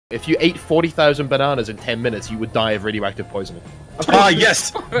If you ate 40,000 bananas in 10 minutes, you would die of radioactive poisoning. Ah,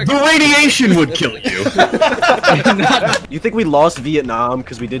 yes! The radiation would kill you! You think we lost Vietnam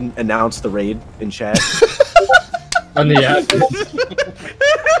because we didn't announce the raid in chat? On the app.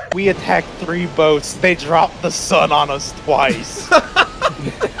 We attacked 3 boats. They dropped the sun on us twice.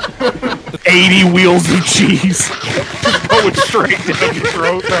 80 wheels of cheese. Going straight down your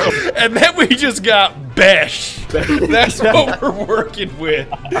throat, though. And then we just got bash. That's what we're working with.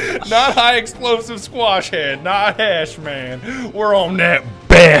 Not high explosive squash head, not hash man. We're on that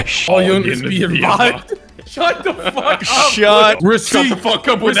bash. All units be advised. Shut the fuck up. Shut the fuck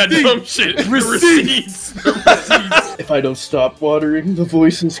up with that dumb shit. Receipts. If I don't stop watering, the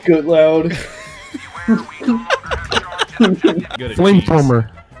voices get loud. Flamethrower.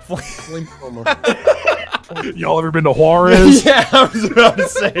 Y'all ever been to Juarez? Yeah, I was about to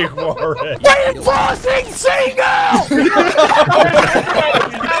say Juarez. Reinforcing single!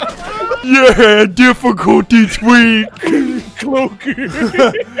 Yeah, difficulty tweak.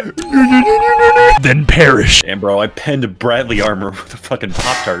 Then perish. Damn, bro, I penned Bradley armor with a fucking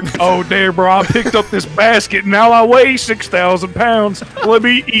Pop-Tart. Oh, damn, bro, I picked up this basket, now I weigh 6,000 pounds. Let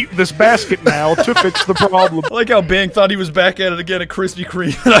me eat this basket now to fix the problem. I like how Bang thought he was back at it again at Krispy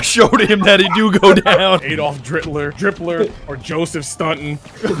Kreme, and I showed him that he do go down. Adolf Drippler, or Joseph Stunton.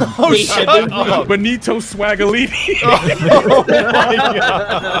 Oh, shut up. Benito Swagolini. Oh my god.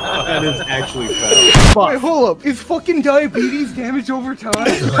 That is actually foul. Wait, hold up. Is fucking diabetes damage over time?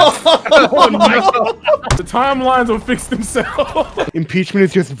 Oh my god. The timelines will fix themselves. Impeachment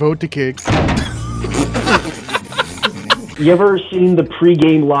is just vote to kicks. You ever seen the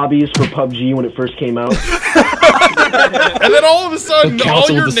pre-game lobbies for PUBG when it first came out? And then all of a sudden, The all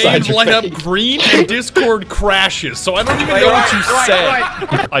council your decides names your light up fate. green and Discord crashes, so I don't even know what you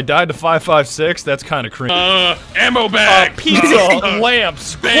said. I died to 556, that's kind of cringe. Ammo bag. Pizza,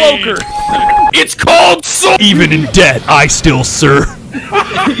 lamps, cloaker. It's called soul. Even in death, I still serve.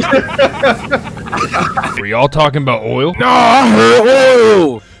 Were y'all talking about oil? No, I heard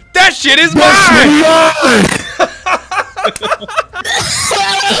oil. That shit is mine!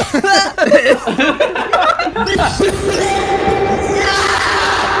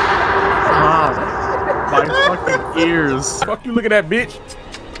 My fucking ears. Fuck you, look at that bitch.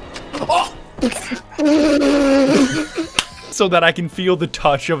 So that I can feel the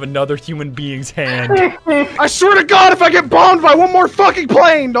touch of another human being's hand. I swear to God, if I get bombed by one more fucking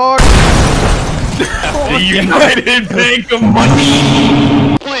plane, dog. The United Bank of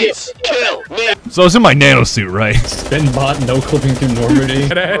Money. Please kill me. So I was in my nano suit, right? Spin bot no clipping through Normandy.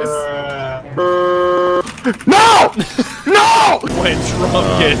 No! No! When Trump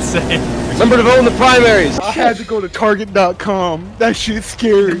gets in. Remember to vote in the primaries. I had to go to Target.com. That shit's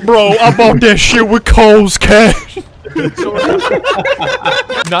scary. Bro, I bought that shit with Cole's cash.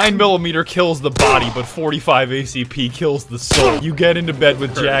 9mm kills the body, but 45 ACP kills the soul. You get into bed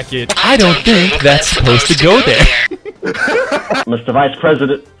with jacket. I don't think that's supposed to go there. Mr. Vice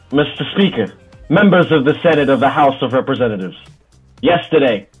President, Mr. Speaker, members of the Senate of the House of Representatives.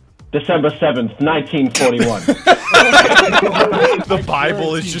 Yesterday, December 7th, 1941. The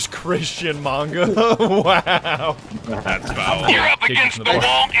Bible is just Christian manga. Wow. That's foul. You're up against the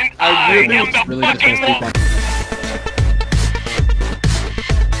wall, and I am the fucking wall.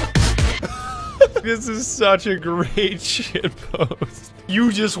 This is such a great shit post.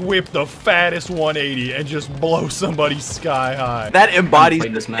 You just whip the fattest 180 and just blow somebody sky high. That embodies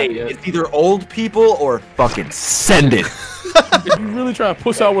this map state. yet. It's either old people or fucking send it. If you really try to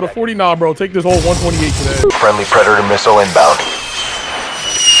push out with a 40, nah, bro, take this whole 128 today. Friendly Predator missile inbound.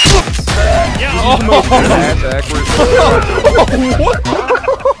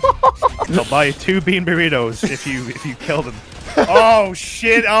 They'll buy you 2 bean burritos if you kill them. Oh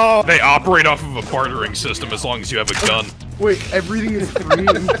shit! Oh, they operate off of a bartering system as long as you have a gun. Wait, everything is free.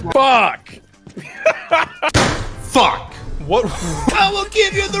 Fuck! Fuck! What? I will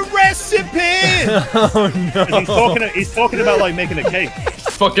give you the recipe! Oh no. He's talking about like making a cake.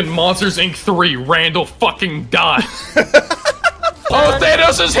 Fucking Monsters Inc. 3, Randall fucking died. Oh,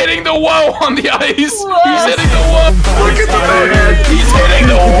 Thanos is hitting the wall on the ice! He's hitting the wall! Look at the man! He's hitting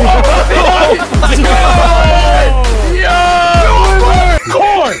the wall on the ice! Yo!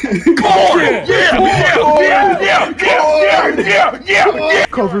 Corn! Yeah!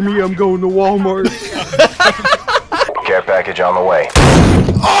 Cover me, I'm going to Walmart. Care package on the way.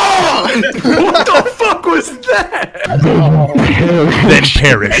 What the fuck was that? Then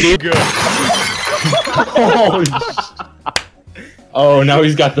perish. Oh, now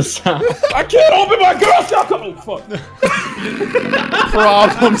he's got the sound. I can't open my girl stuff. Oh fuck.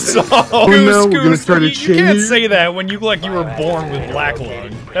 Problem solved. Oh no, we're gonna start a You chain. can't say that when you look like you were born with black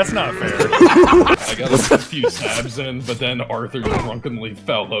lung. That's not fair. I got a few stabs in, but then Arthur drunkenly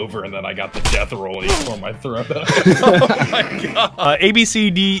fell over, and then I got the death roll and he tore my throat out. Oh my god. A, B, C,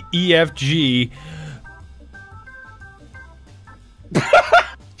 D, E, F, G.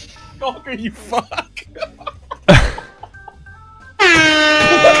 Skulker, you fuck.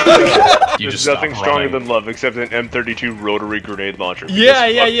 There's nothing stronger than love except an M32 rotary grenade launcher. Yeah.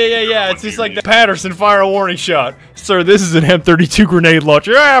 It's just like Patterson, fire a warning shot. Sir, this is an M32 grenade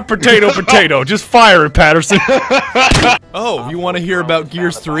launcher. Ah, potato, potato. Just fire it, Patterson. Oh, you want to hear about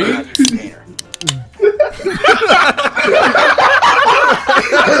Gears 3?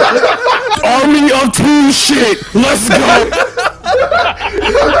 Army of two shit. Let's go.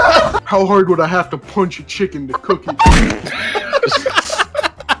 How hard would I have to punch a chicken to cook it?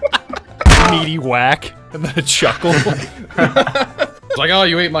 Meaty whack. And then a chuckle. It's like, oh,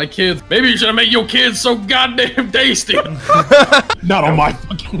 you ate my kids. Maybe you should make your kids so goddamn tasty. Not on my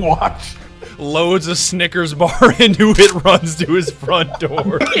fucking watch. Loads a Snickers bar into it, runs to his front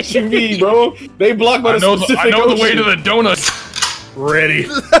door. What you mean, bro? They block by I know the way to the donut. Ready.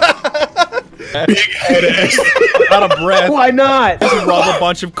 Big head ass. Out of breath. Why not? Just rub a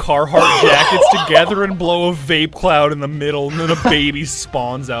bunch of Carhartt jackets together and blow a vape cloud in the middle, and then a baby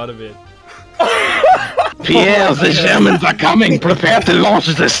spawns out of it. Pierre, the Germans are coming. Prepare to launch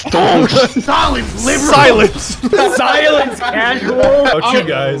the storms. Silence! Silence, casual! Oh, you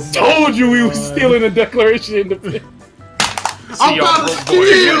guys. Told you we were stealing a Declaration of Independence.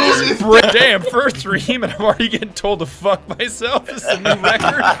 Damn, first stream and I'm already getting told to fuck myself. This is a new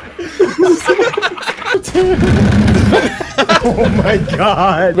record. Oh my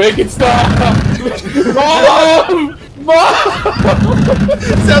god. Make it stop. Mom!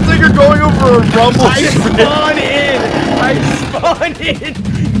 Sounds like you're going over a rumble. I spawn in.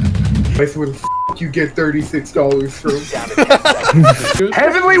 That's where the f you get $36 from.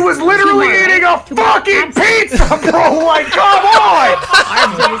 Heavenly was literally eating a fucking pizza, bro! Like, come on!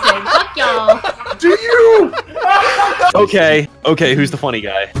 I'm gonna say, fuck y'all. Do you? Okay, who's the funny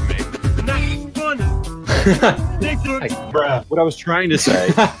guy? What I was trying to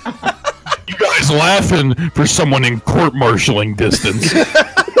say. You guys laughing for someone in court-martialing distance.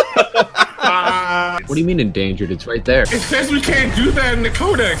 What do you mean endangered? It's right there. It says we can't do that in the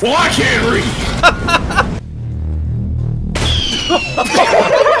codex. Well, I can't read.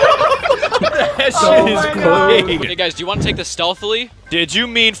 That shit is great. Hey guys, do you want to take this stealthily? Did you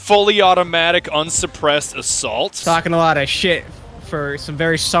mean fully automatic, unsuppressed assault? Talking a lot of shit for some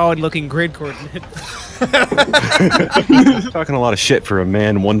very solid-looking grid coordinates. Talking a lot of shit for a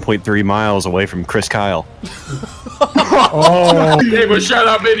man 1.3 miles away from Chris Kyle. Oh. Hey, but shout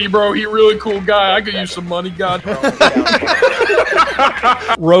out Vinny, bro. He really cool guy. I could use some money, God.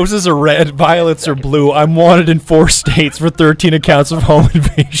 Roses are red, violets are blue. I'm wanted in 4 states for 13 accounts of home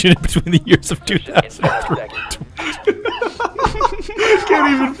invasion between the years of 2003.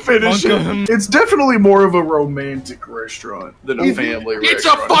 Can't even finish it. It's definitely more of a romantic restaurant than a family restaurant. It's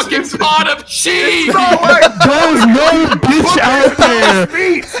a fucking pot of cheese! It's not like there's no bitch out there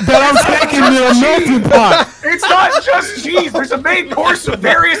that I'm taking in a melting pot. It's not just cheese. There's a main course of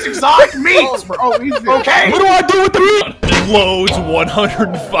various exotic meats. Oh, easy. Okay. What do I do with the meat? Loads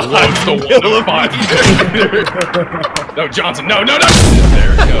 105. Loads the 105. No, Johnson. No. There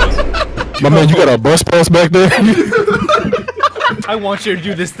it goes. My man, you got a bus pass back there? I want you to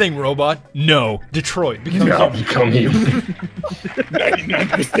do this thing, robot. No. Detroit. Become you.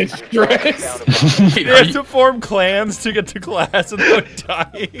 99% stress. They have to form clans to get to class without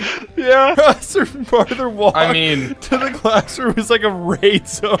dying. Yeah. Or farther walk I mean, to the classroom is like a raid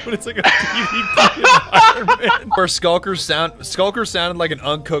zone. It's like a PvP environment. Where Skulker sounded like an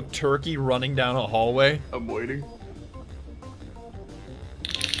uncooked turkey running down a hallway. I'm waiting.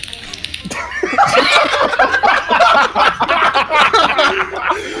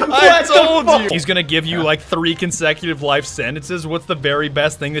 I told you! He's gonna give you like 3 consecutive life sentences. What's the very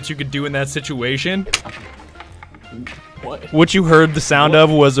best thing that you could do in that situation? What you heard the sound of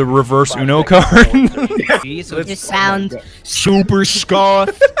was a reverse Uno card. So just sound super scoff.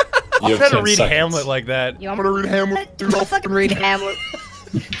 I'm trying to 10 read seconds. Hamlet like that. I'm gonna read Hamlet. fucking read Hamlet.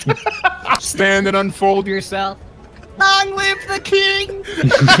 Stand and unfold yourself. Long live the king!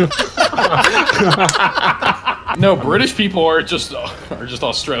 no, British people are just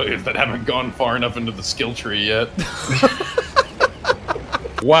Australians that haven't gone far enough into the skill tree yet.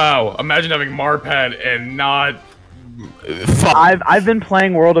 Wow, imagine having Marpad and not. I've been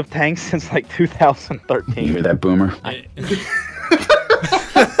playing World of Tanks since like 2013. You hear that, boomer?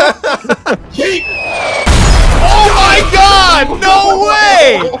 Oh my God! No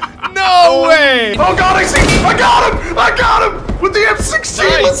way! No way! Oh God, I got him! I got him! With the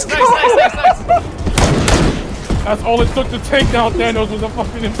M16, let's go! Nice. That's all it took to take down Thanos was a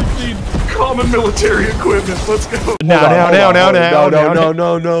fucking M16. Common military equipment, let's go. No.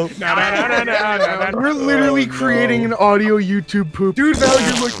 We're literally creating an audio YouTube poop. Dude, now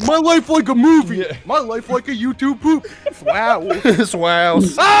you're like, my life like a movie. Yeah. My life like a YouTube poop. Wow. Wow.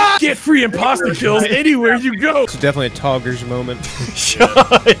 Get free imposter kills anywhere you go. It's definitely a Toggers moment. Shut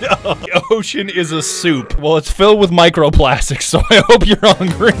up. The ocean is a soup. Well, it's filled with microplastics, so I hope you're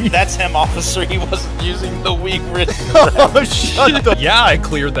hungry. That's him, officer. He wasn't using the weak wrist. Oh, shut the. Yeah, I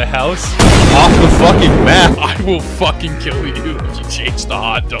cleared the house. Off the fucking map. I will fucking kill you if you change the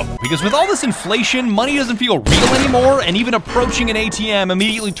hot dog. Because with all this inflation, money doesn't feel real anymore, and even approaching an ATM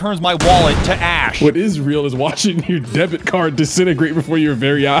immediately turns my wallet to ash. What is real is watching your debit card disintegrate before your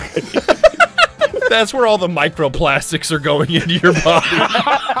very eyes. That's where all the microplastics are going into your body.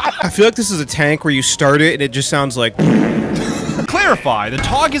 I feel like this is a tank where you start it and it just sounds like... Clarify, the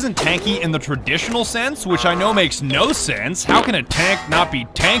Tog isn't tanky in the traditional sense, which I know makes no sense. How can a tank not be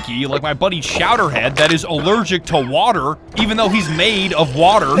tanky, like my buddy Chowderhead that is allergic to water, even though he's made of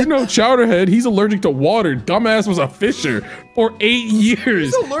water? You know Chowderhead, he's allergic to water. Dumbass was a fisher for 8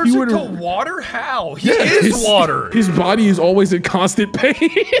 years. He's allergic to water? How? He is water. His body is always in constant pain.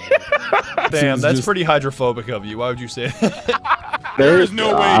 Damn, that's pretty hydrophobic of you. Why would you say that? There's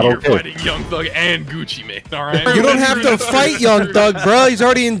no way you're fighting Young Thug and Gucci Mane, alright? You don't have to fight Young Thug, bro. He's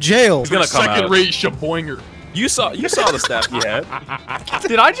already in jail. He's gonna come second-rate Shaboinger. You saw the stat he had.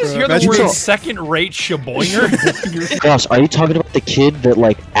 Did I just hear the word second-rate Shaboinger? Gosh, are you talking about the kid that,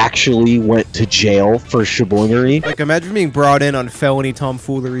 like, actually went to jail for shaboingery? Like, imagine being brought in on felony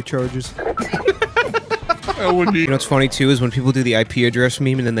tomfoolery charges. You know what's funny, too, is when people do the IP address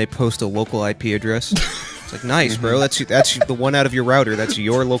meme and then they post a local IP address. It's like, nice, bro. That's the one out of your router. That's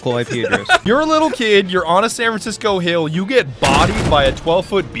your local IP address. You're a little kid, you're on a San Francisco hill, you get bodied by a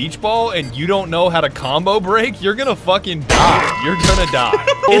 12-foot beach ball, and you don't know how to combo break, you're gonna fucking die. You're gonna die.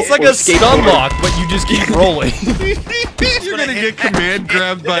 It's like a stun lock, but you just keep rolling. You're gonna get command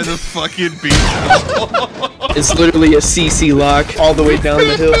grabbed by the fucking beach ball. It's literally a CC lock all the way down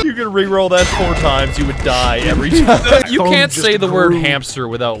the hill. You could re-roll that 4 times, you would die every time. You can't say the word hamster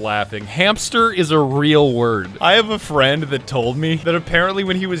without laughing. Hamster is a real word. I have a friend that told me that apparently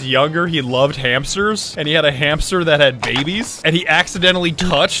when he was younger, he loved hamsters, and he had a hamster that had babies, and he accidentally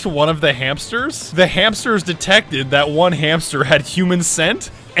touched one of the hamsters. The hamsters detected that one hamster had human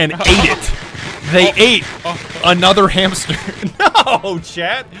scent and ate it. They ate another hamster. No,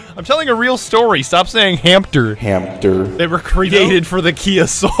 chat. I'm telling a real story. Stop saying hamster. Hamster. They were created for the Kia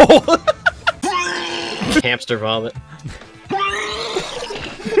Soul. Hamster vomit.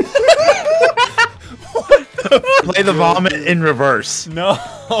 Play the vomit in reverse. No.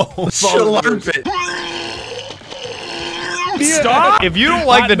 Slurp it. Stop! If you don't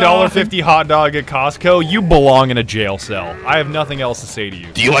like the $1.50 hot dog at Costco, you belong in a jail cell. I have nothing else to say to you.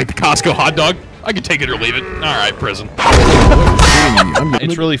 Do you like the Costco hot dog? I can take it or leave it. Alright, prison.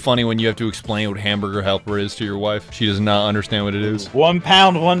 It's really funny when you have to explain what hamburger helper is to your wife. She does not understand what it is. 1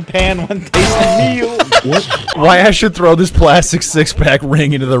 pound, 1 pan, 1 tasty meal. What? Why I should throw this plastic 6-pack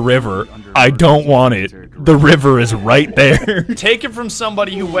ring into the river? I don't want it. The river is right there. Take it from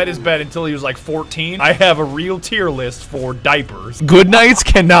somebody who wet his bed until he was like 14. I have a real tier list for diapers. Good nights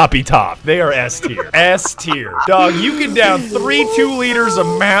cannot be topped. They are S tier. S tier. Dog, you can down 3 2-liters of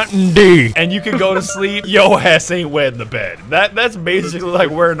Mountain Dew and you can go to sleep. Yo ass ain't wet in the bed. That's basically like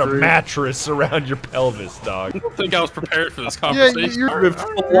wearing a mattress around your pelvis, dog. I don't think I was prepared for this conversation. you're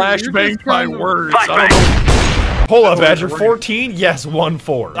flashbanged by words. Hold up, Badger. 14? Yes,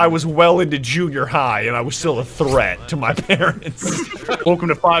 1-4. I was well into junior high, and I was still a threat to my parents. Welcome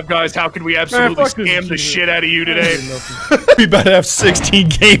to Five Guys. How can we absolutely scam the shit out of you today? We about to have 16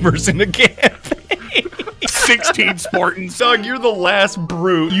 gamers in the cafe. 16 Spartans. Doug, you're the last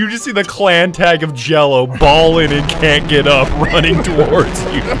brute. You just see the clan tag of Jello balling and can't get up, running towards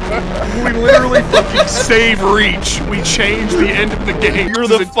you. We literally fucking save Reach. We change the end of the game. You're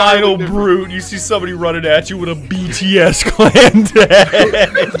the final brute. You see somebody running at you with a BTS clan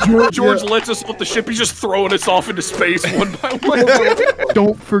tag. George lets us off the ship. He's just throwing us off into space one by one.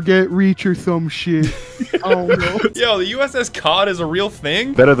 Don't forget Reach or some shit. Oh no. Yo, the USS Cod is a real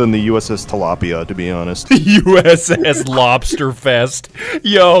thing? Better than the USS Tilapia, to be honest. USS Lobster Fest.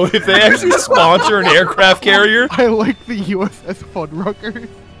 Yo, if they actually sponsor an aircraft carrier. I like the USS Fuddrucker.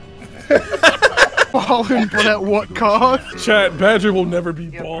 Balling, but at what cost? Chat, Badger will never be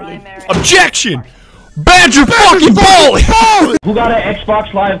balling. Objection! Badger fucking balling! Who got an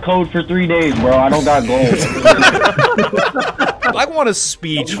Xbox Live code for 3 days, bro? I don't got gold. I want a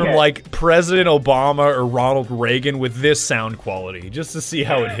speech from like President Obama or Ronald Reagan with this sound quality, just to see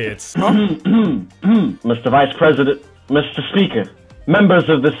how it hits. Mr. Vice President, Mr. Speaker, members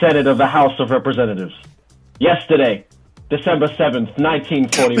of the Senate of the House of Representatives. Yesterday, December 7th,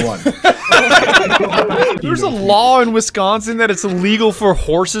 1941. There's a law in Wisconsin that it's illegal for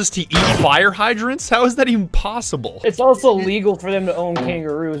horses to eat fire hydrants? How is that even possible? It's also legal for them to own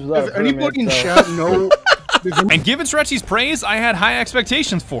kangaroos without a permit, Anybody in so. chat know? And given Stretchy's praise, I had high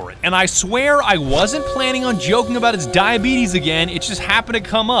expectations for it. And I swear I wasn't planning on joking about its diabetes again, it just happened to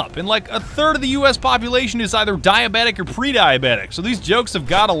come up. And like a third of the US population is either diabetic or pre-diabetic, so these jokes have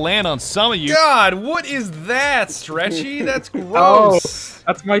gotta land on some of you. God, what is that, Stretchy? That's gross. Oh,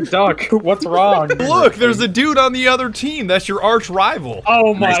 that's my duck. What's wrong? Look, there's a dude on the other team. That's your arch rival.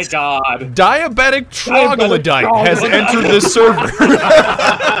 Oh my god. Diabetic troglodyte has entered this server.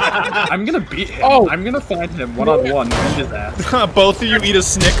 I'm gonna beat him. Oh, I'm gonna find him one-on-one and beat his ass. Both of you eat a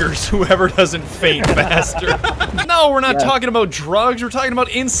Snickers, whoever doesn't faint faster. No, we're not talking about drugs, we're talking about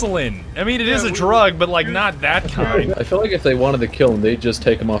insulin. I mean, it is a drug, but like not that kind. I feel like if they wanted to kill him, they'd just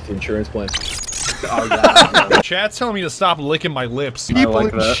take him off the insurance plan. Chat's telling me to stop licking my lips. People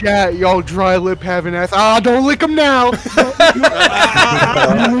in chat, y'all dry lip having ass. Ah, don't lick them now.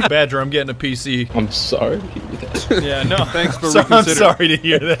 Badger, I'm getting a PC. I'm sorry to hear that. Yeah, no. Thanks for I'm sorry to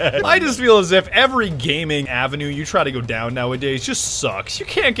hear that. I just feel as if every gaming avenue you try to go down nowadays just sucks. You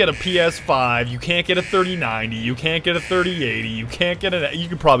can't get a PS5, you can't get a 3090, you can't get a 3080, you can't get an. You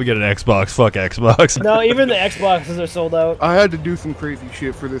could probably get an Xbox. Fuck Xbox. No, even the Xboxes are sold out. I had to do some crazy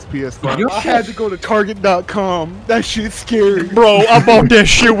shit for this PS5. I had to go to Target.com. That shit's scary. Bro, I bought that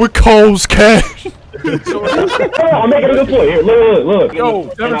shit with Cole's cash. I'm making a good point here. Look. Yo,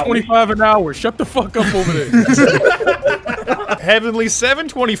 $7.25 an hour. Shut the fuck up over there. Heavenly,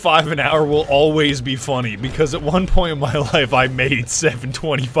 $7.25 an hour will always be funny because at one point in my life I made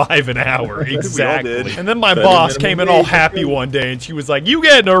 $7.25 an hour exactly. And then my boss came in all happy one day and she was like, "You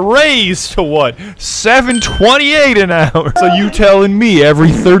getting a raise to what? $7.28 an hour." So you telling me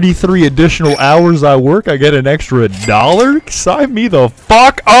every 33 additional hours I work I get an extra $1? Sign me the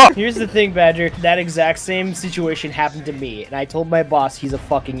fuck up. Here's the thing, Badger. That exact same situation happened to me, and I told my boss he's a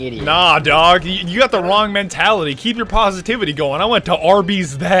fucking idiot. Nah, dog. You got the wrong mentality. Keep your positivity going. I went to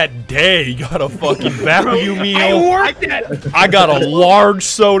Arby's that day. Got a fucking value meal. I worked at. I got a large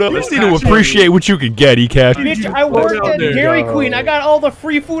soda. I just need to appreciate what you could get, E-Cash. Bitch, I worked at Dairy Queen. I got all the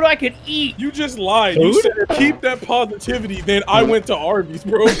free food I could eat. You just lied. You said keep that positivity. Then I went to Arby's,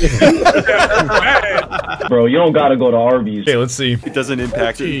 bro. Bro, you don't gotta go to Arby's. Okay, let's see. It doesn't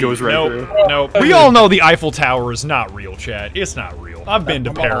impact it. It goes right through. Nope. We all know the Eiffel Tower is not real, chat. It's not real. I've been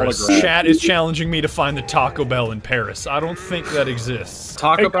to Paris. Chat is challenging me to find the Taco Bell in Paris. I don't think that exists.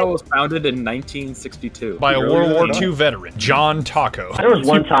 Taco Bell was founded in 1962. By a World War II veteran, John Taco. There was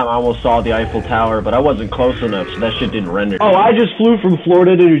one time I almost saw the Eiffel Tower, but I wasn't close enough, so that shit didn't render. Oh, I just flew from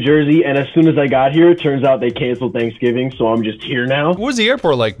Florida to New Jersey, and as soon as I got here, it turns out they canceled Thanksgiving, so I'm just here now. What was the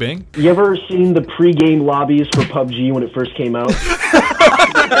airport like, Bing? You ever seen the pre-game lobbies for PUBG when it first came out?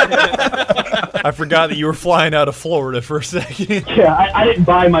 I forgot that you were flying out of Florida for a second. Yeah, I didn't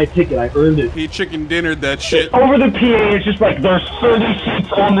buy my ticket, I earned it. He chicken dinnered that shit. Over the PA, it's just like, there's 30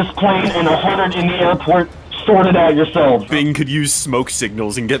 seats on this plane and 100 in the airport. Sort it out yourselves. Bing could use smoke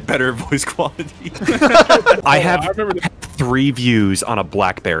signals and get better voice quality. I have 3 views on a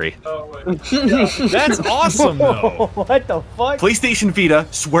BlackBerry. That's awesome, though. What the fuck? PlayStation Vita.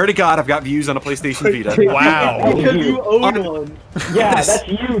 Swear to God, I've got views on a PlayStation Vita. Wow. Because you own one. Yeah, that's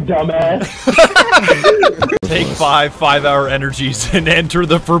you, dumbass. Take 5 5-hour energies and enter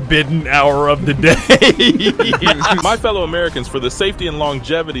the forbidden hour of the day. My fellow Americans, for the safety and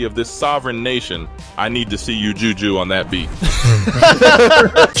longevity of this sovereign nation, I need to see you juju on that beat.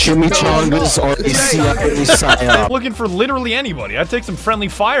 Chimichangas or a psyop. Looking for literally anybody. I'd take some friendly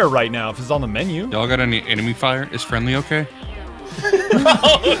fire right now if it's on the menu. Y'all got any enemy fire? Is friendly okay?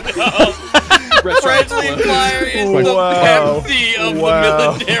 Friendly fire is the Pepsi of the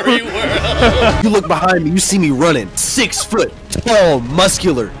military world. You look behind me, you see me running. 6 foot, tall,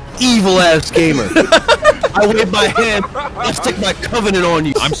 muscular, evil-ass gamer. I wave my hand, I stick my covenant on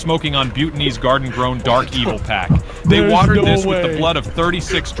you. I'm smoking on Butany's garden-grown dark evil pack. They watered this with the blood of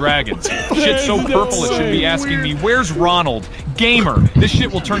 36 dragons. Shit's so purple it should be asking me, where's Ronald? Gamer, this shit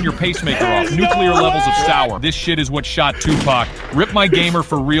will turn your pacemaker off. Nuclear levels of sour. This shit is what shot Tupac. Rip my gamer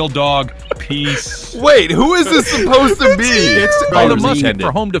for real, dog. Peace. Wait, who is this supposed to be? It's the musket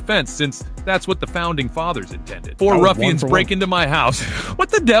for home defense, since that's what the founding fathers intended. 4 ruffians break into my house. What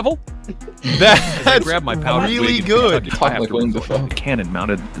the devil? That's grab my powder really wig good. I have to resort to the cannon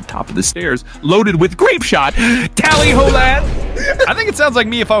mounted at the top of the stairs, loaded with grape shot. Tally ho, lad! I think it sounds like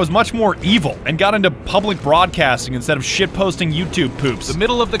me if I was much more evil and got into public broadcasting instead of shitposting YouTube poops. The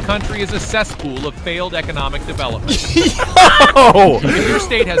middle of the country is a cesspool of failed economic development. Yo! If your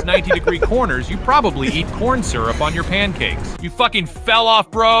state has 90-degree corners, you probably eat corn syrup on your pancakes. You fucking fell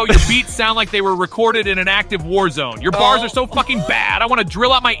off, bro. Your beats sound like they were recorded in an active war zone. Your bars are so fucking bad, I want to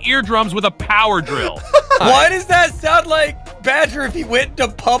drill out my eardrums with a power drill. Why does that sound like Badger if he went to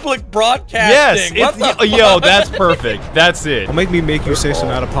public broadcasting? Yes, yo, that's perfect. That's it. Don't make me make you say some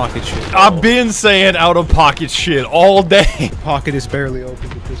out-of-pocket shit. I've been saying out-of-pocket shit all day. Pocket is barely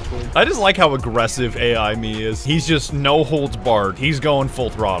open at this point. I just like how aggressive AI me is. He's just no holds barred. He's going full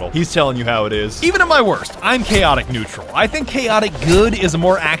throttle. He's telling you how it is. Even at my worst, I'm chaotic neutral. I think chaotic good is a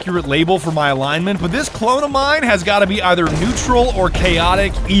more accurate label for my alignment, but this clone of mine has got to be either neutral or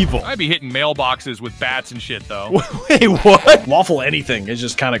chaotic evil. I'd be hitting mailboxes with bats and shit, though. Wait, what? Lawful anything is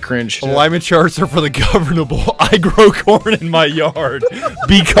just kind of cringe. Alignment charts are for the governable. I grow corn in my yard.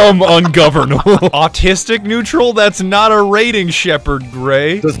 Become ungovernable. Autistic neutral? That's not a rating, Shepherd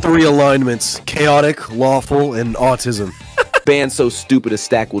Gray. The 3 alignments: chaotic, lawful, and autism. Band so stupid a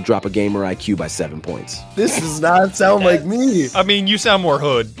stack will drop a gamer IQ by 7 points. This does not sound like me. I mean, you sound more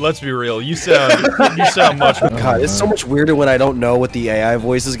hood. Let's be real. You sound much. God, it's so much weirder when I don't know what the AI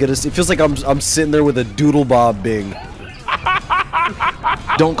voice is gonna. It feels like I'm sitting there with a Doodle Bob Bing.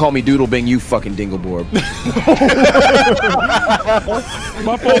 Don't call me Doodle Bing, you fucking Dingleborb.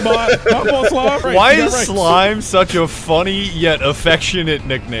 My fault, bot. My fault, Slime. Right, why is Slime such a funny yet affectionate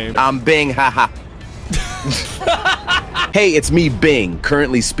nickname? I'm Bing, haha. Hey, it's me, Bing,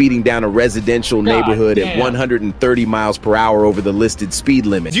 currently speeding down a residential neighborhood at 130 miles per hour over the listed speed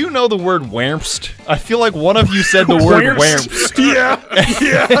limit. Do you know the word whamst? I feel like one of you said the word whamst. Yeah,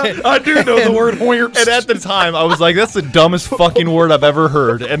 I do know the word whamst. And at the time, I was like, that's the dumbest fucking word I've ever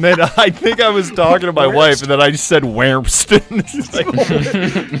heard. And then I think I was talking to my wife, and then I just said whamst.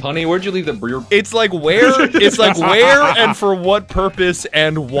 Honey, where'd you leave the beer? It's like where, and for what purpose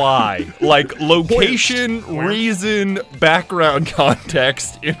and why. Like location, reason, background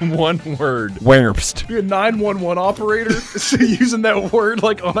context in one word. Whamst. Be a 911 operator using that word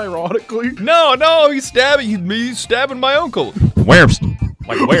like unironically. No, he's stabbing my uncle. Whamst.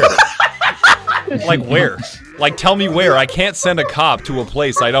 Like where? Like where? Like tell me where. I can't send a cop to a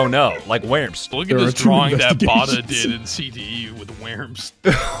place I don't know. Like whamst. Look at this drawing that Bada did in CDE with whamst.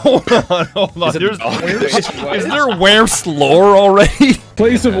 Hold on. Is there whamst lore already?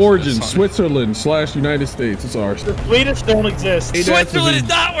 Place of origin: Switzerland / United States. It's ours. The Swedish don't exist. Switzerland is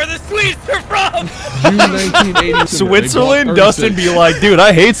not where the Swedes are from! June 1980. Switzerland? Dustin be like, dude,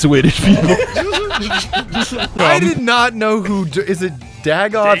 I hate Swedish people. I did not know who. Is it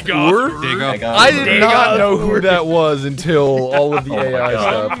Dagoth Ur? I did not know who that was until all of the AI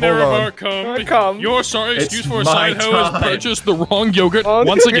stuff. Hold on. Your sorry excuse for a side hoe has purchased the wrong yogurt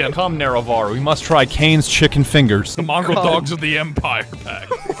once again. Come, Narovar. We must try Kane's chicken fingers. The mongrel dogs of the Empire pack.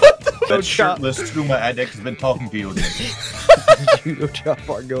 That shirtless Truma addict has been talking to you again. You go chop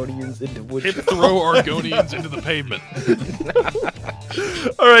Argonians into wood. Throw Argonians into the pavement.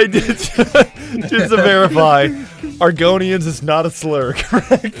 Alright, just to verify, Argonians is not a slur,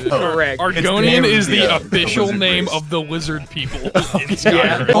 correct? Correct. Argonian is the official name of the lizard people in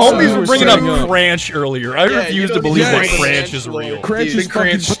Skyrim. Homies were bringing up Cranch earlier. I refuse to believe that Cranch is real. Cranch is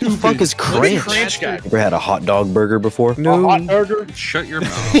fucking stupid. What the fuck is Cranch? Ever had a hot dog burger before? No. A hot burger? Shut your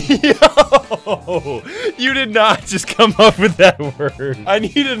mouth. Yo, you did not just come up with that word. I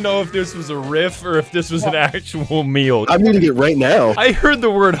need to know if this was a riff or if this was an actual meal. I'm eating it right now. I heard the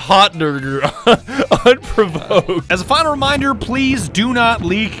word hot burger unprovoked. As a final reminder, please do not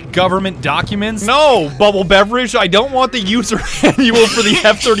leak government documents. No, Bubble Beverage, I don't want the user manual for the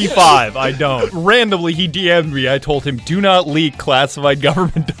F-35. I don't. Randomly, he DM'd me. I told him, do not leak classified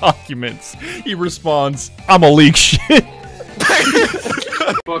government documents. He responds, I'm a leak shit.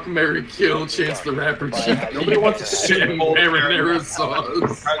 Fuck, marry, kill, Chance the Rapper. Nobody wants to sit in marinara sauce.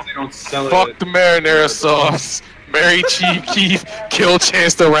 They don't sell it. Fuck the marinara sauce. Marry Chief Keef, kill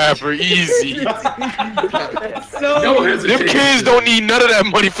Chance the Rapper. Easy. Them kids don't need none of that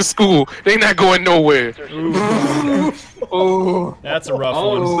money for school. They not going nowhere. Oh, that's a rough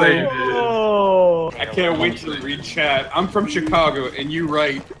all one. I'm saying is, I can't wait to read chat. I'm from Chicago, and you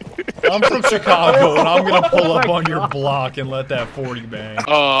right. I'm from Chicago, and I'm gonna pull up on your block and let that 40 bang.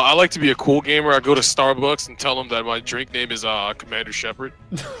 I like to be a cool gamer. I go to Starbucks and tell them that my drink name is Commander Shepard.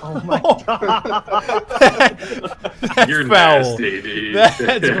 Oh my god. You're foul. nasty, dude.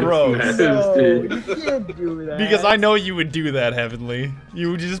 That's gross. Nasty. No, you can't do that. Because I know you would do that, Heavenly.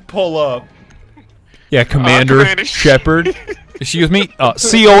 You would just pull up. Yeah, Commander Shepard. Excuse me?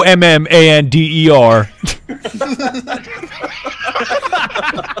 COMMANDER.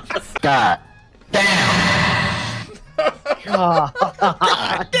 God. God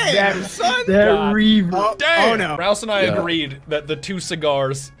damn, son. That reverb. Damn. Oh no. Rouse and I agreed that the 2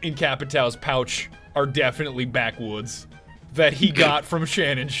 cigars in Capitow's pouch are definitely backwoods that he got from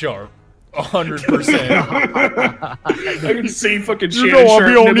Shannon Sharp. 100%. I can see fucking You Shannon know I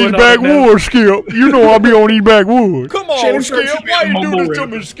Sharp be on these nibbling backwoods, Skip. You know I be on these backwoods. Come on, Shannon Sharp Skip. should be Why a you do mumble this to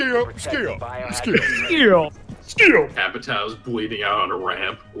rapper. me, Skip? Skip. Capitow's bleeding out on a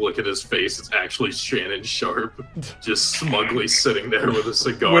ramp. Look at his face. It's actually Shannon Sharp, just smugly sitting there with a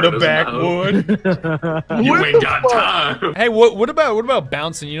cigar With in a his backwood. mouth. You ain't got time. Hey, what about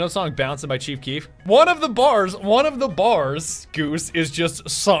Bouncing? You know the song Bouncing by Chief Keef? One of the bars, Goose, is just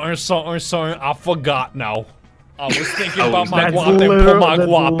something, I forgot now. I was thinking about my guap and pull my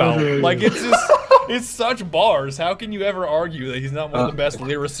guap out. Like, it's just, it's such bars. How can you ever argue that he's not one of the best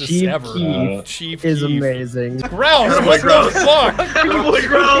lyricists Chief ever? Keef Chief is Keef. amazing. Grouse, what the fuck?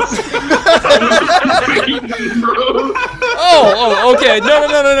 Oh, okay.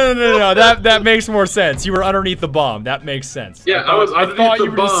 No. That makes more sense. You were underneath the bomb. That makes sense. Yeah, I was underneath thought the you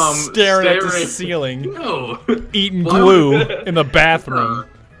were bomb, just staring at the ceiling, No. eating glue in the bathroom.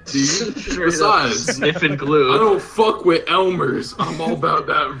 Besides, Sniffing glue. I don't fuck with Elmer's. I'm all about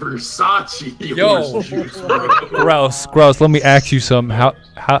that Versace. Yo. orange juice, bro. Grouse, let me ask you something.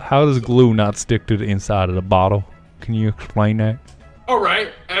 How does glue not stick to the inside of the bottle? Can you explain that? All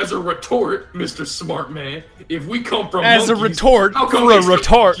right, as a retort, Mr. Smart Man, if we come from As a monkeys, retort how come for a they still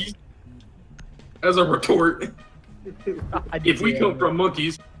retort. monkeys? As a retort, if we come from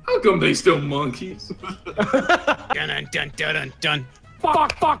monkeys, how come they still monkeys? Dun dun dun dun dun.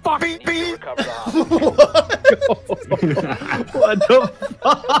 Fuck, beep, beep. What the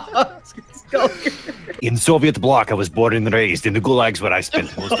fuck? In Soviet bloc, I was born and raised. In the gulags where I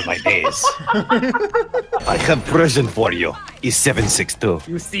spent most of my days. I have present for you. Is 762.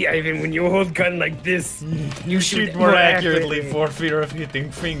 You see, Ivan, when you hold gun like this, You shoot more accurately for fear of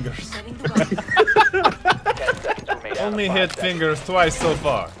hitting fingers. Only hit fingers twice so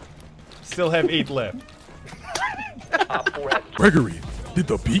far. Still have 8 left. Gregory, did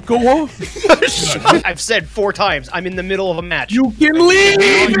the beat go off? I've said 4 times, I'm in the middle of a match. You can leave!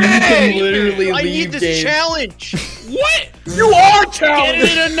 You can literally I need this challenge. What? You are challenged!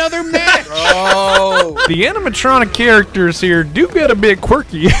 Get it in another match. Oh. The animatronic characters here do get a bit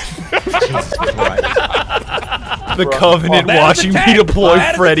quirky. The Covenant watching me deploy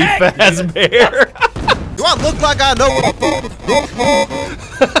Freddy Fazbear. Do I look like I know?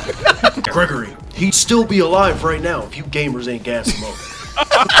 Gregory, he'd still be alive right now if you gamers ain't gassing him up.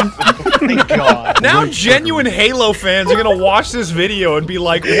 Thank God. Now genuine Halo fans are gonna watch this video and be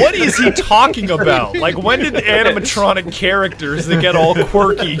like, what is he talking about? Like, when did the animatronic characters that get all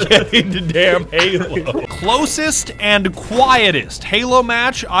quirky get into damn Halo? Closest and quietest Halo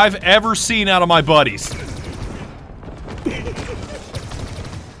match I've ever seen out of my buddies.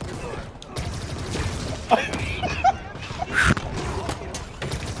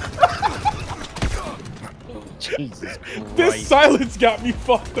 Jesus Christ. This silence got me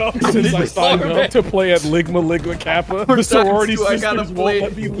fucked up since I signed up to play at Ligma Kappa. The sorority sisters won't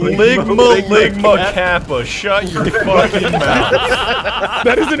let me Ligma Kappa. Shut your fucking mouth.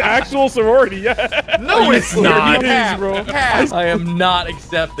 That is an actual sorority, yeah. No, it's not. It is, bro. I am not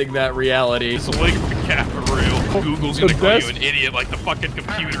accepting that reality. It's Ligma Kappa real. Google's gonna call you an idiot like the fucking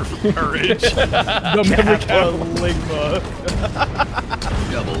computer from Courage. The memory Kappa. Ligma.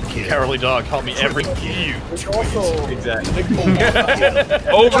 Double kill. Cowardly dog, help me every you. Exactly.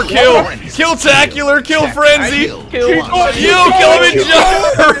 Overkill. Kill-tacular. Kill frenzy. Kill him in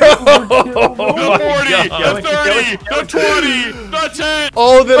The 40, the 30, the 20, the 10.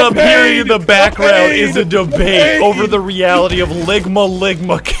 All that I'm hearing in the background is a debate over the reality of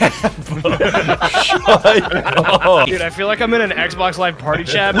Ligma Kappa. Shut up. Dude, I feel like I'm in an Xbox Live party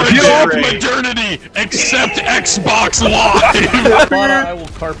chat. Get off modernity, except Xbox Live. I will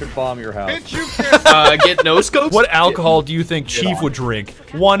carpet bomb your house. Get no scopes? What alcohol do you think Chief would drink?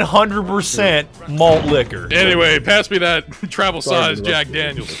 100% malt liquor. Anyway, pass me that travel size Jack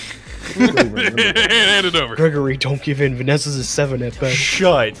Daniels. Hand it over. Gregory, don't give in. Vanessa's a 7 at best.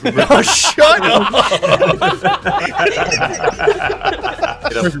 Shut. Shut up.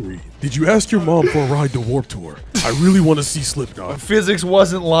 Gregory, did you ask your mom for a ride to Warp Tour? I really want to see Slipknot. Physics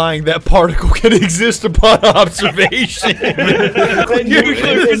wasn't lying. That particle can exist upon observation. That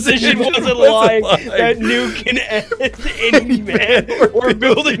nuclear position wasn't lying. That nuke can end any man. We're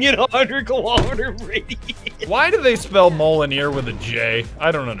building it 100-kilometer radius. Why do they spell Molinear with a J?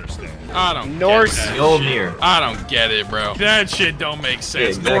 I don't understand. I don't Norse. get that. Mjolnir. I don't get it, bro. That shit don't make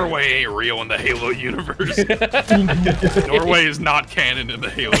sense. Exactly. Norway ain't real in the Halo universe. Norway is not canon in the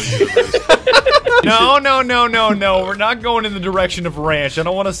Halo universe. No. We're not going in the direction of ranch. I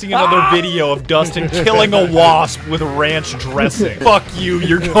don't want to see another video of Dustin killing a wasp with ranch dressing. Fuck you,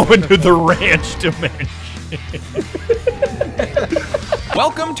 you're going to the ranch dimension.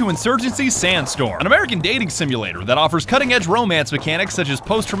 Welcome to Insurgency Sandstorm, an American dating simulator that offers cutting-edge romance mechanics such as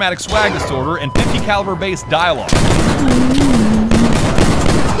post-traumatic swag disorder and 50 caliber-based dialogue.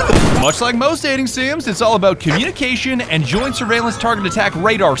 Much like most dating sims, it's all about communication and joint surveillance target attack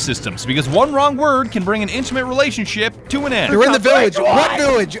radar systems, because one wrong word can bring an intimate relationship to an end. You're in the village. What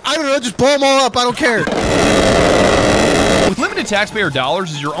village? I don't know. Just blow them all up. I don't care. With limited taxpayer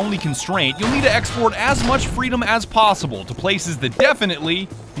dollars as your only constraint, you'll need to export as much freedom as possible to places that definitely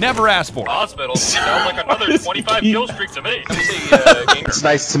never asked for. Hospital sounds like another 25 kill streak to me. It's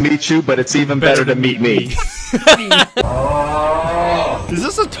nice to meet you, but it's even better to meet me. Is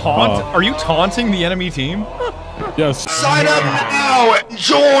this a taunt? Are you taunting the enemy team? Yes. Sign up now and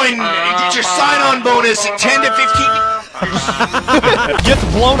join and get your sign-on bonus at 10 to 15. Gets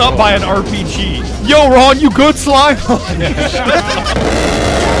blown up by an RPG. Yo, Ron, you good, Slime?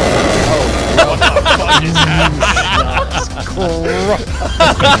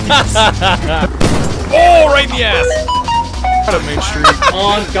 Oh, right in the ass. Main Street.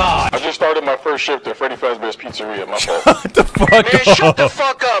 On God. I just started my first shift at Freddy Fazbear's Pizzeria. My fault. Shut the fuck Man, up. shut the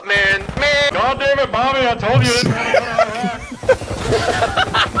fuck up, man. Man. God damn it, Bobby! I told you.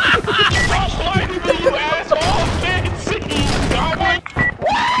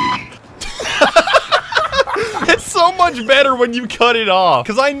 It's so much better when you cut it off,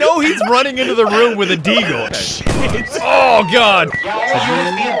 because I know he's running into the room with a deagle. Oh, God. Y'all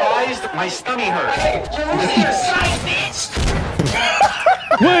be advised, my stomach hurts.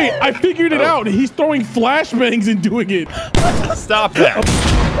 Wait, I figured it out. He's throwing flashbangs and doing it. Stop that.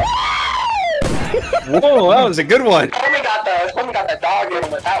 Whoa, that was a good one. Homie got the dog in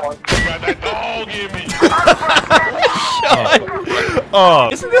him with that one. Got that dog in me.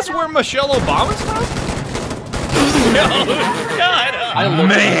 Isn't this where Michelle Obama's from?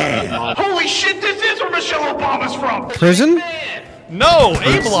 Man. Holy shit, this is where Michelle Obama's from. Prison? No,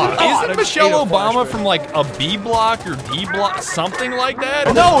 A block. Isn't Michelle Obama from like a B block or D block, something like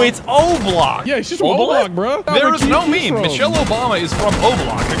that? No, it's O block. Yeah, she's from O block, bro. There is no meme. Michelle Obama is from O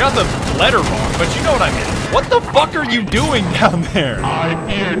block. I got the letter wrong, but you know what I mean. What the fuck are you doing down there? I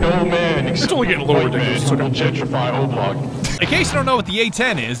fear no man. It's only getting lower ridiculous. Who will gentrify O block. In case you don't know what the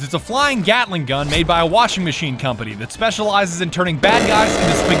A-10 is, it's a flying Gatling gun made by a washing machine company that specializes in turning bad guys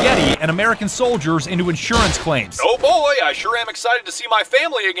into spaghetti and American soldiers into insurance claims. Oh boy, I sure am excited to see my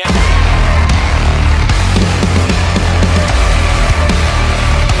family again.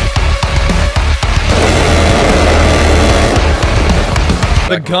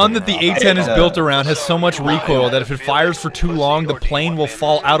 The gun that the A-10 is built around has so much recoil that if it fires for too long, the plane will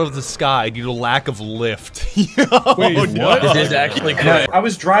fall out of the sky due to lack of lift. Wait, what? This is actually correct. I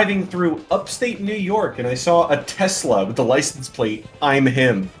was driving through upstate New York and I saw a Tesla with the license plate, I'm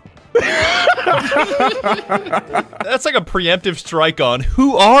him. That's like a preemptive strike on,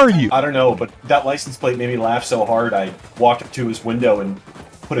 who are you? I don't know, but that license plate made me laugh so hard I walked up to his window and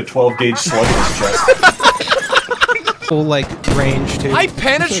put a 12-gauge slug in his chest. Full, like, range, too. I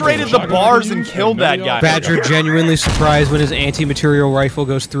penetrated the bars and killed that guy. Badger genuinely surprised when his anti-material rifle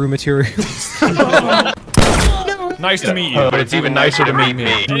goes through materials. Nice to meet you, but it's even nicer to meet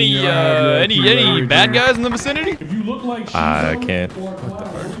me. Any bad guys in the vicinity? If you look like I can't.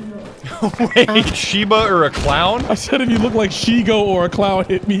 Wait, Sheba or a clown? I said if you look like Shigo or a clown,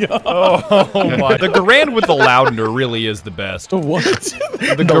 hit me up. Oh my. The Garand with the Loudner really is the best. The what?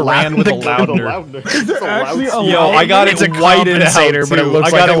 The Garand with the Loudner. Is there actually a Yo, I got it whited out, too. but it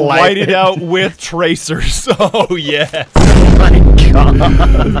looks I got like it a whited out with tracers. Oh, yes.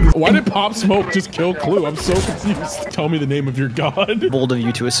 Why did Pop Smoke just kill Clue? I'm so confused. Tell me the name of your god. Bold of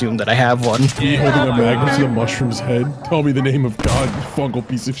you to assume that I have one. Me holding a magnum to the mushroom's head. Tell me the name of God, you fungal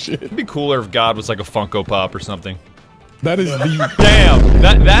piece of shit. It'd be cooler if God was like a Funko Pop or something. That is the damn.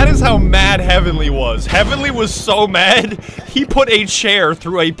 That is how mad Heavenly was. Heavenly was so mad he put a chair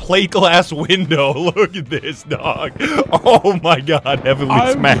through a plate glass window. Look at this, dog. Oh my God,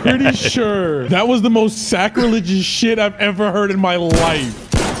 Heavenly's mad. I'm pretty sure that was the most sacrilegious shit I've ever heard in my life.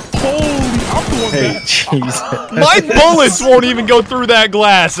 Holy, I'm going back. Jesus. My bullets won't even go through that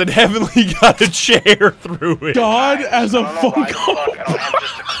glass, and Heavenly got a chair through it. God as a Funko.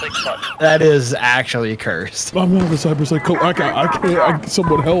 That is actually cursed. I'm not a cyberpsycho. I can't.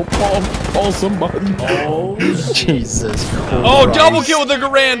 Someone help. Call somebody. Oh, Jesus Christ. Oh, double kill with the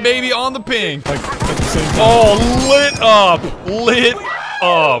Garand, baby, on the ping. Like, at the same time. Oh, lit up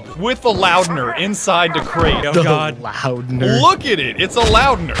with the Loudner inside the crate. Oh God, Loudner. Look at it. It's a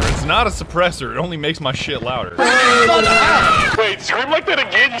Loudner. It's not a suppressor. It only makes my shit louder. Wait, scream like that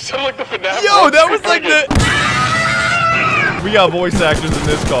again. You sound like the FNAF. Yo, that was like the. We got voice actors in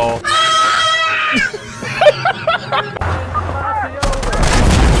this call.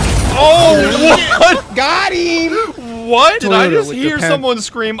 Oh, what? Got him! What? Did I Toyota just with hear the pen. someone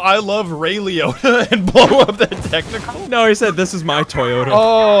scream, I love Ray Liotta and blow up that technical? No, he said, this is my Toyota.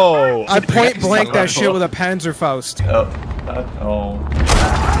 Oh. I point blank that shit with a Panzerfaust.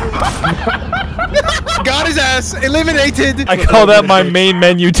 Got his ass! Eliminated! I call that my main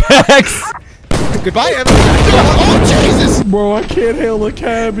menu text. Goodbye, Evan. Oh, Jesus! Bro, I can't hail a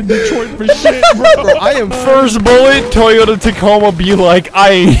cab in Detroit for shit, bro. I am First bullet, Toyota Tacoma be like,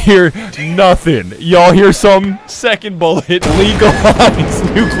 I ain't hear nothing. Y'all hear some? Second bullet, legalize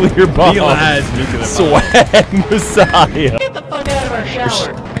nuclear bomb. Legalize nuclear bomb. Swag Messiah. Get the fuck out of our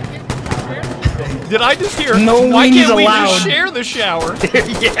shower. Did I just hear? No Why wings can't we allowed. just share the shower? Being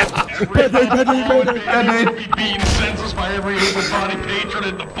senseless by every able-bodied patron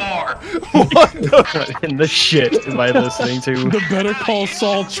in the bar. What the? What in the shit am I listening to? The Better Call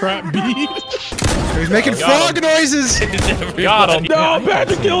Saul trap beat. He's making frog noises! Got him. No,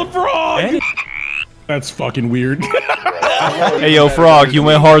 Badger killed Frog! That's fucking weird. Hey, yo, Frog, you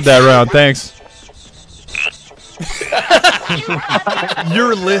went hard that round. Thanks.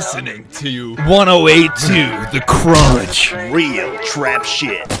 You're listening to 108.2 The Crunch. Real trap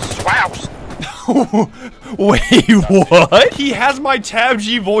shit. Wait, what? He has my Tab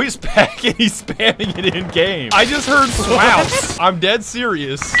G voice pack and he's spamming it in game. I just heard swouse. I'm dead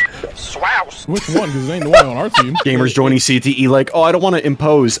serious. Swouse. Which one? Because there ain't no one on our team. Gamers joining CTE like, oh, I don't want to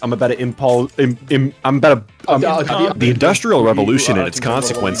impose. I'm about to impose. I'm about to. The Industrial Revolution and its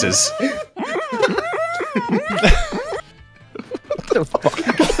consequences.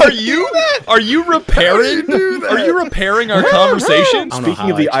 Are you repairing? Are you repairing our conversation?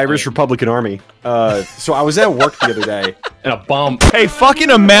 Speaking of the Irish Republican Army, so I was at work the other day, and a bomb. Hey, fucking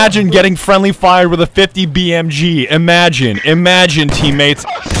imagine getting friendly fired with a 50 BMG. Imagine, teammates.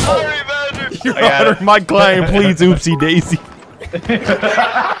 Sorry, Badger. Your Honor, my client, please, oopsie daisy. Can't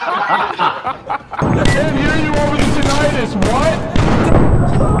hear you over the tinnitus. What?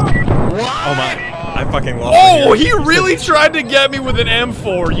 Oh my! I fucking lost. Oh, he really tried to get me with an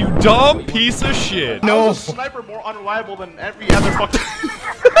M4. You dumb piece of shit. No. Sniper more unreliable than every other fucking.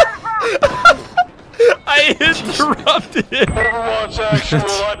 I interrupted it. Overwatch action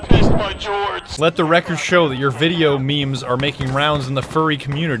while I pissed my jorts. Let the record show that your video memes are making rounds in the furry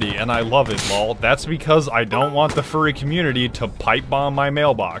community, and I love it, lol. That's because I don't want the furry community to pipe bomb my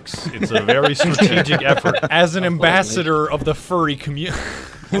mailbox. It's a very strategic effort. As an ambassador of the furry community...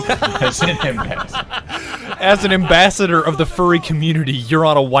 As an ambassador of the furry community, you're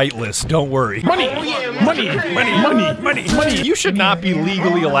on a whitelist. Don't worry. Money! You should not be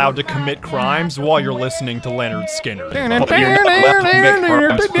legally allowed to commit crimes while you're listening to Leonard Skinner. Well, you're not allowed to commit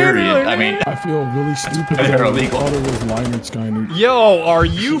crimes, period. I mean, I feel really stupid they're that I illegal. thought it was Leonard Skinner. Yo, are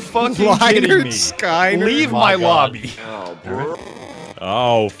you fucking kidding me? Skyner. Leave my lobby.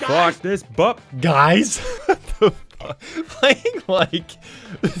 Oh fuck this butt, Guys. Playing like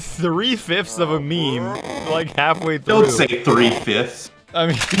 3/5 of a meme, like halfway through. Don't say 3/5. I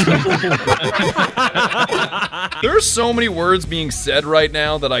mean, there's so many words being said right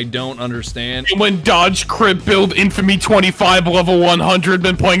now that I don't understand. When Dodge Crib build Infamy 25 level 100,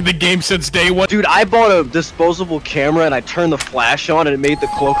 been playing the game since day one. Dude, I bought a disposable camera and I turned the flash on and it made the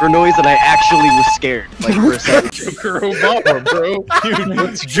cloaker noise and I actually was scared. Like for a second. Joker Obama, bro.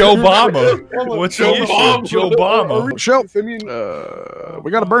 Joe Obama. What's the issue? Joe Obama. Shelf, I mean,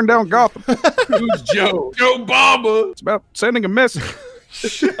 we gotta burn down Gotham. Who's Joe? Joe Obama. It's about sending a message.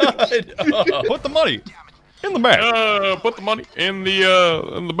 Shut up. Put the money in the bag. Put the money in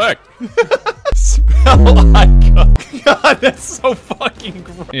the back. Spell icon. God, that's so fucking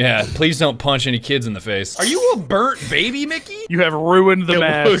gross. Yeah, please don't punch any kids in the face. Are you a burnt baby, Mickey? You have ruined the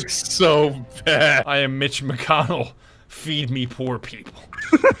mask. It looks so bad. I am Mitch McConnell. feed me poor people.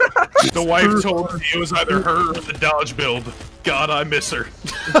 The wife told me it was either her or the dodge build. God, I miss her.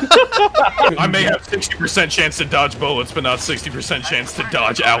 I may have 60% chance to dodge bullets, but not 60% chance to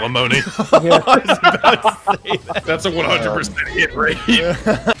dodge alimony. I was about to say that. That's a 100% hit rate.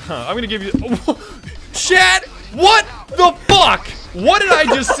 I'm gonna give you... Chat! What the fuck? What did I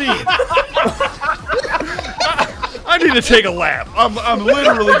just see? I need to take a lap. I'm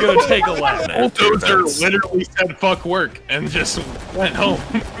literally gonna take a lap. Bulldozer literally said fuck work and just went home.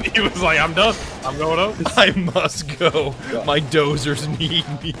 He was like, I'm done. I'm going home. I must go. My dozers need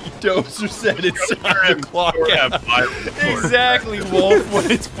me. Dozer said it's time to clock out. Exactly, Wolf, when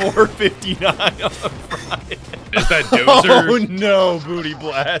it's 4:59 on Friday. Is that Dozer? Oh no, Booty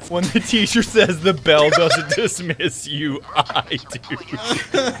Blast. When the teacher says the bell doesn't dismiss you, I do.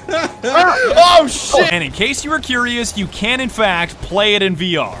 Oh shit! And in case you were curious, you can in fact play it in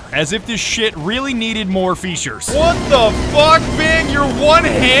VR, as if this shit really needed more features. What the fuck, Bing? You're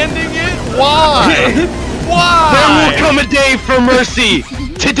one-handing it? Why? Why? There will come a day for mercy.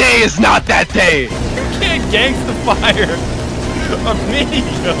 Today is not that day. You can't gangsta fire a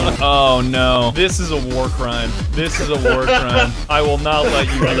minigun. Oh no. This is a war crime. This is a war crime. I will not let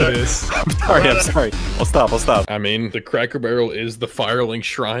you do this. I'm sorry. I'll stop. I mean, the Cracker Barrel is the Firelink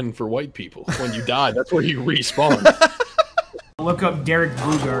Shrine for white people. When you die, that's where you respawn. Look up Derek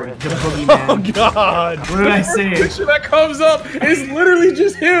Bugard, the boogeyman. Oh god. What did I say? The picture that comes up is literally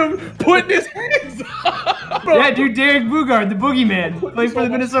just him putting his hands up. Yeah, dude, Derek Bugard, the boogeyman. Played for the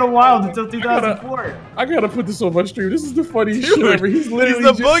Minnesota Wild until 2004. I gotta put this on my stream. This is the funniest Dude, shit ever. He's literally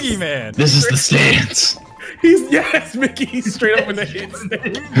the boogeyman. This is the stance. Yes, Mickey, he's straight up in the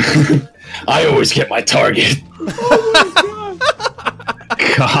handstand. I always get my target. Oh my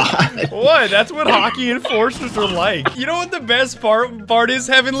God. What? That's what hockey enforcers are like. You know what the best part is,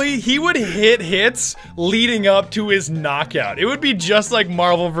 Heavenly? He would hit hits leading up to his knockout. It would be just like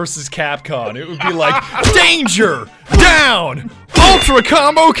Marvel vs. Capcom. It would be like, danger, down, ultra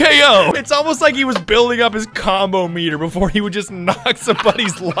combo KO. It's almost like he was building up his combo meter before he would just knock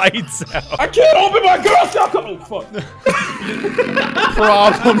somebody's lights out. I can't open my Girl Scout cup. Oh, fuck.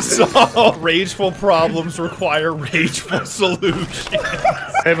 Problem solved. Rageful problems require rageful solutions.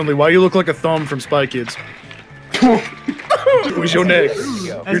 Heavenly, why you look like a thumb from Spy Kids? Where's your neck?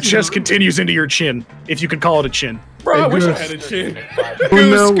 Your chest continues into your chin, if you could call it a chin. Bro, I wish I had a chin.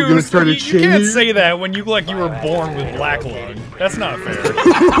 Goose, you can't say that when you look like you were born with black lung. That's not fair.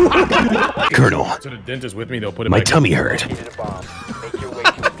 Colonel, To the dentist with me, they'll put it my back tummy hurt.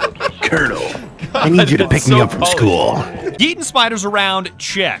 Colonel, I need you to pick me up from school. Yeeting spiders around,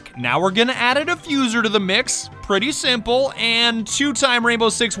 check. Now we're gonna add a diffuser to the mix. Pretty simple. And two-time Rainbow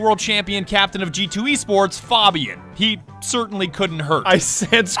Six World Champion, captain of G2 Esports, Fabian. He certainly couldn't hurt. I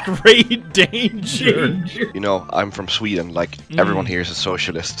sense great danger. You know, I'm from Sweden. Like, everyone here is a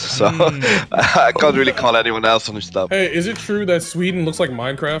socialist, so I can't really call anyone else on this stuff. Hey, is it true that Sweden looks like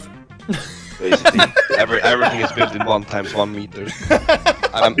Minecraft? Basically, everything is built in 1x1 meters.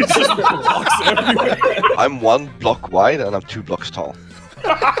 And I'm 1 block wide and I'm 2 blocks tall.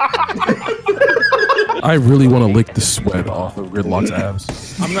 I really want to lick the sweat off of Gridlock's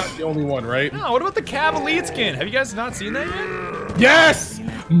abs. I'm not the only one, right? No, what about the Cav Elite skin? Have you guys not seen that yet? Yes!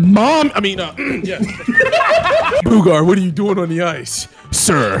 Yes. Boogar, what are you doing on the ice?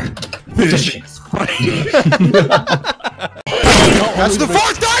 Sir, this is That's the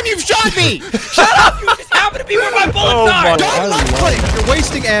 4th time you've shot me! Shut up! You just happen to be where my bullets are! Don't left click! You're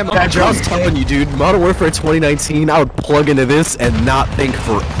wasting ammo. Badger, I was telling you, dude, Modern Warfare 2019, I would plug into this and not think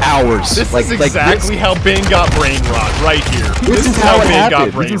for hours. This is exactly how Bing got brain rot, right here. This is how Bing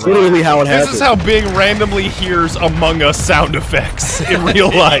got brain rot. This is literally how it happened. This is how Bing randomly hears Among Us sound effects in real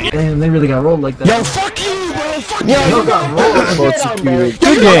life. Damn, they really got rolled like that. Yo, fuck you, bro! Fuck you! You got rolled.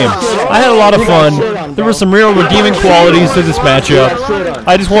 Good game. I had a lot of fun. There were some real redeeming qualities to this matchup.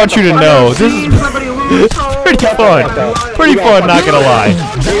 I just want you to know, this is pretty fun. Pretty fun, not gonna lie.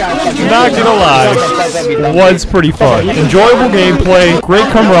 Not gonna lie. It was pretty fun. Enjoyable gameplay, great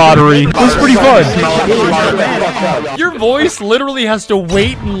camaraderie. It was pretty fun. Your voice literally has to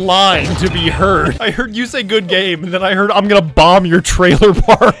wait in line to be heard. I heard you say good game, and then I heard I'm gonna bomb your trailer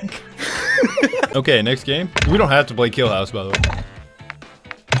park. Okay, next game. We don't have to play Kill House, by the way.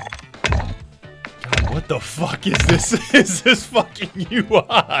 God, what the fuck is this? Is this fucking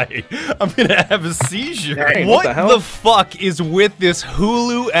UI? I'm gonna have a seizure. Dang, what what the fuck is with this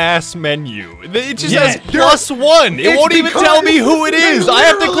Hulu ass menu? It just has +1. It won't even tell me who it is. I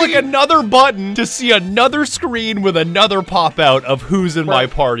have to click another button to see another screen with another pop out of who's in my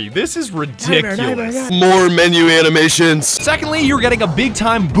party. This is ridiculous. More menu animations. Secondly, you're getting a big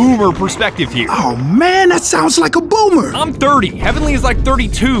time boomer perspective here. Oh man, that sounds like a boomer. I'm 30. Heavenly is like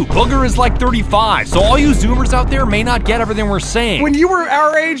 32. Booger is like 35. So all you Zoomers out there may not get everything we're saying. When you were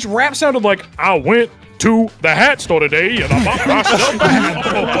our age, rap sounded like, I went to the hat store today and I bought myself a hat.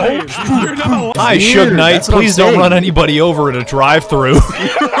 Hi, Suge Knight. Please don't run anybody over at a drive-thru.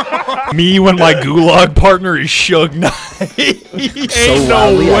 Me when my gulag partner is Suge Knight. Ain't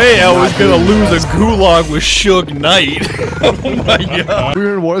no way I was gonna lose a gulag with Suge Knight. Oh my god. We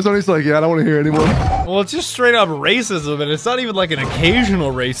heard what? He's like, yeah, I don't want to hear anymore. Well, it's just straight up racism, and it's not even like an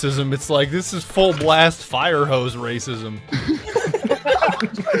occasional racism. It's like, this is full blast fire hose racism.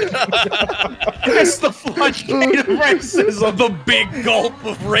 It's the floodgate of racism. The big gulp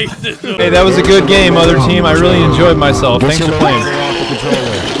of racism. Hey, that was a good game, other team. I really enjoyed myself. Thanks for playing.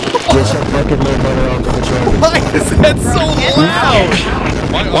 Why is that so loud?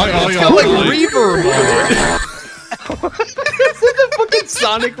 It's got like reverb on it. Is it the fucking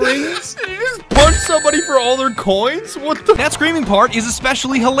Sonic rings? Did you just punch somebody for all their coins? What the? That screaming part is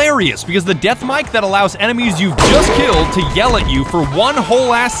especially hilarious because the death mic that allows enemies you've just killed to yell at you for one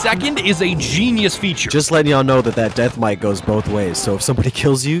whole ass second is a genius feature. Just letting y'all know that death mic goes both ways. So if somebody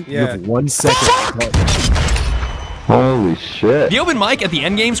kills you, you have 1 second. Holy shit. The open mic at the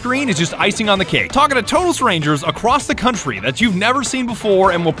endgame screen is just icing on the cake. Talking to total strangers across the country that you've never seen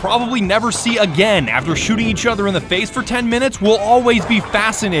before and will probably never see again after shooting each other in the face for 10 minutes will always be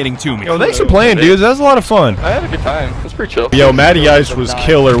fascinating to me. Yo, thanks for playing, dudes. That was a lot of fun. I had a good time. It was pretty chill. Yo, Matty Ice was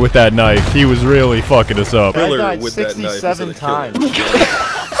killer with that knife. He was really fucking us up. I died 67 times.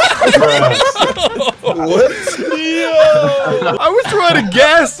 What? Yo! I was trying to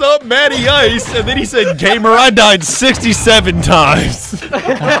gas up Matty Ice, and then he said, "Gamer, I died 67 times."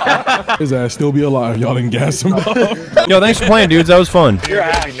 His ass still be alive. Y'all didn't gas him up. Yo, thanks for playing, dudes. That was fun.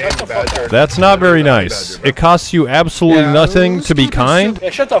 Badger. That's not very nice. It costs you absolutely nothing to be kind.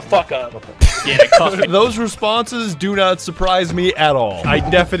 Yeah, shut the fuck up. Those responses do not surprise me at all. I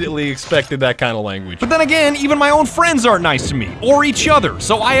definitely expected that kind of language. But then again, even my own friends aren't nice to me, or each other,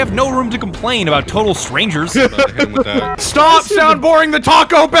 so I have no room to complain about total strangers. Stop soundboarding the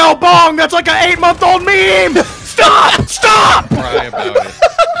Taco Bell bong! That's like an 8-month-old meme! Stop! Stop! Cry about it.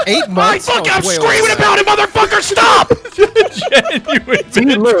 8 months? I'm screaming about it, motherfucker! Stop!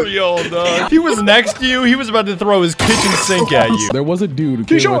 Genuine vitriol, dog. If he was next to you, he was about to throw his kitchen sink at you. There was a dude who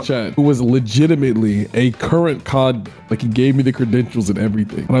came in my chat who was legitimately a current COD, like he gave me the credentials and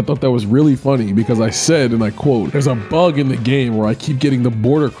everything. And I thought that was really funny because I said, and I quote, "There's a bug in the game where I keep getting the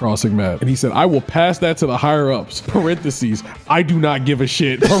border crossing map." And he said, "I will pass that to the higher ups. Parentheses, I do not give a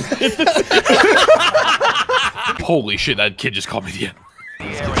shit." Holy shit, that kid just called me the end.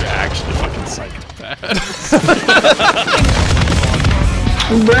 You're actually fucking psychopath.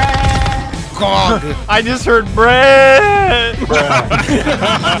 I just heard Brett.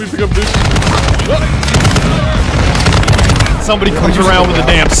 Somebody comes around with a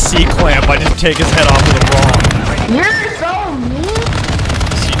damn C-clamp. I just take his head off with a prong. You're so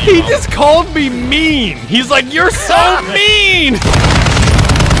mean. He just called me mean. He's like, "You're so mean."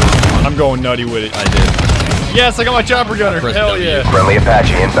 I'm going nutty with it. I did. Yes, I got my chopper gunner. Hell yeah. Friendly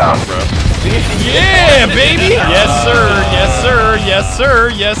Apache inbound, bro. Yeah, baby. Yes, sir. Yes, sir. Yes, sir.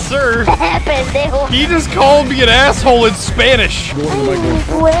 Yes, sir. He just called me an asshole in Spanish.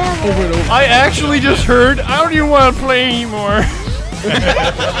 I actually just heard, "I don't even want to play anymore."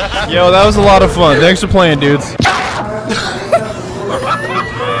 Yo, that was a lot of fun. Thanks for playing, dudes.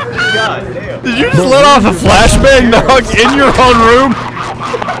 Did you just let off a flashbang, dog, in your own room?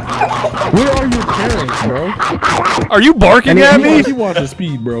 Where are your parents, bro? Are you barking at me? He watches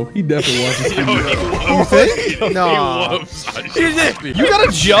Speed, bro. He definitely watches Speed. You think? No. You got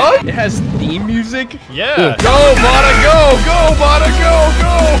a jug? It has theme music? Yeah. Go, Bada, go! Go, Bada, go,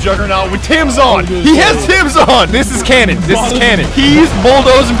 go! Juggernaut with Tim's on! He has Tim's on! This is canon. This is canon. He's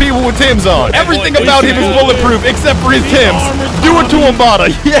bulldozing people with Tim's on. Everything about him is bulletproof except for his Tim's. Do it to him, Bada.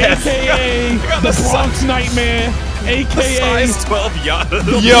 Yes! AKA the Bronx Nightmare. AKA Size 12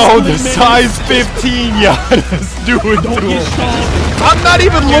 Yadas. Yo, the size 15 Yadas. Do it to him. I'm not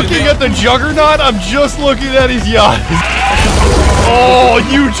even looking at the Juggernaut. I'm just looking at his Yadas. Oh,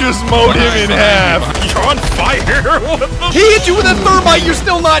 you just mowed him in half. You're on fire. What the He hit you with a thermite. You're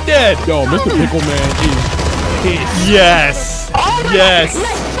still not dead. Yo, Mr. Pickle Man is Yes. Yes.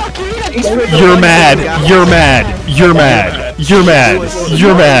 You're mad. You're mad. You're mad. You're mad.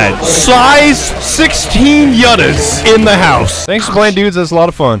 You're mad. Size 16 yuttas in the house. Thanks for playing, dudes. That's a lot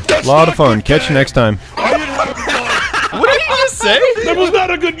of fun. A lot of fun. Catch you next time. What did you just say? That was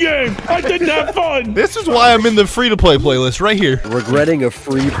not a good game. I didn't have fun. This is why I'm in the free-to-play playlist right here. Regretting a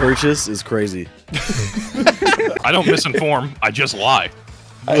free purchase is crazy. I don't misinform. I just lie.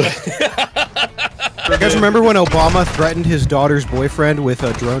 You guys remember when Obama threatened his daughter's boyfriend with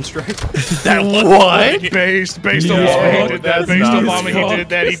a drone strike? That what? Based on Obama, he did that. Based on Obama, he did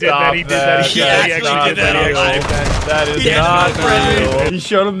that. He did that. He did that. He actually did that. That is not real. He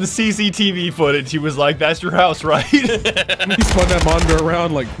showed him the CCTV footage. He was like, "That's your house, right?" He spun that monitor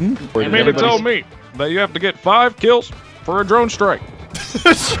around like. You mean to tell me that you have to get 5 kills for a drone strike?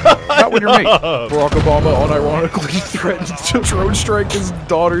 Not when you're me. Barack Obama unironically threatened to drone strike his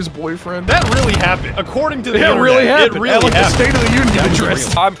daughter's boyfriend. That really happened. According to the internet, really happened. It really like happened. the State of the Union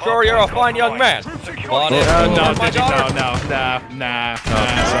address. I'm sure you're a fine young man. Nah.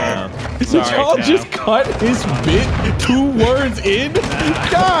 Did y'all just cut his bit 2 words in?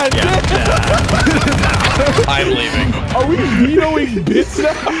 God damn. I'm leaving. Are we vetoing bits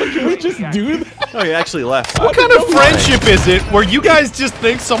now? Can we just do that? Oh, he actually left. What kind of friendship is it where you guys just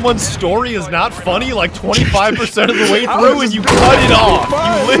think someone's story is not funny like 25% of the way through and you cut it off?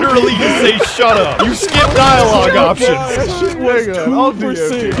 You literally just say shut up. You skip dialogue options. That shit was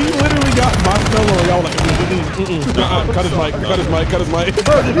 2%. He literally got my fellow and y'all like, cut his mic, cut his mic, cut his mic.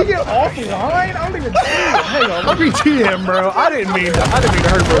 Bro, did he get off the line? I don't even see it. Hang on, let me TM, bro. I didn't mean to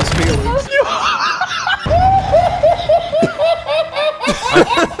hurt bro's feelings.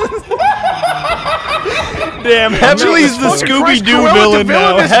 Damn, Heavenly's the Scooby-Doo villain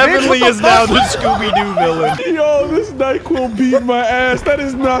now. Heavenly is now the Scooby-Doo villain. Yo, this NyQuil beat my ass. That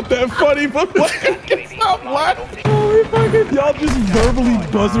is not that funny, but stop laughing. Y'all just verbally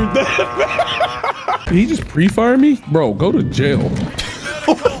buzzard that. Did he just pre-fire me? Bro, go to jail.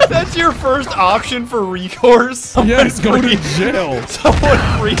 That's your first option for recourse? Yes, go to jail. Someone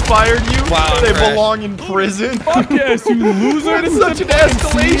pre-fired you? Wow, They Crash. belong in prison? Fuck yes, you loser. That's such an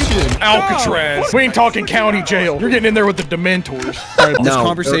escalation. Alcatraz. We ain't talking county jail. You're getting in there with the Dementors. This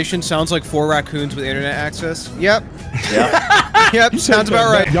conversation sounds like 4 raccoons with internet access. Yep. Yep, sounds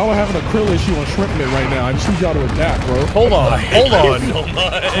about right. Y'all are having a krill issue on Shrimpman right now. I just need y'all to adapt, bro. Hold on.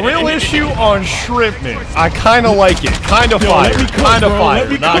 Krill issue on Shrimpman. I kind of like it. Kind of fire. Kind of fire.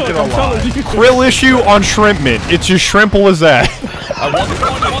 Not gonna lie. Krill issue on Shrimpman. It's as shrimple as that. I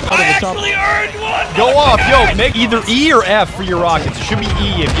actually earned one! Go off, yo. Make either E or F for your rockets. It should be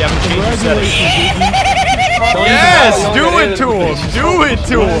E if you haven't changed your settings. Yes, do it to him. Do it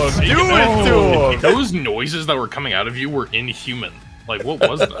to him. Do it to him. Those noises that were coming out of you were inhuman. Like, what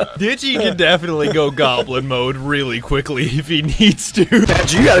was that? Ditchy can definitely go goblin mode really quickly if he needs to.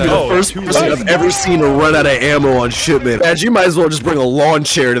 Badge, you gotta be the first person I've ever seen to run out of ammo on shipment. Badge, you might as well just bring a lawn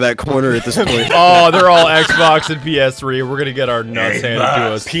chair to that corner at this point. Oh, they're all Xbox and PS3. We're gonna get our nuts handed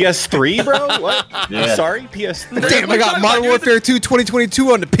to us. PS3, bro? What? Yeah. I'm sorry, PS3. Damn, I got Modern Warfare 2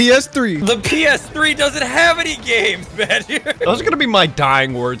 2022 on the PS3. The PS3 doesn't have any games, Badger. Those are gonna be my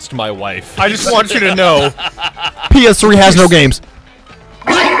dying words to my wife. I just want you to know, PS3 has no games.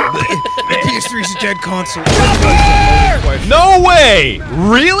 PS3 is a dead console. No way!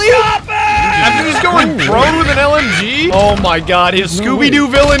 Really? After just going prone with an LMG? Oh my god, his Scooby-Doo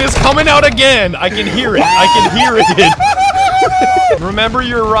villain is coming out again! I can hear it. I can hear it. Remember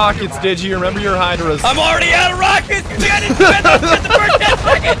your rockets, Digi. Remember your Hydras. I'm already out of rockets! You didn't spend those in the first 10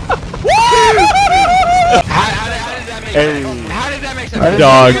 seconds! How did that make sense?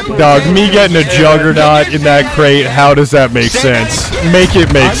 Dog, me getting a juggernaut in that crate, how does that make sense? Make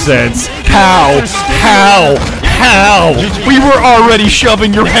it make sense. How? We were already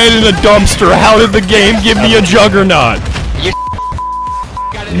shoving your head in a dumpster. How did the game give me a juggernaut?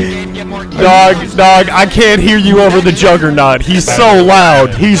 Dog, I can't hear you over the juggernaut. He's so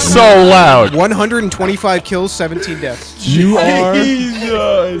loud. He's so loud. 125 kills, 17 deaths. You are...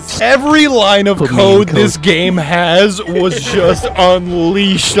 Jesus. Every line of code this game has was just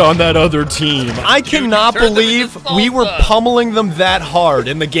unleashed on that other team. I cannot believe we were pummeling them that hard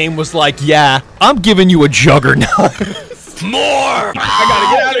and the game was like, yeah, I'm giving you a juggernaut. More! I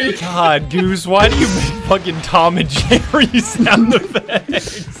gotta get out of here. God, Goose, why do you make fucking Tom and Jerry sound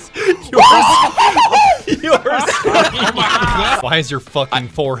effects? Why is your fucking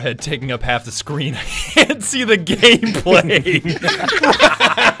forehead taking up half the screen? I can't see the gameplay.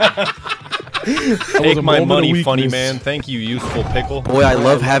 Take my money, funny man. Thank you, useful pickle. Boy, I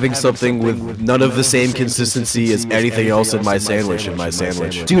love having something with none of the same consistency as anything else in my sandwich.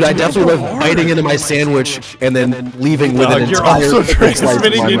 Dude, I definitely love biting into my sandwich and then leaving with an You're entire also slice in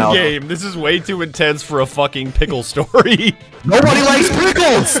transmitting my in mouth. game. This is way too intense for a fucking pickle story. Nobody likes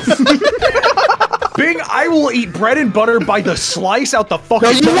pickles! Bing, I will eat bread and butter by the slice out the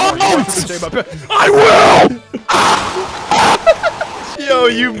fucking. No, you won't! I will! Yo,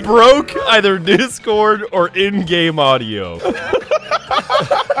 you broke either Discord or in-game audio.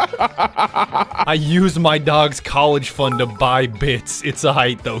 I use my dog's college fund to buy bits. It's a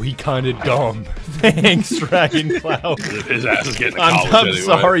height though, he kinda dumb. Thanks, Dragon Cloud. His ass is getting to I'm college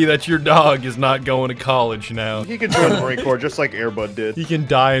anyway. sorry that your dog is not going to college now. He can join the Marine Corps just like Airbud did. He can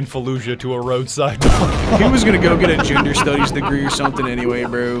die in Fallujah to a roadside He was gonna go get a gender studies degree or something anyway,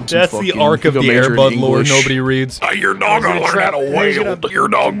 bro. That's the arc of the Airbud Airbud lore nobody reads. Your dog gonna learn how to whale. Your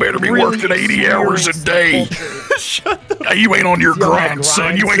dog better be working 80 hours a day. You ain't on your grind,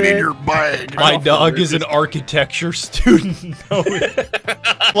 son. You ain't in your bag. My dog is an architecture student. No,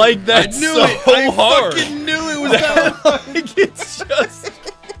 like that's so hard. I fucking knew it was that hard. Like, it's just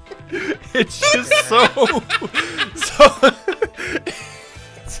so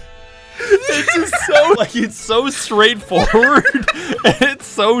it's just so like it's so straightforward and it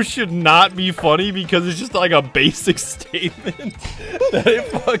so should not be funny because it's just like a basic statement that it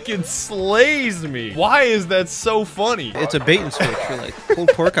fucking slays me. Why is that so funny? It's a bait and switch. You're like, pulled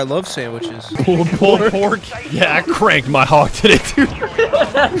pork, I love sandwiches. Pulled pork? Yeah, I cranked my hog today,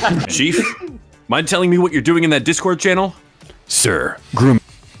 dude. Chief, mind telling me what you're doing in that Discord channel? Sir, groom.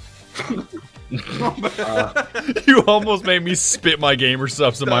 You almost made me spit my gamer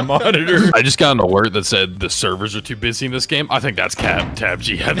subs in my monitor. I just got an alert that said the servers are too busy in this game. I think that's Tab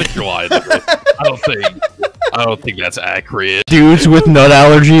G. I think you're lying. I don't think that's accurate. Dudes with nut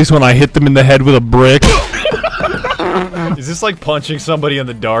allergies when I hit them in the head with a brick. Is this like punching somebody in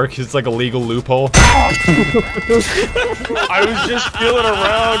the dark? It's like a legal loophole. I was just feeling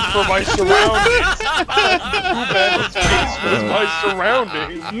around for my surroundings. My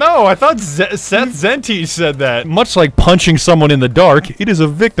surroundings. No, I thought Seth Zenty said that. Much like punching someone in the dark, it is a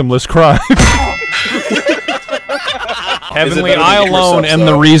victimless crime. Heavenly, I alone am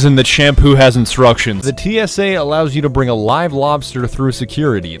the reason that shampoo has instructions. The TSA allows you to bring a live lobster through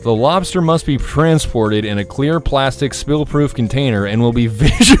security. The lobster must be transported in a clear plastic spill-proof container and will be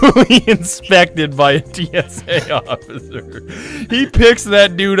visually inspected by a TSA officer. He picks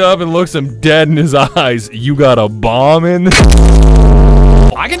that dude up and looks him dead in his eyes. You got a bomb in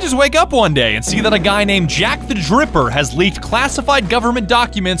I can just wake up one day and see that a guy named Jack the Dripper has leaked classified government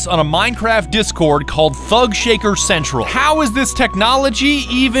documents on a Minecraft Discord called Thug Shaker Central. How is this technology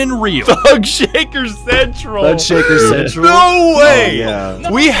even real? Thug Shaker Central. Thug Shaker Central? No way! Oh, yeah.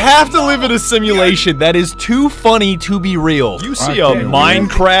 We have to live in a simulation that is too funny to be real. You see a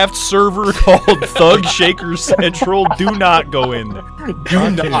Minecraft server called Thug Shaker Central, do not go in there. Do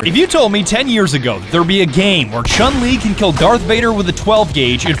not. If you told me 10 years ago that there'd be a game where Chun-Li can kill Darth Vader with a 12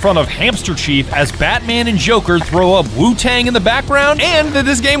 gauge in front of Hamster Chief as Batman and Joker throw up Wu-Tang in the background, and that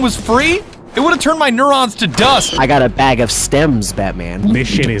this game was free, it would have turned my neurons to dust. I got a bag of stems, Batman. This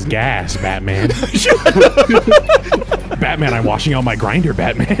shit is gas, Batman. Batman, I'm washing out my grinder,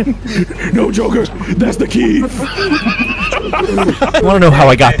 Batman. No, Joker, that's the key. Want to know how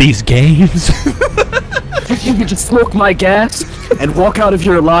I got these games? You can just smoke my gas and walk out of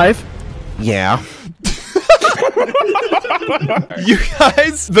here alive? Yeah. You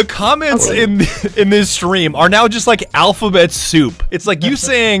guys, the comments in this stream are now just like alphabet soup. It's like you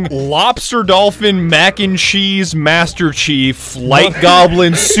saying lobster dolphin, mac and cheese, Master Chief, light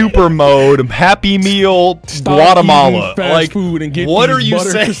goblin, super mode, Happy Meal, Guatemala. Like, food and get what are you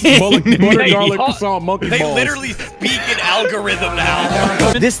saying? Butter garlic croissant monkey They balls. literally speak in algorithm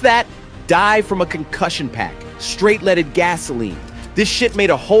now. This, that, die from a concussion pack. Straight leaded gasoline. This shit made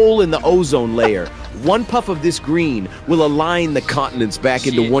a hole in the ozone layer. One puff of this green will align the continents back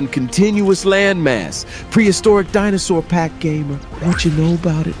into one continuous landmass. Prehistoric dinosaur pack gamer. What you know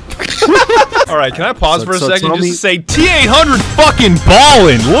about it? Alright, can I pause for a second tell just me- to say T800 fucking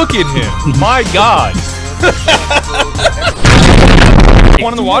ballin'? Look at him. My god.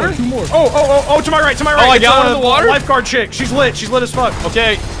 One in the water? Oh, to my right, to my right. Oh, I It's, got one in the water? Lifeguard chick. She's lit as fuck.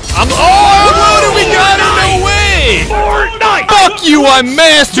 Okay. Oh, we got it! No way! Fortnite! Fuck you, I'm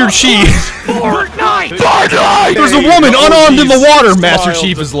Master Chief! Fortnite! There's a woman unarmed in the water! Master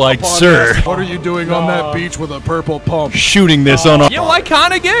Chief is like, sir. What are you doing on that beach with a purple pump? Shooting this unarmed. Yo, I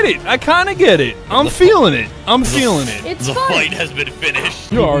kinda get it. I'm feeling it. The fight has been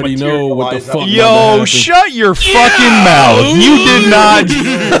finished. You already know what the fuck. Yo, shut your fucking mouth. You did not.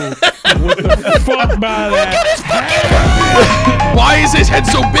 Fuck by that. Why is his head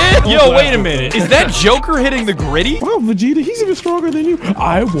so big? Yo, wait a minute. Is that Joker hitting the gritty? Well, Vegeta, he's even stronger than you.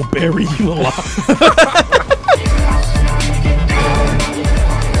 I will bury you alive.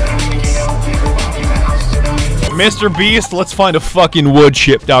 Mr. Beast, let's find a fucking wood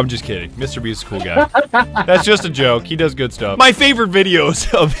chip. No, I'm just kidding. Mr. Beast is a cool guy. That's just a joke. He does good stuff. My favorite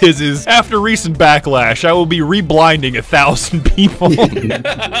videos of his is, after recent backlash, I will be reblinding 1,000 people.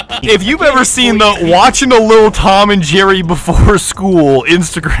 If you've ever seen the watching a little Tom and Jerry before school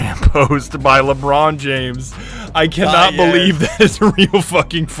Instagram post by LeBron James, I cannot believe that is a real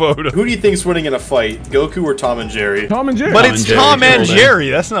fucking photo. Who do you think's winning in a fight, Goku or Tom and Jerry? Tom and Jerry. But it's Tom and Jerry.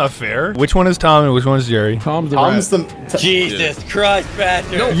 That's not fair. Which one is Tom and which one is Jerry? Tom's the Jesus Christ,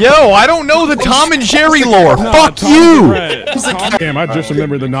 Badger. Yo, I don't know the Tom and Jerry lore. Fuck Tom's you. Damn, I just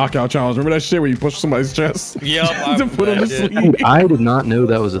remember the knockout challenge. Remember that shit where you push somebody's chest? Yep. To put on the sleeve. Dude, I did not know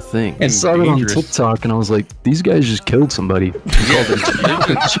that was a thing. I saw it on TikTok and I was like, these guys just killed somebody.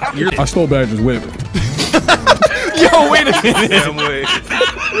 I stole Badger's whip. Yo, wait a minute. Damn way.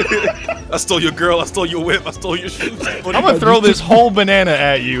 I stole your girl, I stole your whip, I stole your shoes. I'm gonna throw this whole banana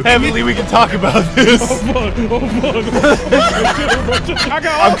at you. Heavenly, we can talk about this.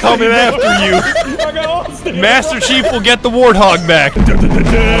 I'm coming after you. Master Chief will get the warthog back. I'm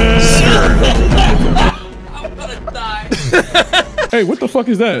gonna die. Hey, what the fuck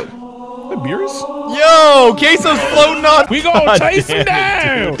is that? Beers? Yo, Queso's floating on. We gonna chase him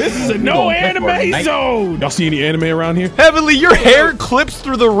down. This is a no anime zone. Y'all see any anime around here? Heavenly, your hair clips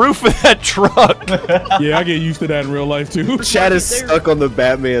through the roof of that truck. Yeah, I get used to that in real life too. Chad is stuck on the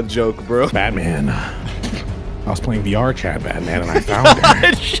Batman joke, bro. Batman. I was playing VR chat Batman and I found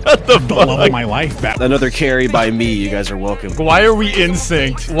her. Shut the fuck love of my life, Batman. Another carry by me. You guys are welcome. Why are we in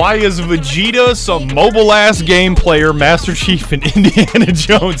sync? Why is Vegeta, some mobile-ass game player, Master Chief, and Indiana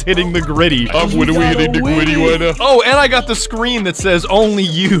Jones hitting the gritty? When are we hitting the gritty right now? Oh, and I got the screen that says only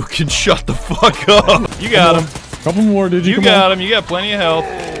you can shut the fuck up. You got him. Couple more, Digi. You got him. You got plenty of health.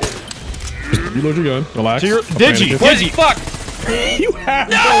 Reload your gun. Relax. Digi. Fuck. You have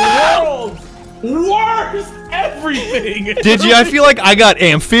the world's worst everything. Digi, I feel like I got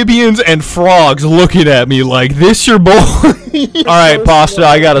amphibians and frogs looking at me like, this your boy? Alright, Pasta,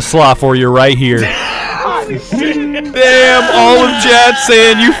 I got a slot for you right here. Damn, all of chat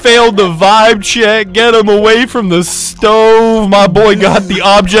saying you failed the vibe check. Get him away from the stove. My boy got the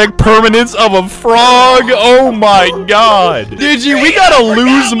object permanence of a frog. Oh my god. Digi, we gotta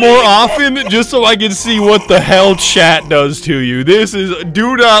lose more often just so I can see what the hell chat does to you. This is,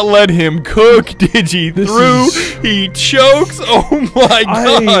 do not let him cook Digi through. He chokes. Oh my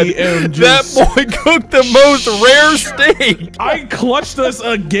god. That boy cooked the most rare steak. I clutched us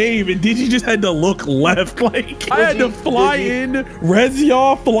a game and Digi just had to look left. Like, I had to fly in, res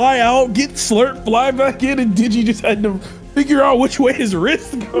y'all, fly out, get slurp, fly back in, and Digi just had to figure out which way his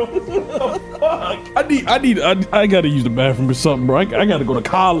wrist goes. What the fuck? I gotta use the bathroom or something, bro. I gotta go to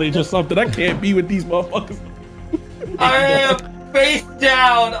college or something. I can't be with these motherfuckers. I am face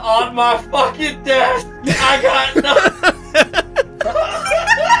down on my fucking desk. I got nothing.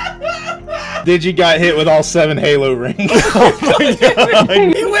 Digi got hit with all 7 Halo rings. Oh my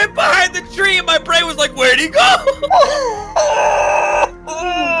god. He went behind the tree and my brain was like, where'd he go?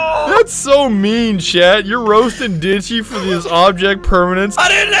 That's so mean, chat. You're roasting Digi for this object permanence. I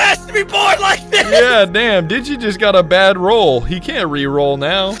didn't ask to be born like this. Yeah, damn. Digi just got a bad roll. He can't re-roll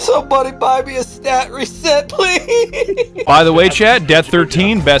now. Somebody buy me a stat reset, please. By the way, chat, Death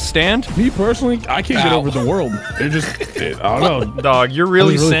 13, best stand. Me personally, I can't get over the world. It just, I don't know. Dog, you're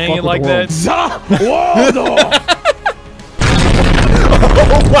really saying it like that? Whoa, dog.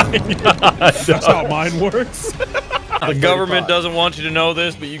 Oh my god. That's how mine works. The government doesn't want you to know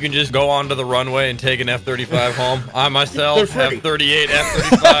this, but you can just go onto the runway and take an F-35 home. I myself have 38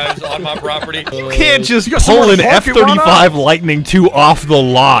 F-35s on my property. You can't just pull an F-35 Lightning II off the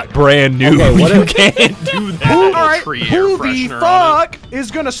lot, brand new. Okay, you can't do that. Alright, who the fuck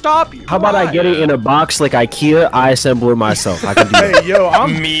is gonna stop you? How about I get it in a box like IKEA? I assemble it myself. I can do that. Hey, yo,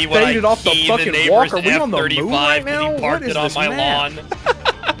 I'm Me when faded I off the fucking walk. Are we on the moon right now? He parked it on my lawn.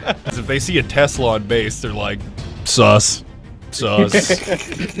 If they see a Tesla on base, they're like, sus. Sus.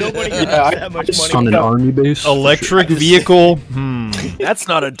 Nobody has that much money. On an army base? Electric vehicle? That's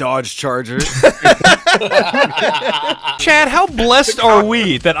not a Dodge Charger. Chad, how blessed are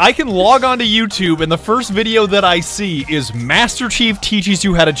we that I can log onto YouTube and the first video that I see is Master Chief teaches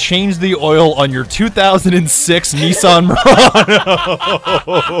you how to change the oil on your 2006 Nissan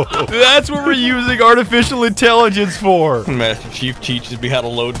Murano. That's what we're using artificial intelligence for. Master Chief teaches me how to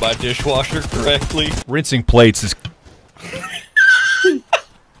load my dishwasher correctly. Rinsing plates is...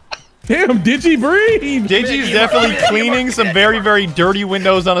 Damn, Digi breathe. Digi's definitely cleaning some very, very dirty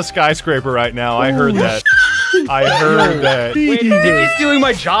windows on a skyscraper right now. I heard that. I heard that. Wait, Digi's doing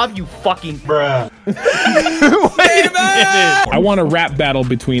my job, you fucking bruh. Wait a minute. I want a rap battle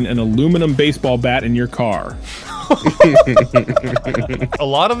between an aluminum baseball bat and your car. A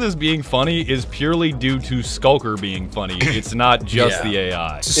lot of this being funny is purely due to Skulker being funny. It's not just the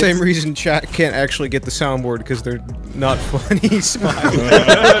AI. It's the same reason chat can't actually get the soundboard because they're not funny.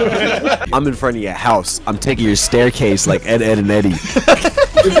 I'm in front of your house. I'm taking your staircase like Ed, Ed, and Eddie.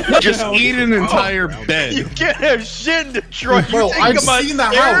 Just eat an entire bed. You can't have shit in Detroit. Bro, I've seen the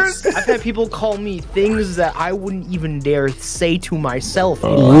house. I've had people call me things that I wouldn't even dare say to myself.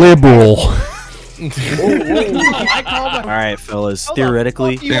 Liberal. Alright, fellas.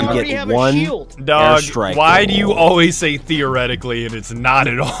 Theoretically, you get one airstrike. Why do you always say theoretically and it's not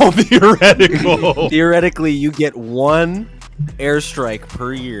at all theoretical? Theoretically, you get one airstrike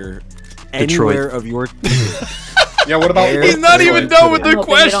per year anywhere of your... Yeah, what about... He's not even done with the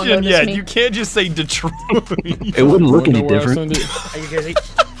question yet. You can't just say Detroit. It wouldn't look any different.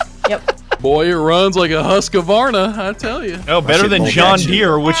 Yep. Boy, it runs like a Husqvarna, I tell you. Oh, better than John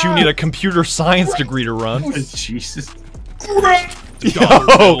Deere, which you need a computer science degree to run. Jesus.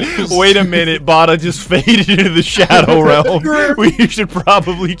 Yo, wait a minute, Bada just faded into the shadow realm. We should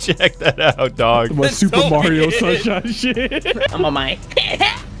probably check that out, dog. What Super Mario Sunshine shit? I'm on my...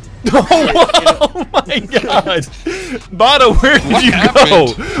 Oh my god! Bada, where did you go?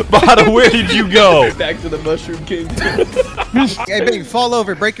 Bada, where did you go? Back to the Mushroom King. Hey, baby, fall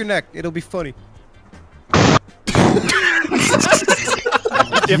over, break your neck. It'll be funny.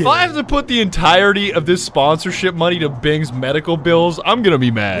 If I have to put the entirety of this sponsorship money to Bing's medical bills, I'm gonna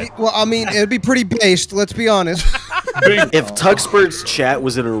be mad. Well, I mean, it'd be pretty based, let's be honest. If Tuxbird's chat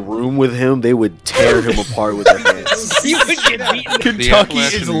was in a room with him, they would tear him apart with their hands. You would get beaten. Kentucky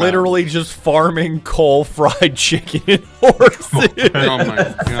is literally just farming coal, fried chicken, and horses. Oh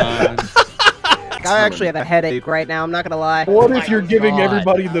my god. I actually have a headache right now, I'm not gonna lie. What if you're giving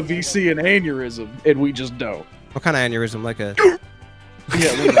everybody the VC an aneurysm and we just don't? What kind of aneurysm? Like a...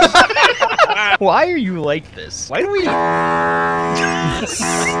 Yeah, why are you like this? Why do we... Come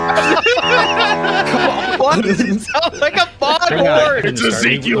on, what? It sounds like a foghorn! It's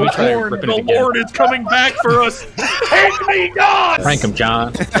Ezekiel Horn! The Lord is coming back for us! Take me, God! Prank him,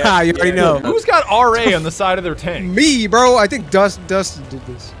 John. You already know. Who's got RA on the side of their tank? Me, bro. I think Dustin did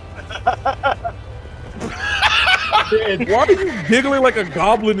this. Why are you giggling like a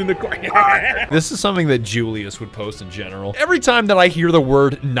goblin in the car? This is something that Julius would post in general. Every time that I hear the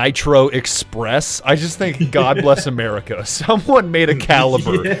word Nitro Express, I just think, God bless America. Someone made a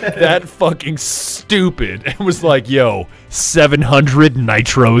caliber that fucking stupid and was like, yo, 700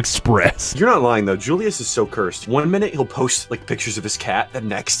 Nitro Express. You're not lying though. Julius is so cursed. One minute he'll post like pictures of his cat, then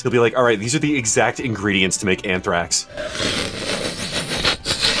next he'll be like, all right, these are the exact ingredients to make anthrax.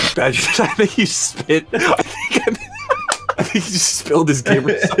 Badger, I think he spit. I think he just spilled his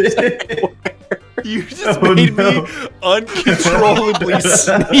gamer subs everywhere. You just made me uncontrollably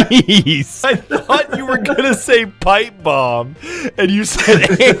sneeze. I thought you were gonna say pipe bomb, and you said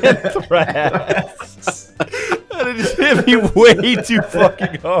anthrax. And it just hit me way too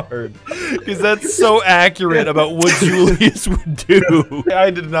fucking hard. Because that's so accurate about what Julius would do.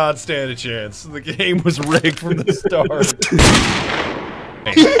 I did not stand a chance. The game was rigged from the start.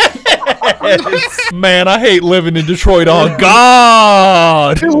 Man, I hate living in Detroit. Oh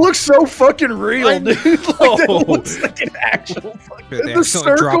God! It looks so fucking real, dude. Like, that looks like an actual fucking... The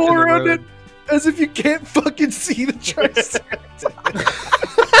circle around it, as if you can't fucking see the tricep.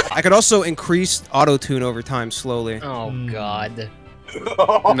 I could also increase auto-tune over time slowly. Oh God.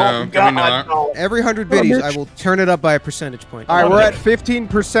 Oh, no, can we not? Every 100 biddies, I will turn it up by a percentage point. All right, we're at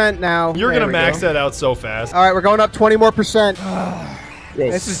 15% now. You're gonna max that out so fast. All right, we're going up 20 more percent.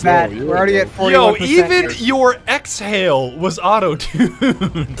 This is bad. We're already at 41%. Yo, even your exhale was auto-tuned.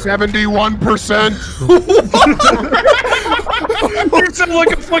 71%. You sound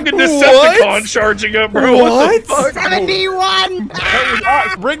like a fucking Decepticon charging up, bro. What the fuck? 71!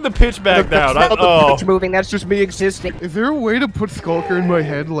 Bring the pitch back down. Oh. It's moving. That's just me existing. Is there a way to put Skulker in my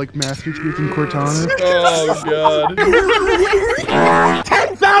head like Master Chief and Cortana? Oh, God.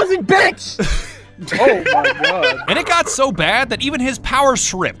 10,000 bits! Oh my god. And it got so bad that even his power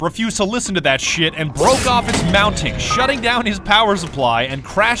strip refused to listen to that shit and broke off its mounting, shutting down his power supply and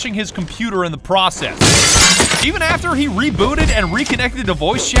crashing his computer in the process. Even after he rebooted and reconnected to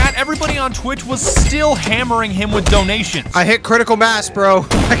voice chat, everybody on Twitch was still hammering him with donations. I hit critical mass, bro.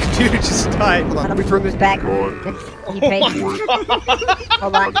 My computer just died. Hold on. Let me turn this back. Hold on.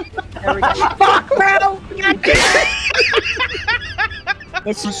 There we go. Fuck, bro!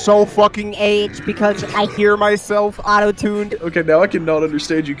 This is so fucking aged because I hear myself auto-tuned. Okay, now I cannot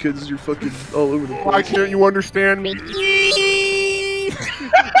understand you kids. You're fucking all over the place. Why can't you understand me?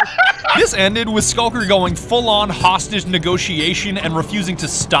 This ended with Skulker going full-on hostage negotiation and refusing to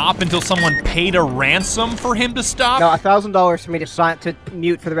stop until someone paid a ransom for him to stop. No, $1,000 for me to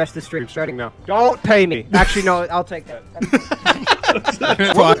mute for the rest of the stream starting now. Don't pay me. Actually, no, I'll take that.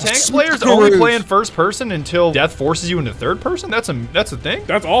 Well, tank players only play in first person until death forces you into third person? That's a thing?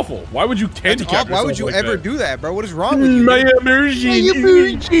 That's awful. Why would you handicap yourself? Why would you like ever that? do that, bro? What is wrong with you? My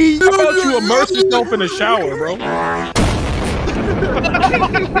emergency. How about you immerse yourself in a shower, bro?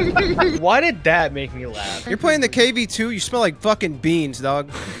 Why did that make me laugh? You're playing the KV2, you smell like fucking beans, dog.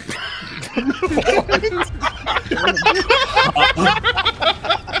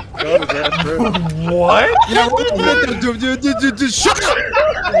 What? Yeah, shut up!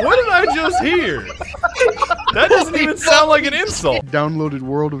 What did I just hear? That doesn't even sound like an insult. Downloaded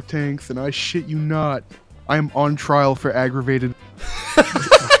World of Tanks, and I shit you not, I am on trial for aggravated.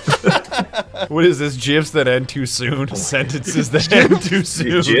 What is this? GIFs that end too soon? Sentences that end too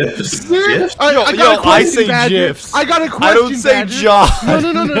soon? GIFs? I say GIFs. I got a question, I don't say Badger. John.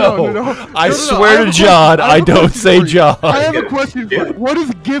 No. I swear to John, I don't say John. I have a question for you. What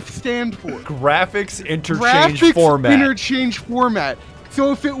does GIF stand for? Graphics Interchange Format. Interchange Format.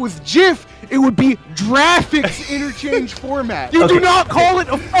 So if it was GIF, it would be Graphics Interchange Format. You do not call it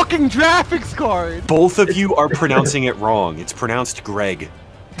a fucking graphics card. Both of you are pronouncing it wrong. It's pronounced Greg.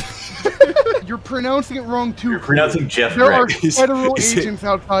 You're pronouncing it wrong too. You're pronouncing Jeff There are Greg. federal agents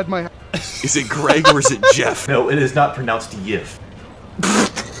outside my house. Is it Greg or is it Jeff? No, it is not pronounced Yif.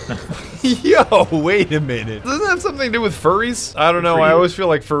 Yo, wait a minute. Doesn't that have something to do with furries? I don't know. I always feel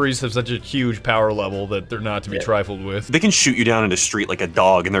like furries have such a huge power level that they're not to be trifled with. They can shoot you down in the street like a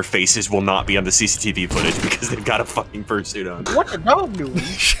dog and their faces will not be on the CCTV footage because they've got a fucking fursuit on. What the dog doing?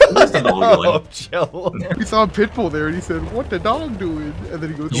 Jello. We saw Pitbull there and he said, "What the dog doing?" And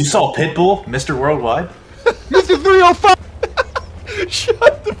then he goes, You saw Pitbull, Mr. Worldwide? Mr. 305!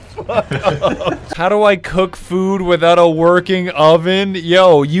 Shut the fuck up. How do I cook food without a working oven?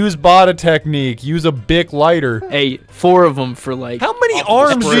 Yo, use Bada technique. Use a Bic lighter. Hey, 4 of them for like... How many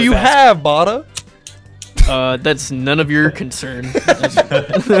arms do you have, Bada? That's none of your concern.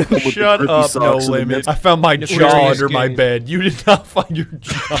 Shut up, No Limit. I found my jaw under my bed. You did not find your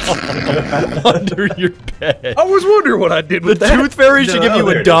jaw under your bed. I was wondering what I did with that. The Tooth Fairy should give you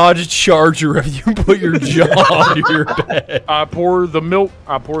a Dodge Charger if you put your jaw under your bed. I pour the milk,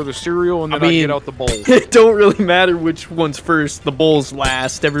 I pour the cereal, and then I get out the bowl. It don't really matter which one's first. The bowl's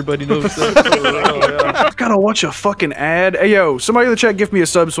last. Everybody knows that. I gotta watch a fucking ad. Hey, yo, somebody in the chat give me a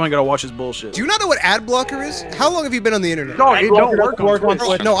sub so I ain't gotta watch this bullshit. Do you not know what ad blocker is? How long have you been on the internet? No, it don't work on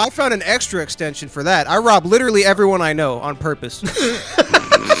Twitch. No, I found an extra extension for that. I rob literally everyone I know on purpose.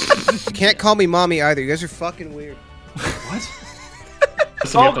 You can't call me mommy either. You guys are fucking weird.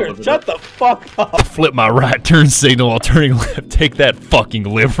 Skulker, shut the fuck up. Flip my right turn signal while turning left. Take that, fucking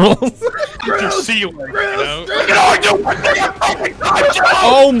liberal.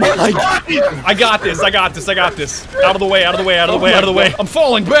 Oh my god. I got this. Out of the way. I'm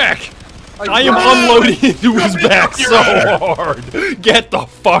falling back. I am unloading into his back so hard. Get the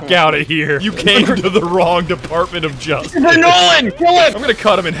fuck out of here. You came to the wrong Department of Justice. Nolan, kill him! I'm gonna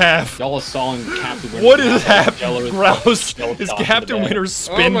cut him in half. Y'all are sawing Captain Winter. What is happening? Grouse, is Captain Winter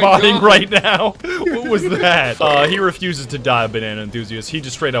spin-botting right now? What was that? He refuses to die, Banana Enthusiast. He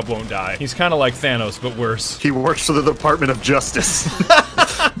just straight up won't die. He's kind of like Thanos, but worse. He works for the Department of Justice.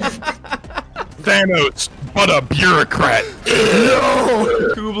 Thanos, but a bureaucrat.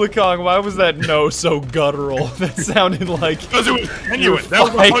 No! Kubla Kong, why was that no so guttural? That sounded like because it was genuine. That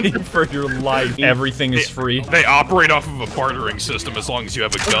was fighting for your life. Everything is free. They operate off of a bartering system as long as you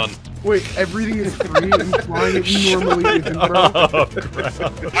have a gun. Wait, everything is free and flying at you normally isn't, bro?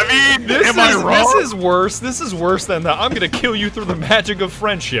 I mean, am I wrong? This is worse. This is worse than that. I'm gonna kill you through the magic of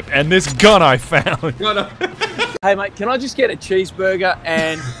friendship and this gun I found. Hey, mate, can I just get a cheeseburger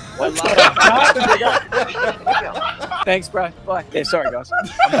and... Thanks, bro. Bye. Yeah, sorry, guys.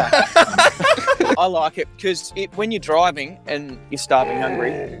 I'm back. I like it because when you're driving and you're starving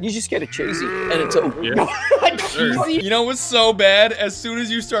hungry, you just get a cheesy and it's all You know what's so bad? As soon as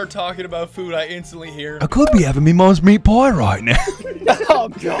you start talking about food, I instantly hear, I could be having me mom's meat pie right now. Oh,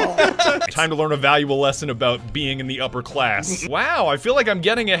 God. Time to learn a valuable lesson about being in the upper class. Wow, I feel like I'm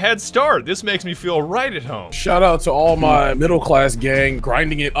getting a head start. This makes me feel right at home. Shout out to all my middle class gang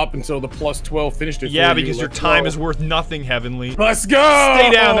grinding it up until the plus 12 finished it. Yeah, because your time is worth nothing, Heavenly. Let's go!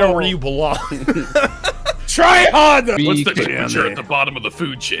 Stay down there where you belong. Try hard! What's the temperature at the bottom of the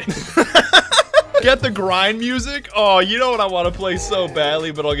food chain? Get the grind music? Oh, you know what I want to play so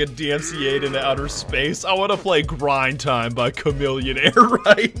badly, but I'll get DMCA'd into outer space? I want to play Grind Time by Chameleon Air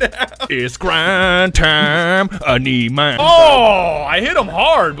right now. It's grind time. I need mine. Oh, I hit him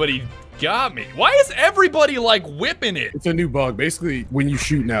hard, but he got me. Why is everybody like whipping it? It's a new bug. Basically, when you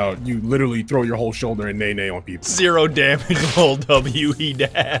shoot now, you literally throw your whole shoulder and nay-nay on people. 0 damage, roll W, he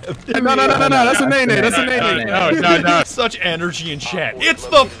dabbed. No, that's a nay-nay. That's a nay-nay. No. Such energy in chat. It's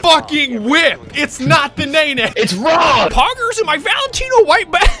the fucking whip. It's not the nay-nay. It's wrong. Poggers in my Valentino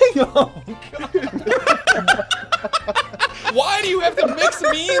white bag. Oh, God. Why do you have to mix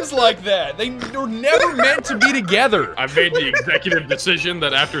memes like that? They were never meant to be together. I've made the executive decision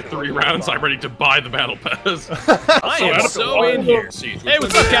that after 3 rounds, I'm ready to buy the battle pass. I am so in here. Hey,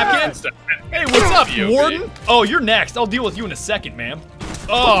 what's up, Captain? Hey, what's up, Warden? Oh, you're next. I'll deal with you in a second, ma'am.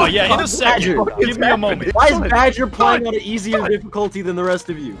 Oh, yeah, in a second. Give me a moment. Why is Badger playing on an easier difficulty than the rest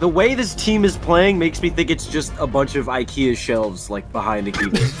of you? The way this team is playing makes me think it's just a bunch of IKEA shelves, like, behind a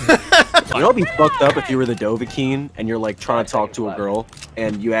keyboard. You know, it'd be fucked up if you were the Dovahkiin and you're, like, trying to talk to a girl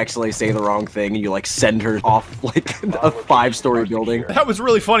and you actually say the wrong thing and you, like, send her off, like, a 5-story building. That was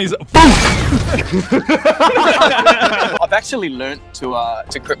really funny. I've actually learnt to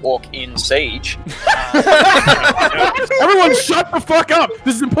crit walk in Siege. Everyone shut the fuck up!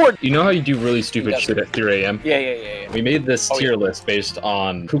 This is important! You know how you do really stupid shit at 3 a.m.? Yeah. We made this tier list based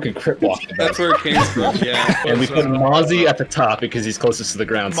on who can crit walk the best. That's where it came from, yeah. And we put Mozzie at the top because he's closest to the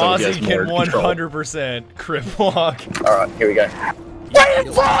ground, so he has Mozzie more can control. 100% crit walk. Alright, here we go.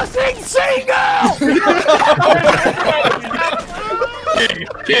 Reinforcing single!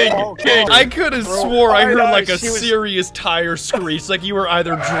 King. I could have swore I heard like a serious tire screech, like you were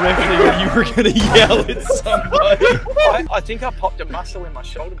either drifting or you were gonna yell at somebody. I think I popped a muscle in my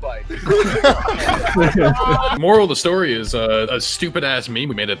shoulder blade. Moral of the story is a stupid-ass meme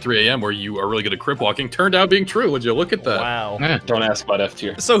we made at 3 a.m. where you are really good at crip walking turned out being true. Would you look at that? Wow. Don't ask about F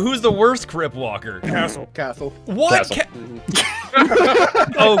tier. So who's the worst crip walker? Castle. What?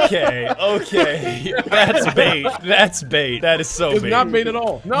 Okay. That's bait. That's bait. That is so It's bait. not bait at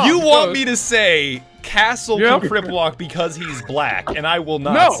all. No. You want me to say Castle can crip walk because he's black, and I will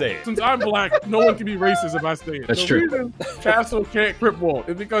not say it. Since I'm black, no one can be racist if I say it. That's the true. Reason Castle can't crip walk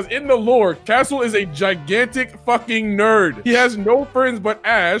is because in the lore, Castle is a gigantic fucking nerd. He has no friends but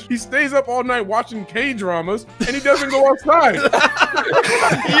Ash. He stays up all night watching K-dramas, and he doesn't go outside.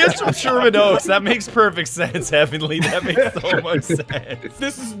 He is from Sherman Oaks. That makes perfect sense, Heavenly. That makes so much sense.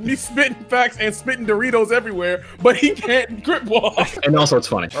 This is me spitting facts and spitting Doritos everywhere, but he can't crip walk. And also, it's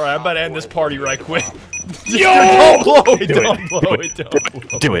funny. All right, I'm about to end this party right quick. Yo! Don't blow it! Don't blow it!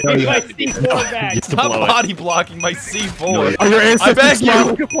 Do it. My C4 back. Stop body blocking my C4. Are your ancestors I beg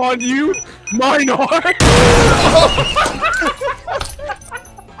smiling upon you? Mine are.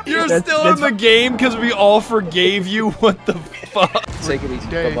 You're still in the game because we all forgave you. What the fuck? Take it easy.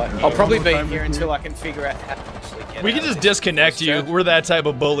 Bye-bye. I'll probably be here until I can figure out how to actually get We out. can just disconnect you. We're that type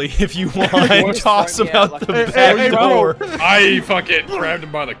of bully. If you want, toss him out the back door. I fucking grabbed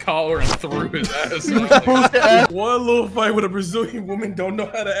him by the collar and threw his ass. One little fight with a Brazilian woman don't know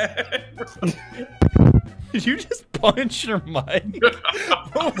how to act. Did you just punch your mic?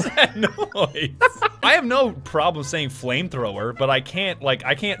 What was that noise? I have no problem saying flamethrower, but I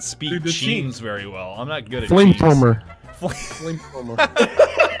can't speak cheese very well. I'm not good at Flamethrower.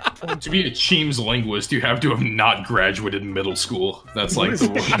 To be a Cheems linguist, you have to have not graduated middle school. That's like the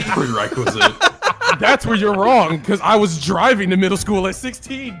prerequisite. That's where you're wrong, because I was driving to middle school at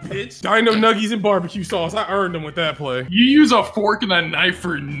 16, bitch. Dino nuggies and barbecue sauce. I earned them with that play. You use a fork and a knife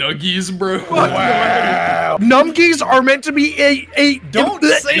for nuggies, bro? Wow. Numgies are meant to be Don't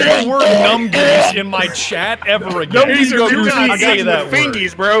say the word numgies in my chat ever again. Numgies are Do not say that word.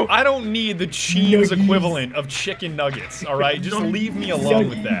 fingies, bro. I don't need the cheese equivalent of chicken nuggets, alright? Just leave me alone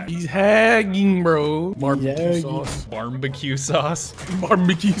with that. He's hagging, bro. Barbecue sauce. Barbecue sauce.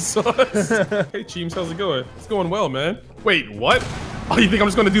 Barbecue sauce. Hey, Cheems, how's it going? It's going well, man. Wait, what? Oh, you think I'm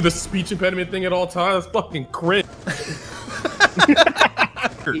just gonna do the speech impediment thing at all times? Fucking cringe.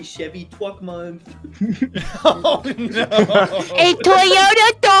 Hey, Chevy Twuck Month. Oh no. A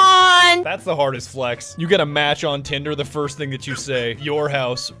Toyota Dawn! That's the hardest flex. You get a match on Tinder, the first thing that you say, your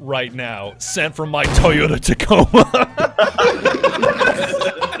house right now, sent from my Toyota Tacoma.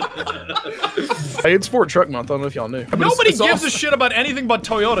 Hey, it's Ford Truck Month. I don't know if y'all knew. Nobody gives a shit about anything but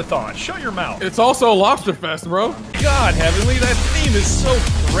Toyota-thon. Shut your mouth. It's also Lobster Fest, bro. God, Heavenly, that theme is so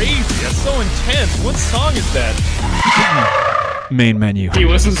crazy. That's so intense. What song is that? Main menu. He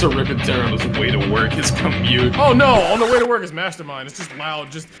listens to Rip and Tear on his way to work, his commute. Oh no, on the way to work is Mastermind. It's just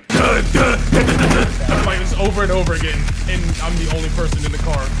loud, just like this over and over again, and I'm the only person in the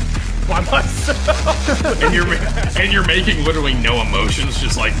car. by myself. and you're making literally no emotions,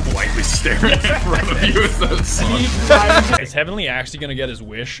 just like blankly staring in front of you as those songs. Is Heavenly actually gonna get his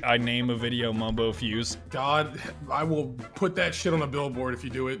wish? I name a video Mumbo Fuse. God, I will put that shit on a billboard if you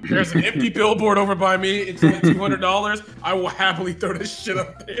do it. There's an empty billboard over by me. It's only $200. I will happily throw this shit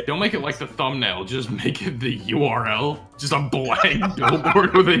up there. Don't make it like the thumbnail. Just make it the URL. Just a blank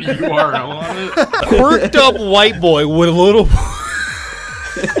billboard with a URL on it. Quirked up white boy with a little...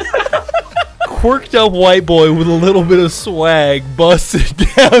 Quirked up white boy with a little bit of swag, busted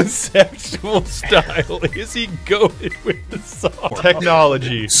down sexual style. Is he goated with the song?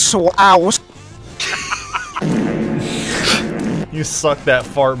 Technology. Swow. You suck that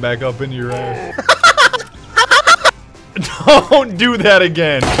fart back up into your ass. Don't do that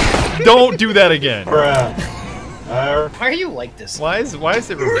again. Don't do that again. Bruh. Why are you like this? Why is it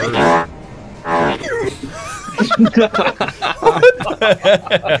reversed? God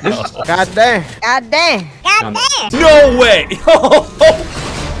damn. God damn. God damn. No way.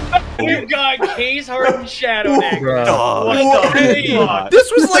 You got Case Harden Shadow Neck.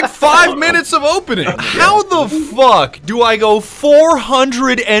 This was like 5 minutes of opening. How the fuck do I go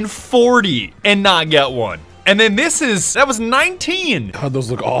 440 and not get one? And then that was 19. God, those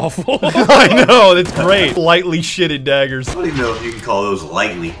look awful. I know, that's great. Lightly shitted daggers. I don't even know if you can call those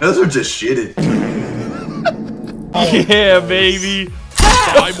lightly. Those are just shitted. Yeah, baby.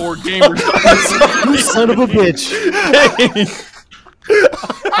 Buy more gamers. You son of a bitch.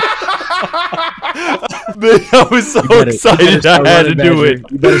 I was so excited I had to do it.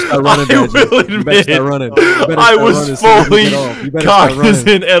 You better start running, I will admit, I was fully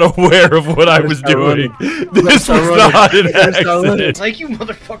cognizant and aware of what I was doing. This was not an accident. It's like you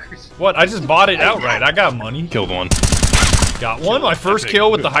motherfuckers. What? I just bought it outright. I got money. Killed one. Got one. My first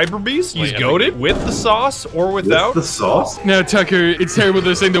kill with the Hyper Beast. He's goated with the sauce or without. The sauce? No, Tucker, it's terrible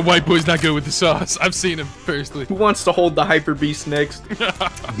they're saying the white boy's not good with the sauce. I've seen him personally. Who wants to hold the Hyper Beast next?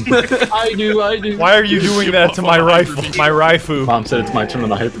 I do. Why are you doing that to my rifle? My Raifu. Mom said it's my turn on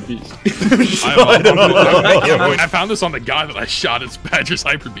the Hyper Beast. I found this on the guy that I shot at Badger's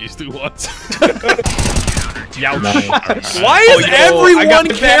Hyper Beast who once. Why is everyone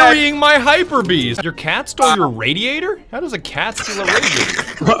carrying my Hyper Beast? Your cat stole your radiator? How does a cat steal a radiator?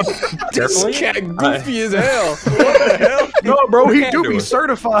 This cat goofy as hell. What the hell? No, bro, he do be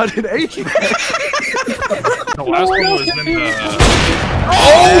certified in Asian. The last one was in the...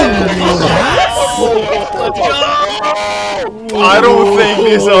 I don't think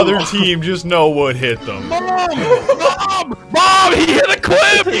this other team just know what hit them. Mom! He hit a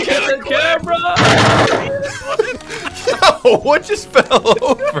clip! He hit a camera! Yo, what just fell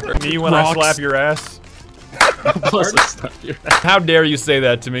over? Me when I slap your ass? How dare you say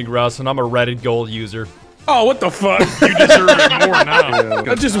that to me, Russ, and I'm a Reddit Gold user. Oh, what the fuck? You deserve it more now.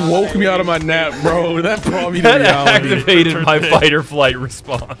 That just woke me out of my nap, bro. That brought me to That reality. activated my fight or flight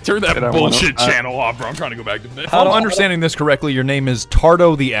response. Turn that bullshit channel off, bro. I'm trying to go back to bed. If I'm understanding this correctly, your name is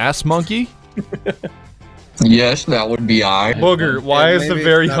Tardo the Ass Monkey? Yes, that would be I. Booger, why is the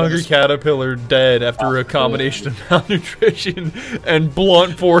very hungry caterpillar dead after a combination of malnutrition and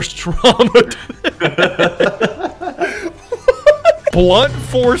blunt force trauma? Blunt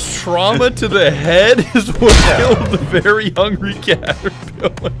force trauma to the head is what killed the very hungry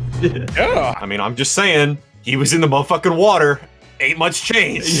caterpillar. Yeah. I mean, I'm just saying, he was in the motherfucking water. Ain't much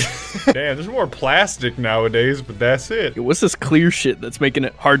change. Damn, there's more plastic nowadays, but that's it. What's this clear shit that's making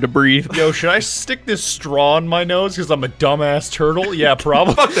it hard to breathe? Yo, should I stick this straw in my nose because I'm a dumbass turtle? Yeah,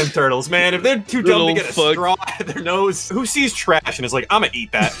 probably. Fuck them turtles, man. If they're too dumb to get a straw at their nose, who sees trash and is like, I'm gonna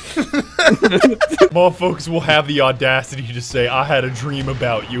eat that? Motherfuckers will have the audacity to say, I had a dream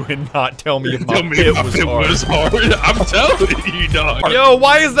about you and not tell me if my pit was hard. I'm telling you, dog. Yo,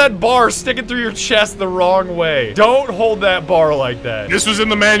 why is that bar sticking through your chest the wrong way? Don't hold that bar like that. This was in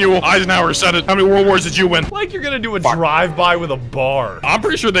the manual. Eisenhower said it. How many world wars did you win? Like you're gonna do a drive-by with a bar. I'm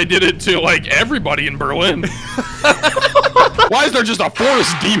pretty sure they did it to, like, everybody in Berlin. Why is there just a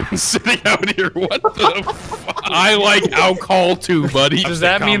forest demon sitting out here? What the fuck? I like alcohol too, buddy. Does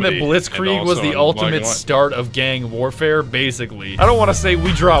that mean that Blitzkrieg was the ultimate start of gang warfare? Basically. I don't want to say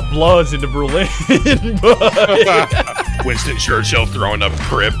we dropped bloods into Berlin, but... Winston Churchill throwing up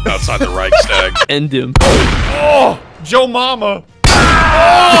crib outside the Reichstag. End him. Oh! Joe Mama!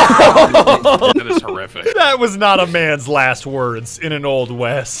 That is horrific. That was not a man's last words in an old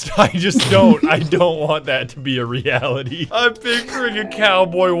west. I don't want that to be a reality. I'm picturing a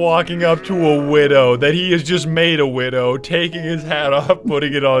cowboy walking up to a widow that he has just made a widow, taking his hat off,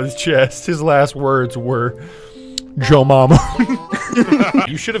 putting it on his chest. His last words were, Joe Mama.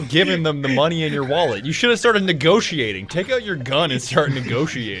 You should have given them the money in your wallet. You should have started negotiating. Take out your gun and start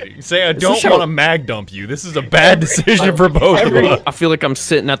negotiating. Say, I don't want to mag dump you. This is a bad decision for both of us. I feel like I'm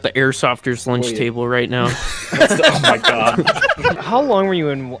sitting at the Airsofters lunch table right now. Oh my god. How long were you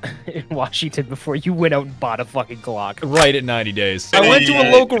in Washington before you went out and bought a fucking Glock? Right at 90 days. I went to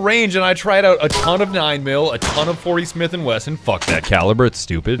a local range and I tried out a ton of 9mm, a ton of 40 Smith & Wesson. Fuck that caliber, it's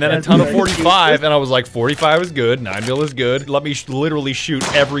stupid. And then a ton of 45, and I was like, 45 is good, 9mm is good. Let me literally shoot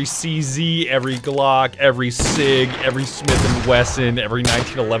every CZ, every Glock, every SIG, every Smith & Wesson, every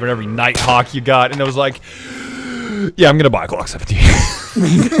 1911, every Nighthawk you got. And I was like, yeah, I'm gonna buy a Glock 17.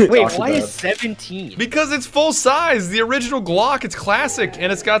 Wait, why is 17? Because it's full size. The original Glock, it's classic,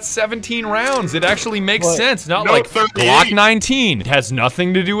 and it's got 17 rounds. It actually makes sense. Not like Glock 19. It has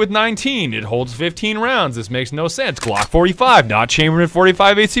nothing to do with 19. It holds 15 rounds. This makes no sense. Glock 45, not chambered in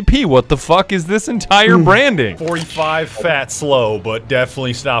 45 ACP. What the fuck is this entire branding? 45 fat, slow, but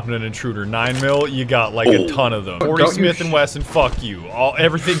definitely stopping an intruder. 9mm, you got like a ton of them. 40 Smith & Wesson, fuck you.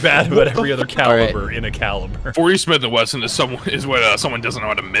 Everything bad about every other caliber in a caliber. 40 Smith & Wesson is when someone doesn't know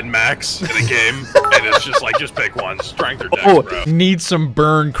how to min-max in a game, and it's just like, just pick one, strength or dex, bro. Need some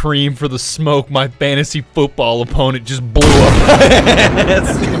burn cream for the smoke my fantasy football opponent just blew up.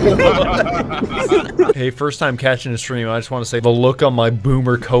 Hey, first time catching a stream, I just want to say the look on my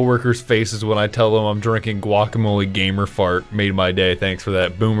boomer coworkers' faces when I tell them I'm drinking guacamole gamer fart made my day. Thanks for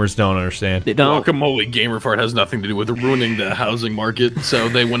that. Boomers don't understand. They don't. Guacamole gamer fart has nothing to do with ruining the housing market, so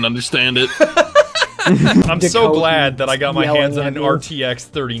they wouldn't understand it. I'm so glad that I got my hands on an RTX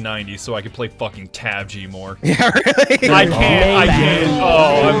 3090 so I could play fucking Tab G more. Yeah, really? I can't.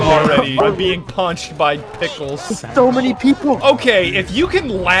 Oh, I'm being punched by pickles. So many people. Okay, if you can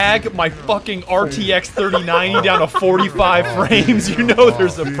lag my fucking RTX 3090 down to 45 frames, you know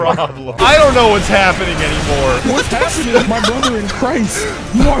there's a problem. I don't know what's happening anymore. What's happening, my brother in Christ?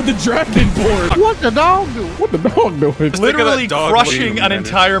 You are the drafting board. What the dog do? What the dog doing? Literally crushing an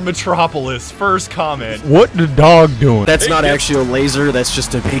entire metropolis. First comment. What the dog doing? That's not actually a laser, that's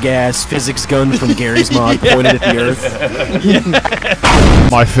just a big-ass physics gun from Gary's mod pointed at the earth.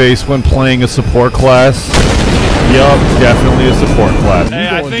 My face when playing a support class. Yup, definitely a support class. Hey,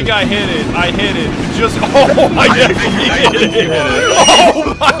 I think I hit it. I hit it. Just, oh, I definitely hit it.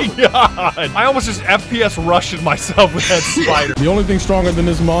 Oh my god. I almost just FPS rushed myself with that spider. The only thing stronger than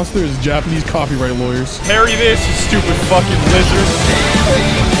this monster is Japanese copyright lawyers. Parry this, you stupid fucking lizard.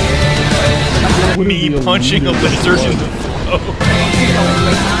 Me punching a lizard in the throat.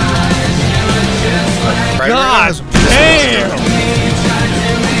 God damn!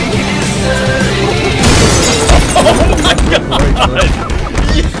 Oh my god!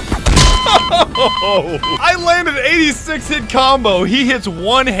 I landed 86 hit combo. He hits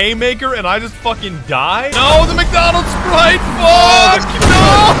one haymaker and I just fucking die? No, the McDonald's Sprite! Fuck!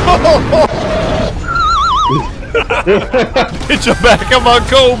 No! Bitch, I'm back on my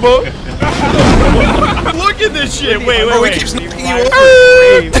combo. Look at this shit. Wait. He keeps knocking you over.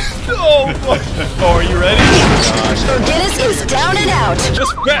 Oh, are you ready? Guinness is down and out.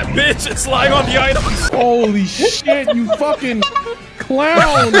 Just fat bitch and slide on the items. Holy shit, you fucking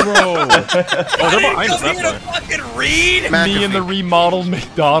clown, bro. They're behind us. That's fucking read. Me and the remodeled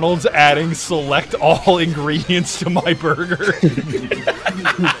McDonald's adding select all ingredients to my burger.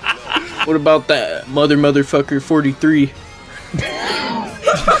 What about that motherfucker 43?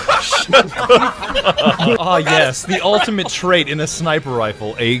 Ah, yes, the ultimate trait in a sniper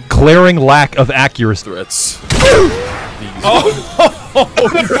rifle, a glaring lack of accuracy. Threats.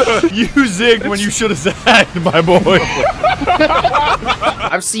 You zigged when you should have zagged, my boy.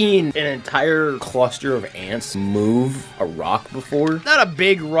 I've seen an entire cluster of ants move a rock before. Not a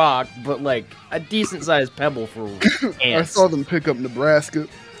big rock, but like a decent sized pebble for ants. I saw them pick up Nebraska.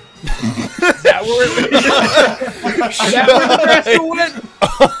 Is that where Nebraska went?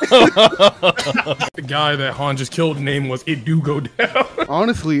 The guy that Han just killed name was It Do Go Down.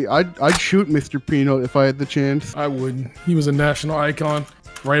 Honestly, I'd shoot Mr. Peanut if I had the chance. I would. He was a national icon.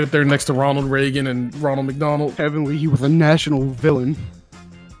 Right up there next to Ronald Reagan and Ronald McDonald. Heavenly, he was a national villain.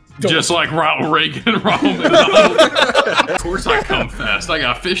 Just like Ronald Reagan and Ronald McDonald. Of course I come fast. I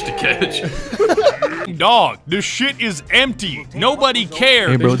got fish to catch. Dog, this shit is empty. Nobody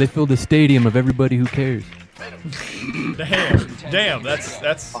cares. Hey, bro, they filled the stadium of everybody who cares. Damn, that's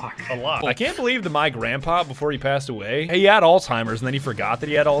a lot. I can't believe that my grandpa, before he passed away, he had Alzheimer's, and then he forgot that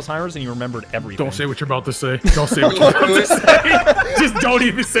he had Alzheimer's, and he remembered everything. Don't say what you're about to say. Don't say what you're about to say. Just don't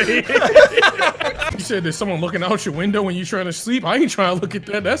even say it. You said there's someone looking out your window when you're trying to sleep. I ain't trying to look at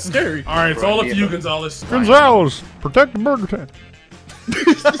that. That's scary. All right, it's all up to you, Gonzalez. Gonzalez, protect the burger tent.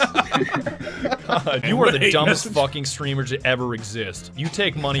 God, you are the dumbest fucking streamer to ever exist. You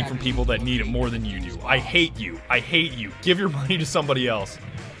take money from people that need it more than you do. I hate you. I hate you. Give your money to somebody else.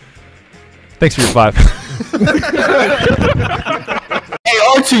 Thanks for your 5. Hey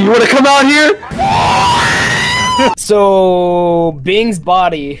Archie, you wanna come out here? So Bing's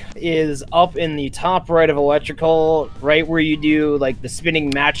body is up in the top right of electrical, right where you do like the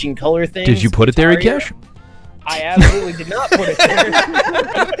spinning matching color thing. Did you put it there, Ikesh? I absolutely did not put it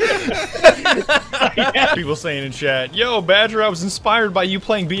there. People saying in chat, yo, Badger, I was inspired by you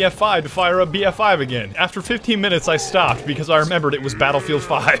playing BF5 to fire up BF5 again. After 15 minutes, I stopped because I remembered it was Battlefield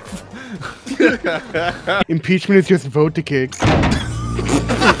 5. Impeachment is just vote to kick.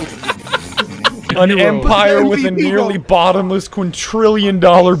 An empire with a nearly bottomless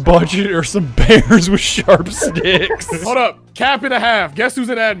quintillion-dollar budget or some bears with sharp sticks. Hold up. Cap and a half. Guess who's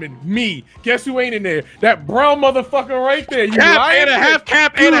an admin? Me. Guess who ain't in there? That brown motherfucker right there. You Cap and a half.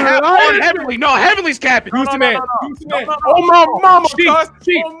 Cap and a half. On Heavenly. No, Heavenly's capping. Who's the man? Oh, mama, cuz.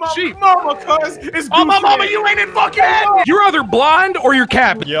 Sheep. Mama, cuz. It's oh, my mama, you ain't in fucking admin. You're either blind or you're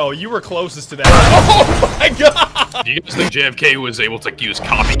capping. Yo, you were closest to that. Oh my god. Do you guys think JFK was able to use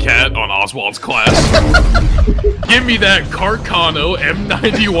copycat on Oswald's class? Give me that Carcano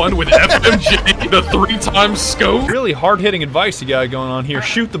M91 with FMJ, the 3x scope. Really hard-hitting advice you got going on here.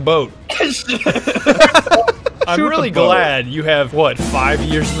 Shoot the boat. I'm really glad you have, what, 5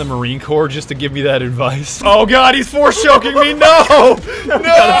 years in the Marine Corps just to give me that advice? Oh god, he's force choking me! No!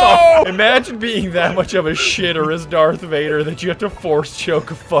 No! Imagine being that much of a shitter as Darth Vader that you have to force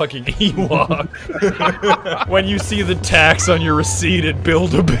choke a fucking Ewok. When you see the tax on your receipt at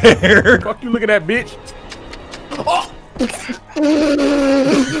Build-A-Bear. Fuck you, look at that bitch. Oh.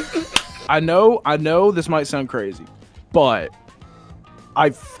 I know this might sound crazy, but I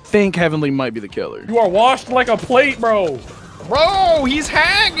think Heavenly might be the killer. You are washed like a plate, bro. Bro, he's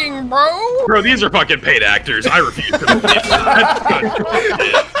hanging, bro. Bro, these are fucking paid actors. I refuse to believe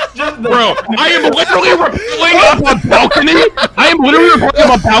that. Bro, I am literally rappelling up a balcony. I am literally rappelling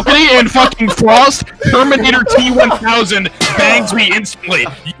up a balcony and fucking Frost Terminator T1000 bangs me instantly.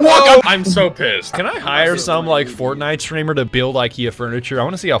 You walk up. I'm so pissed. Can I hire some like Fortnite streamer to build IKEA furniture? I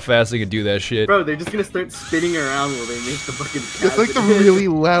want to see how fast they can do that shit. Bro, they're just gonna start spinning around while they make the fucking. It's like the really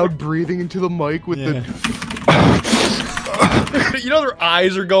loud breathing into the mic with the. You know their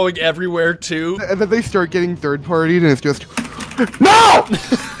eyes are going everywhere too. And then they start getting third-partied, and it's just. No!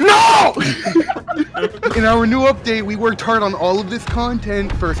 No! In our new update, we worked hard on all of this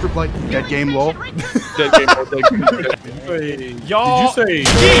content. First reply, dead game lol. Dead game lol. Y'all. Did you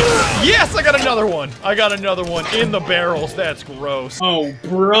say? Yes, I got another one. I got another one in the barrels. That's gross. Oh,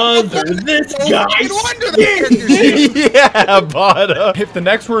 brother, this guy. Yeah, but if the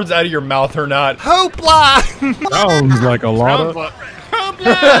next words out of your mouth are not hoopla, sounds like a lot of.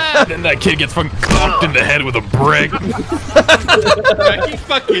 Then that kid gets fucking clocked in the head with a brick. He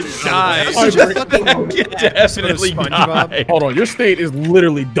fucking dies. Definitely die. Hold on, your state is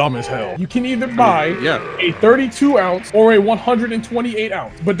literally dumb as hell. You can either buy a 32 ounce or a 128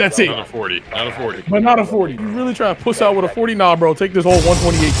 ounce, but that's it. Not a 40. Not a 40. But not a 40. You really try to puss out with a 40? Nah, bro. Take this whole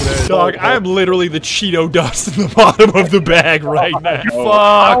 128 today. Dog, I am literally the Cheeto dust in the bottom of the bag right now.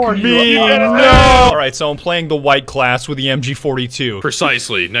 Fuck me, no. All right, so I'm playing the white class with the MG42.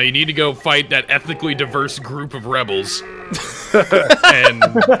 Precisely. Now you need to go fight that ethnically diverse group of rebels. And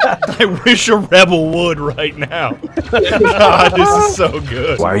I wish a rebel would right now. God, this is so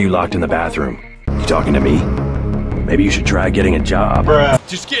good. Why are you locked in the bathroom? You talking to me? Maybe you should try getting a job.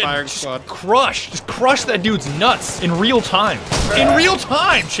 Just crush. Just crush that dude's nuts in real time. In real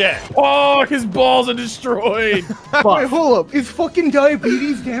time, chat. Oh, his balls are destroyed. Wait, hold up. Is fucking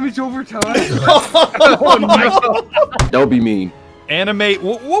diabetes damaged over time? Oh my god. Don't be mean. Anime,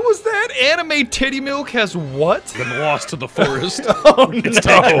 what was that? Anime titty milk has what? Been lost to the forest. Oh,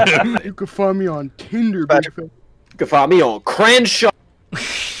 no. You can find me on Tinder, big fella. You can find me on Cranshaw.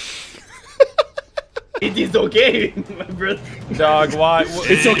 It is okay, my brother. Dog, why?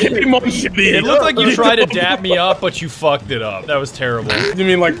 It's okay, my shitty. It looked like you tried to dap me up, but you fucked it up. That was terrible. You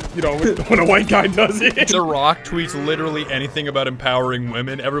mean like, you know, when a white guy does it? The Rock tweets literally anything about empowering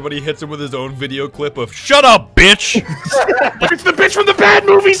women. Everybody hits him with his own video clip of, shut up, bitch! It's the bitch from the bad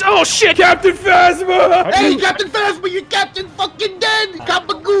movies! Oh shit! Captain Phasma! Hey, Captain Phasma, you're Captain fucking dead!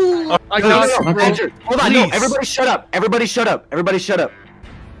 Gabagoo! No, hold on, no, everybody shut up. Everybody shut up. Everybody shut up.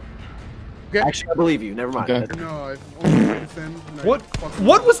 Actually, I believe you. Never mind. Okay. No,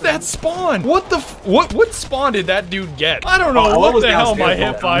 What was that spawn? What spawn did that dude get? I don't know what the hell my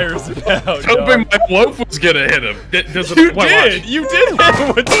hip fire is about. I was hoping my loaf was gonna hit him. You did hit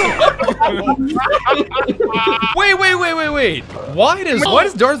him with Wait. Why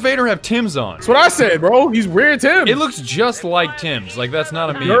does Darth Vader have Tim's on? That's what I said, bro. He's wearing Tim's. It looks just like Tim's. Like, that's not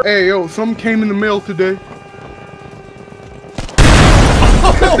a meme. Hey, yo, something came in the mail today.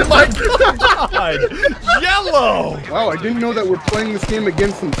 Oh my god! Yellow! Wow, I didn't know that we're playing this game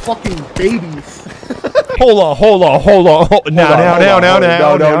against some fucking babies. Hold on. No.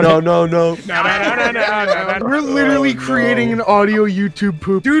 We're literally creating an audio YouTube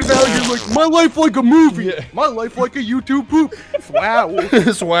poop. Dude, now you're like, my life like a movie. Yeah. My life like a YouTube poop. Wow.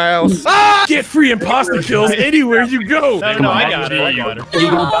 Ah! Get free imposter kills anywhere you go. No, I got her. You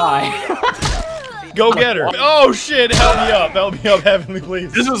gonna die. Go get her. Oh shit, help me up, Heavenly,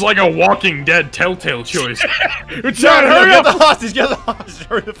 please. This is like a Walking Dead telltale choice. John, hurry up! Get the hostage,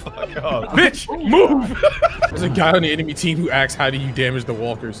 hurry the fuck up. Bitch, move! There's a guy on the enemy team who asks, how do you damage the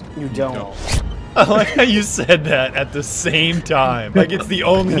walkers? You don't. I like how you said that at the same time. Like it's the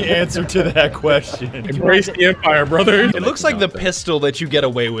only answer to that question. Embrace the Empire, brother. It looks like the pistol that you get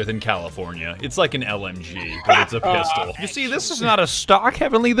away with in California. It's like an LMG, but it's a pistol. You see, this is not a stock,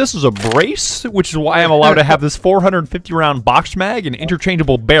 Heavenly. This is a brace, which is why I'm allowed to have this 450-round box mag and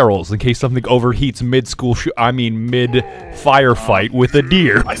interchangeable barrels in case something overheats mid-firefight with a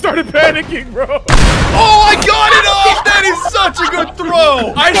deer. I started panicking, bro. Oh, I got it off! That is such a good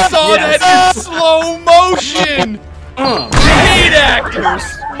throw! I saw that in slow motion! Hate actors!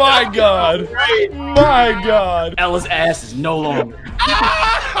 My god. My god. Ella's ass is no longer.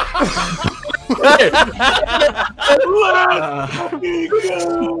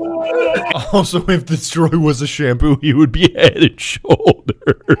 Also, if Destroy was a shampoo, he would be Head and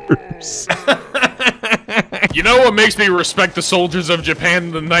Shoulders. You know what makes me respect the soldiers of Japan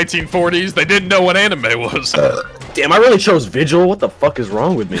in the 1940s? They didn't know what anime was. Damn, I really chose Vigil. What the fuck is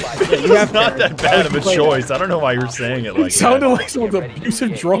wrong with me? It's not that bad of a choice. I don't know why you're saying it like that. Sounded like someone's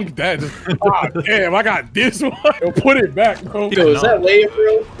abusive drunk dad. Damn, I got this one. Yo, put it back, bro. Yo, is that Leia,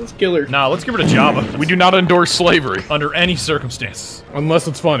 bro? Let's kill her. Nah, let's give her to Jabba. We do not endorse slavery. Under any circumstances. Unless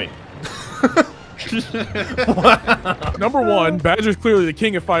it's funny. Number one, Badger's clearly the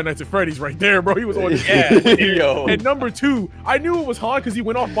king of Five Nights at Freddy's right there, bro. He was on his yo. And number two, I knew it was Han because he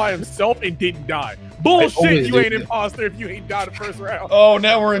went off by himself and didn't die. Bullshit, you ain't imposter if you ain't died the first round. Oh,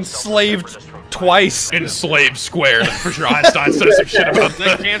 now we're enslaved twice. Enslaved squared. I'm pretty sure Einstein said some shit about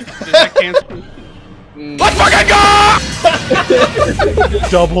that. Does that cancel? Let's fucking go!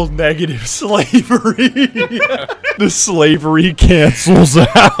 Double negative slavery. The slavery cancels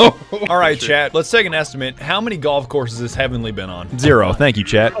out. All right, chat. Let's take an estimate. How many golf courses has Heavenly been on? 0. Thank you,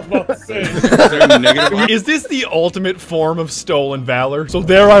 chat. Is this the ultimate form of stolen valor? So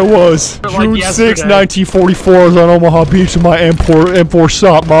there I was, June 6, 1944, I was on Omaha Beach in my M4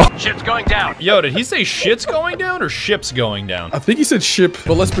 shop, ma. Shit's going down. Yo, did he say shit's going down or ship's going down? I think he said ship,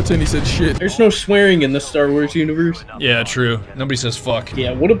 but let's pretend he said shit. There's no swearing in the Star Wars universe. Yeah, true. Nobody says fuck.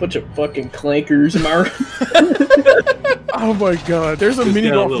 Yeah, what a bunch of fucking clankers, am I right? Oh my god, there's a mini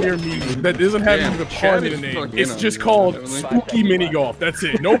golf near me that doesn't have even a pun in the name. It's just called Spooky Mini Golf. That's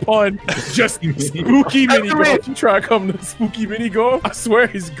it. No pun, just Spooky Mini Golf. You try to come to Spooky Mini Golf, I swear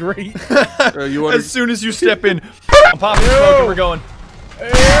he's great. As soon as you step in, I'm popping smoke and we're going.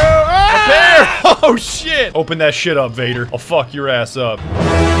 Oh shit! Open that shit up, Vader. I'll fuck your ass up.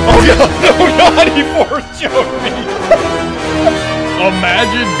 Oh god, he force choked me.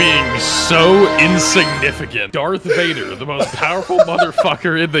 Imagine being so insignificant. Darth Vader, the most powerful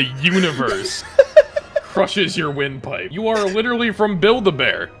motherfucker in the universe, crushes your windpipe. You are literally from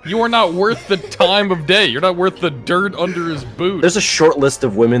Build-A-Bear. You are not worth the time of day. You're not worth the dirt under his boot. There's a short list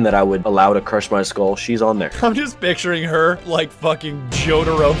of women that I would allow to crush my skull. She's on there. I'm just picturing her like fucking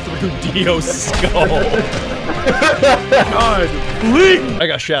Jotaro through Dio's skull. God, please. I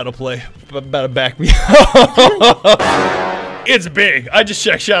got shadow play. About to back me up. It's big. I just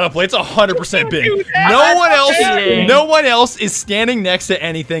checked shadow play. It's 100% big. No one else is standing next to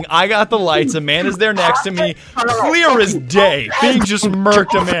anything. I got the lights. Amanda's there next to me. Clear as day. Bing just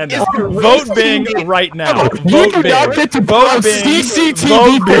murked Amanda. Vote Bing right now. Vote Bing. Vote Bing.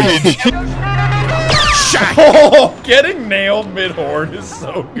 Vote Bing. Oh, getting nailed mid-horn is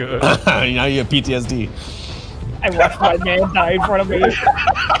so good. Now you have PTSD. I watched my man die in front of me.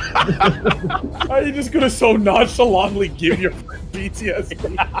 Are you just gonna so nonchalantly give your friend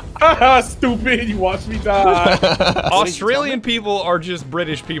PTSD. Haha, stupid, you watched me die. Australian people are just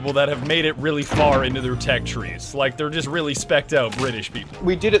British people that have made it really far into their tech trees. Like, they're just really specced out British people.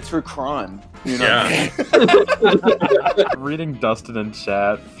 We did it through crime, you know? Yeah. Reading Dustin in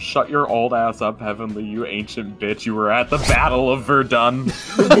chat, shut your old ass up, Heavenly, you ancient bitch. You were at the Battle of Verdun.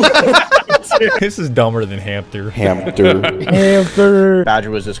 This is dumber than Hamster. Hamster.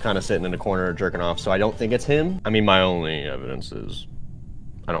 Badger was just kind of sitting in a corner jerking off, so I don't think it's him. I mean, my only evidence is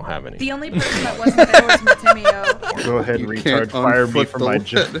I don't have any. The only person that wasn't there was Matimio. Go ahead and retard fire me from my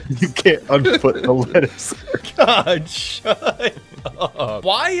job. You can't unfoot the lettuce. God, shut up.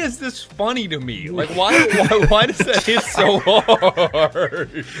 Why is this funny to me? Like, why does that hit so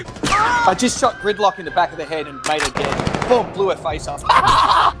hard? I just shot Gridlock in the back of the head and made her dead. Boom, blew her face off.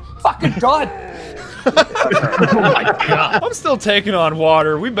 Fucking died. Oh my God. I'm still taking on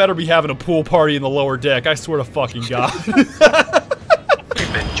water. We better be having a pool party in the lower deck. I swear to fucking God.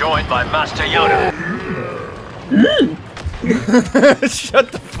 You've been joined by Master Yoda.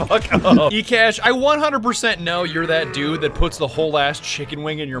 Shut the fuck up. Ekash, I 100% know you're that dude that puts the whole ass chicken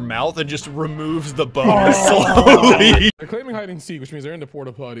wing in your mouth and just removes the bone slowly. They're claiming hide and seek, which means they're in the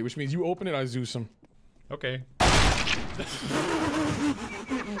porta potty, which means you open it, I Zeus them. Okay.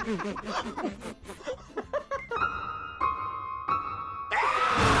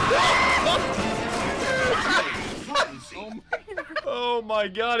 Oh my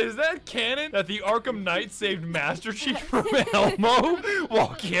God, is that canon? That the Arkham Knight saved Master Chief from Elmo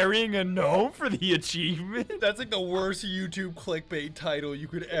while carrying a gnome for the achievement? That's like the worst YouTube clickbait title you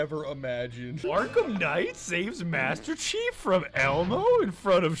could ever imagine. Arkham Knight saves Master Chief from Elmo in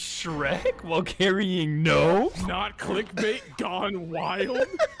front of Shrek while carrying gnomes? Not clickbait gone wild.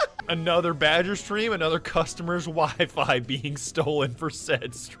 Another Badger stream, another customer's Wi-Fi being stolen for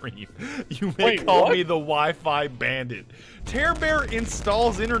said stream. You may call me the Wi-Fi bandit. Tear Bear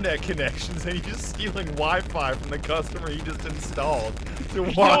installs internet connections and he's just stealing Wi-Fi from the customer he just installed to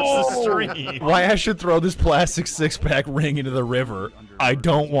watch the stream. Why I should throw this plastic six-pack ring into the river? I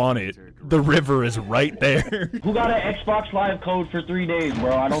don't want it. The river is right there. Who got an Xbox Live code for 3 days,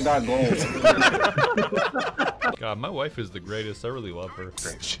 bro? I don't got gold. God, my wife is the greatest. I really love her.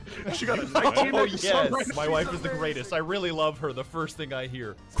 She got a 19. Oh yes, my wife is the greatest. I really love her. The first thing I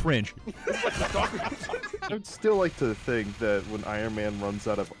hear, cringe. I'd still like to think that when Iron Man runs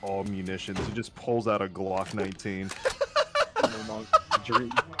out of all munitions, he just pulls out a Glock 19.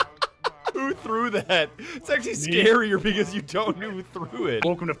 Who threw that? It's actually scarier because you don't know who threw it.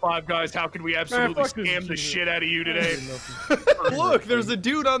 Welcome to Five Guys. How can we absolutely scam the shit out of you today? Look, there's a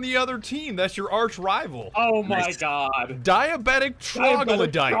dude on the other team. That's your arch rival. Oh my God. Diabetic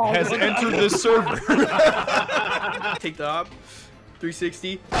Troglodyte has entered the server. Take the op.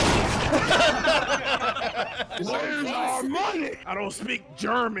 360. Where's our money? I don't speak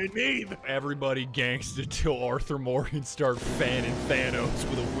German either. Everybody gangsta till Arthur Morgan start fanning Thanos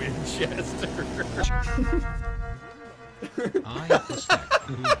with a Winchester.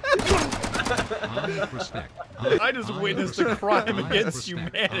 I just witnessed a crime against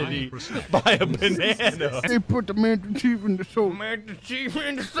humanity by a banana. They put the Master Chief in the soap. Master Chief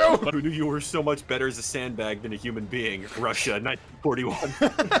in the soap. Who knew you were so much better as a sandbag than a human being? Russia,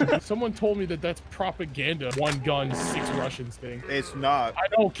 1941. Someone told me that that's propaganda. 1 gun, 6 Russians thing. It's not. I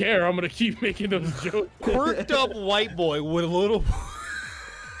don't care. I'm gonna keep making those jokes. Quirked up white boy with a little...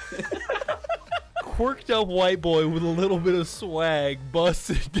 Quirked up white boy with a little bit of swag,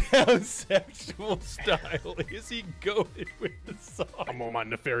 busted down sexual style. Is he goated with the song? I'm on my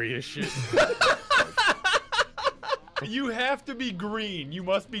nefarious shit. You have to be green. You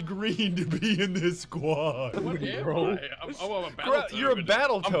must be green to be in this squad. What am I? I'm a Battletoad. You're a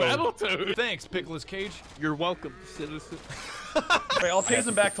Battletoad. I'm Battletoad. Thanks, Pickless Cage. You're welcome, citizen. Wait, I'll tase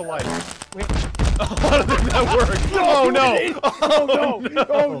him back to life. Wait. Oh, I don't think that worked. Oh no! Oh no!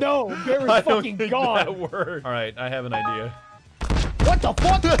 Oh no! They're I fucking don't think gone. that worked. All right, I have an idea. What the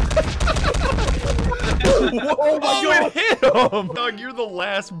fuck? Oh my God! It hit him! Dog, you're the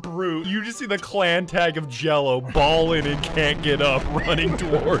last brute. You just see the clan tag of Jello balling and can't get up, running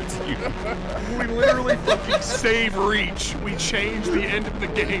towards you. We literally fucking save Reach. We changed the end of the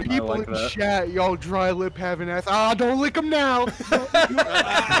game. People in chat, y'all dry lip having ass. Ah, don't lick them now.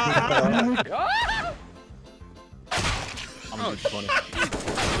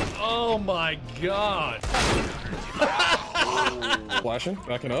 Oh my God! Flashing,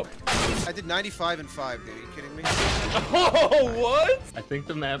 backing up. I did 95 and 5, dude. Are you kidding me? Oh, what? I think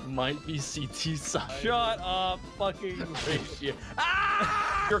the map might be CT side. Shut up, fucking ratio.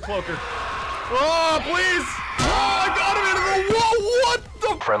 Ah! You're a cloaker. Oh, please! Oh, I got him into the wall! What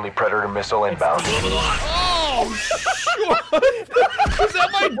the? Friendly Predator missile inbound. Oh! Oh, shit! Is that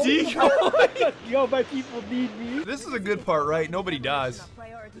my decoy? Yo, my people need me. This is a good part, right? Nobody dies.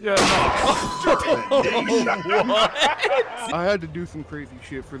 Yeah, What? I had to do some crazy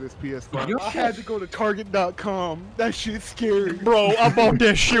shit for this PS5. I had to go to Target.com. That shit's scary. Bro, I bought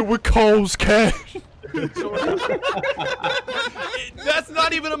that shit with Cole's cash. That's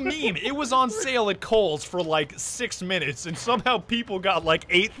not even a meme. It was on sale at Kohl's for like 6 minutes, and somehow people got like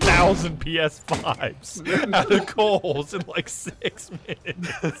 8,000 PS5s out of Kohl's in like 6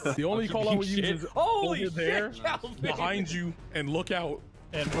 minutes. The only call I would use is Holy over there, shit, Calvin. behind you, and look out.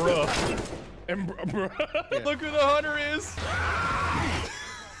 And bruh. And bruh. Look who the hunter is.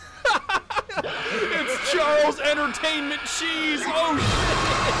 It's Charles Entertainment Cheese. Oh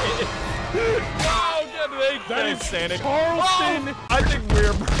shit. Oh, that is Santa. Charleston. Oh, I think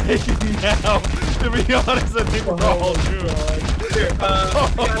we're breaking now. To be honest, I think we're all doomed.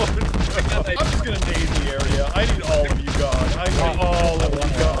 I'm just gonna name the area. I need all of you gone. I need all of you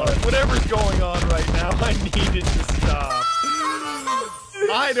gone. Whatever's going on right now, I need it to stop.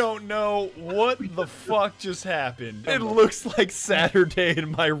 I don't know what the fuck just happened. It looks like Saturday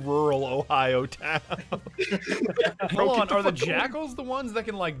in my rural Ohio town. Hold on, are the jackals the ones that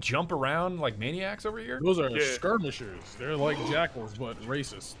can like jump around like maniacs over here? Those are skirmishers. They're like jackals, but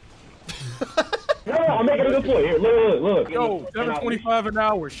racist. No, I'm making a good point. Here, look. Yo, $7.25 an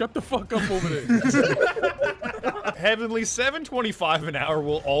hour. Shut the fuck up over there. Heavenly, $7.25 an hour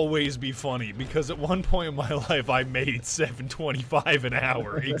will always be funny because at one point in my life I made $7.25 an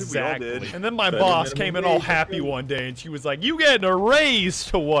hour. Exactly. And then my boss came in all happy one day and she was like, "You getting a raise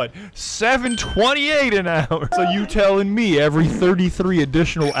to what? $7.28 an hour." So you telling me every 33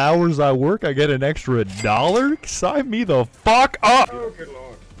 additional hours I work I get an extra $1? Sign me the fuck up. Oh, good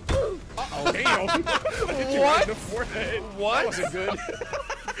lord. Uh-oh, damn. What? What? That wasn't good.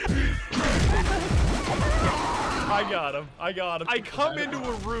 I got him. I come into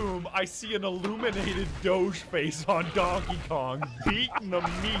a room, I see an illuminated Doge face on Donkey Kong beating the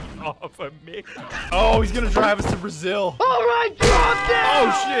meat off of me. Oh, he's gonna drive us to Brazil. Alright, drop down!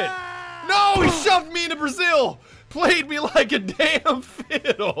 Oh shit! No, he shoved me into Brazil! Played me like a damn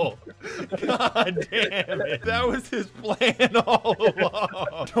fiddle! God damn it. That was his plan all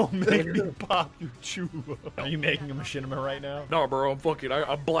along. Don't make me pop your chew. Are you making a machinima right now? No, bro, I'm fucking.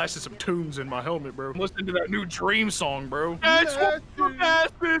 I blasted some tunes in my helmet, bro. I'm listening to that new Dream song, bro. That's what the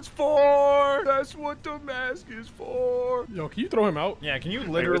mask is for. That's what the mask is for. Yo, can you throw him out? Yeah, can you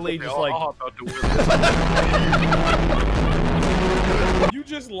literally just like... I'll hop out the You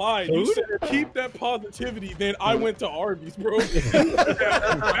just lied. You said keep that positivity, then I went to Arby's, bro.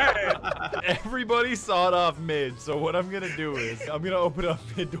 Everybody saw it off mid, so what I'm gonna do is I'm gonna open up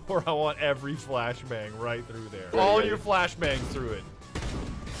mid door. I want every flashbang right through there. All your flashbangs through it.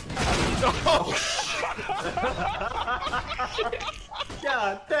 Oh.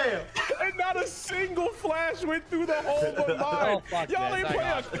 God damn. And not a single flash went through the hole but mine. Y'all ain't play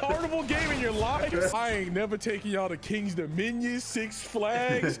a carnival game in your lives. I ain't never taking y'all to King's Dominion, Six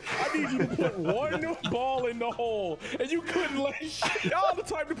Flags. I need you to put one ball in the hole, and you couldn't let shit. Y'all the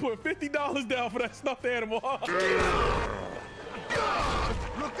type to put $50 down for that stuffed animal. Look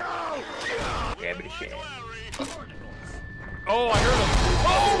out! Damn it, shit. Oh, I heard him.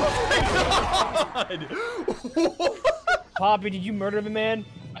 Oh my god! Poppy, did you murder the man?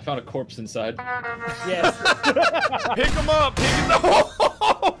 I found a corpse inside. Yes. Pick him up! Pick him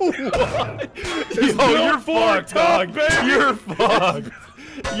up! What? Yo, you're fucked, dog. You're fucked.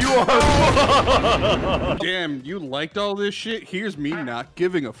 You are fucked. Damn, you liked all this shit? Here's me not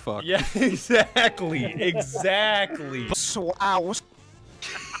giving a fuck. Yeah, exactly. Exactly. So I was.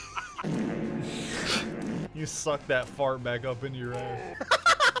 You suck that fart back up into your ass.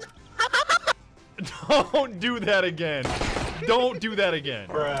 Don't do that again. Don't do that again.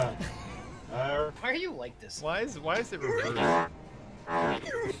 Bruh. Why are you like this? Why is it reversed?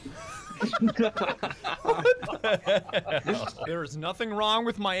 There's nothing wrong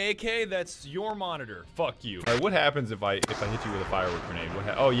with my AK. That's your monitor. Fuck you. All right, what happens if I hit you with a firework grenade?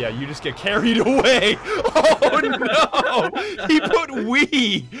 Oh yeah, you just get carried away. Oh no! He put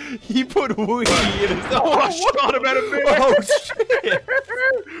we. He put we in his. Oh, I shot him at a minute. Oh shit!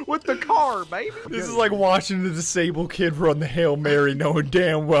 With the car, baby. This is like watching the disabled kid run the Hail Mary, knowing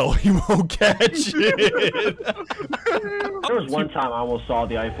damn well he won't catch it. There was one time I almost saw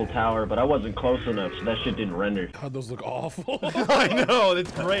the Eiffel Tower, but I wasn't close enough, so that shit didn't render. God, those look awful. I know,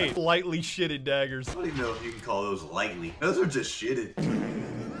 that's great. Lightly shitted daggers. I don't even know if you can call those lightly. Those are just shitted.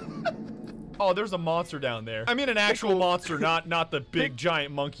 Oh, there's a monster down there. I mean an actual monster, not the big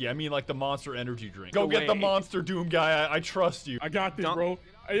giant monkey. I mean like the Monster energy drink. Go get the Monster, Doom guy. I trust you. I got this, bro.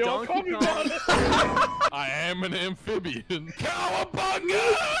 Hey, yo, call me Monster. I am an amphibian. Cowabunga!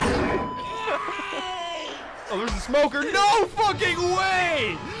 Oh, there's a smoker. No fucking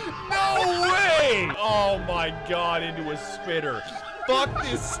way! No way! Oh my god, into a spitter. Fuck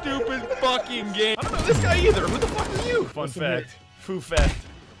this stupid fucking game. I don't know this guy either. Who the fuck are you? Fun fact. Foo fact.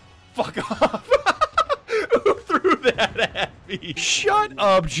 Fuck off. Who threw that at me? Shut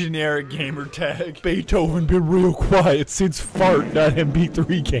up, generic gamer tag. Beethoven been real quiet since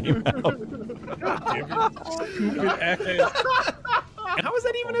fart.mp3 came out. Stupid ass. How is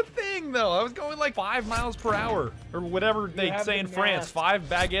that even a thing, though? I was going like 5 miles per hour. Or whatever they say in France. 5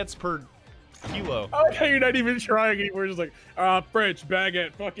 baguettes per kilo. I like how you're not even trying anymore. Just like, French,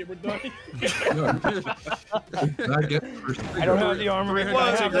 baguette, fuck it, we're done. I don't have the armor.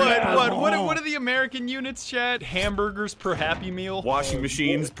 What are the American units, chat? Hamburgers per Happy Meal? Washing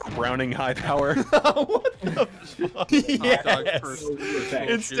machines per Browning high power. What the fuck? Yes.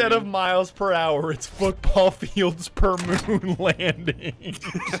 Instead of miles per hour, it's football fields per moon landing.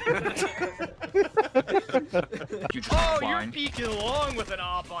 Oh, you're peeking along with an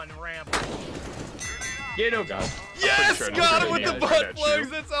op on ramp. Yeah, no, God. Yes, got him with the butt plugs.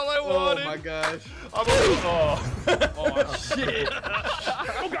 That's all I wanted. Oh my gosh. Oh shit.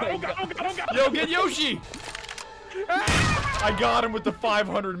 Oh god. Yo, get Yoshi. I got him with the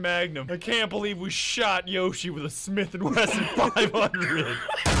 500 Magnum. I can't believe we shot Yoshi with a Smith & Wesson 500.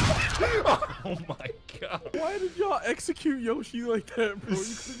 Oh my god. Why did y'all execute Yoshi like that, bro? You could've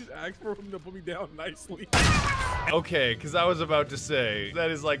just asked for him to put me down nicely. Okay, because I was about to say, that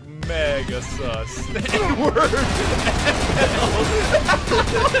is like mega sus.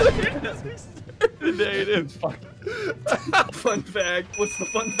 Native. Fun fact. What's the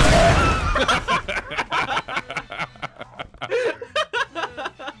fun fact?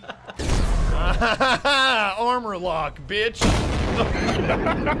 Armor lock, bitch.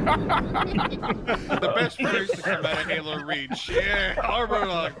 The best phrase to come out of Halo Reach. Yeah, armor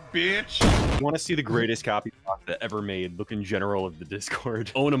lock, bitch. You want to see the greatest copy that ever made? Look in general of the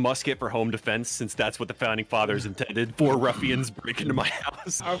Discord. Own a musket for home defense, since that's what the founding fathers intended. 4 ruffians break into my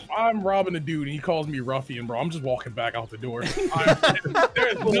house. If I'm robbing a dude and he calls me ruffian, bro, I'm just walking back out the door. There's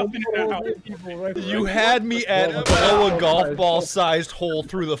nothing in that house. You had me at blow a golf ball sized hole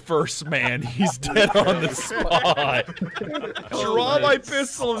through the first man. He's dead on the spot. Draw my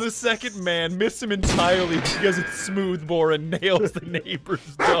pistol and the second man, miss him entirely because it's smoothbore and nails the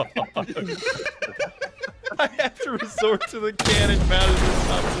neighbor's dog. I have to resort to the cannon mounted at the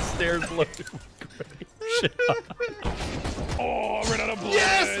top of the stairs loaded with great. Oh, I ran out of blood.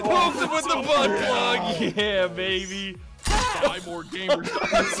 Yes! Poked him with the butt plug! Yeah, baby. 5 more gamers.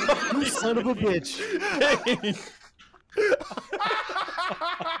 You son of a bitch.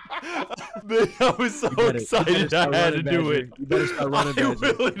 I was so excited I had to do it. You better start running, I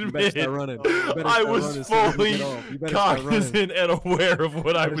will admit, I was fully cognizant and aware of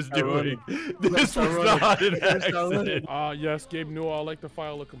what I was doing. This was not an accident. Yes, Gabe Newell, I'd like to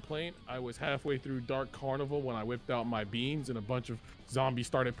file a complaint. I was halfway through Dark Carnival when I whipped out my beans and a bunch of zombies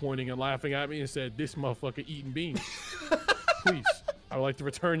started pointing and laughing at me and said, "This motherfucker eating beans." Please. I would like to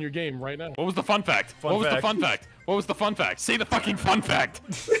return your game right now. What was the fun fact? What was the fun fact? What was the fun fact? Say the fucking fun fact.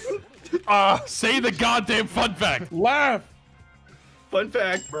 Say the goddamn fun fact. Laugh. Fun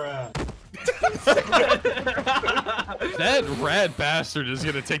fact, bruh. That rat bastard is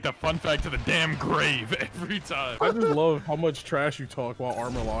gonna take the fun fact to the damn grave every time. I just love how much trash you talk while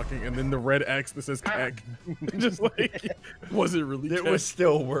armor locking, and then the red X that says "cack." Just like, was it really? It was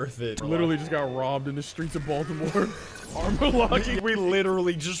still worth it. Literally just got robbed in the streets of Baltimore. Armor locking. We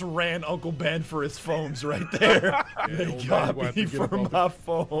literally just ran Uncle Ben for his foams right there. They got me for my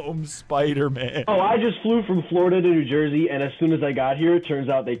foams, Spider-Man. Oh, I just flew from Florida to New Jersey, and as soon as I got here, it turns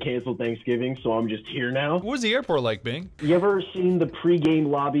out they canceled Thanksgiving, so I'm just here now. What was the airport like, Bing? You ever seen the pre-game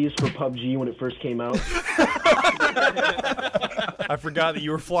lobbies for PUBG when it first came out? I forgot that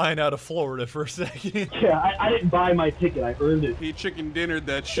you were flying out of Florida for a second. Yeah, I didn't buy my ticket, I earned it. He chicken dinnered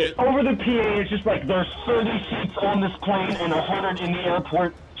that shit. Over the PA, it's just like, there's 30 seats on this plane and 100 in the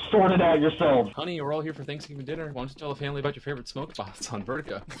airport. Sort it out yourselves. Honey, we're all here for Thanksgiving dinner. Why don't you tell the family about your favorite smoke spots on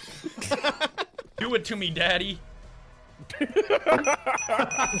Vertigo? Do it to me, Daddy.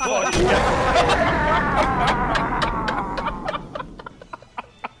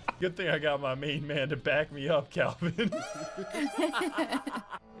 Good thing I got my main man to back me up, Calvin.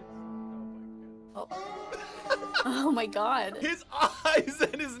 Oh my god. His eyes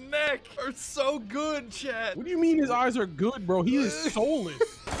and his neck are so good, chat. What do you mean his eyes are good, bro? He is soulless.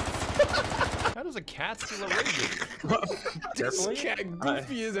 How does a cat steal a raisin? This cat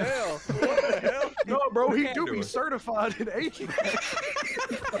goofy as hell. What the hell? No, bro, he do be certified in Asian.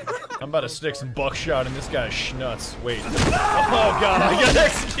 I'm about to stick some buckshot in this guy's schnutz. Wait. Oh god, I got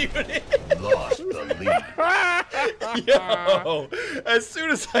executed. Lost the lead. Yo, as soon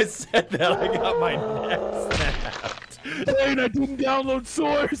as I said that, I got my neck snapped. Bane, I didn't download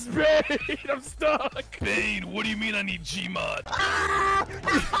Source, Bane! I'm stuck! Bane, what do you mean I need Gmod?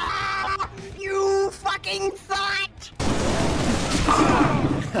 You fucking thought!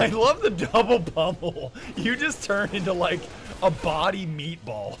 I love the double pummel. You just turn into like a body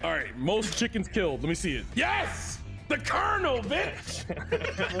meatball. Alright, most chickens killed. Let me see it. Yes! The Colonel, bitch!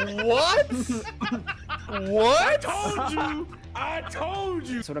 What? What? I told you! I told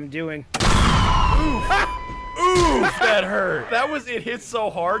you! That's what I'm doing. Oof, that hurt. That was, it hit so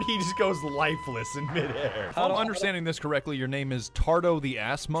hard, he just goes lifeless in midair. If I'm understanding this correctly, your name is Tardo the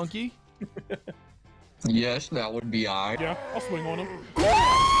Ass Monkey? Yes, that would be I. Yeah, I'll swing on him.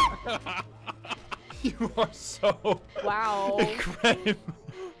 You are so... Wow. incredible.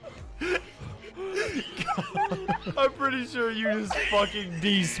 I'm pretty sure you just fucking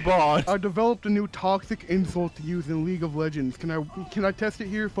despawned. I developed a new toxic insult to use in League of Legends. Can I test it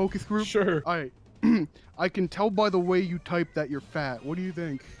here, focus group? Sure. Alright. I can tell by the way you type that you're fat. What do you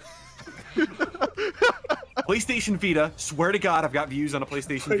think? PlayStation Vita. Swear to God, I've got views on a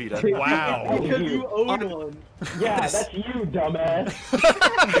PlayStation Vita. Wow. Because you own one. Yeah, that's you, dumbass.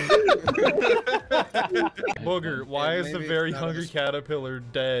 Booger, why is the very hungry caterpillar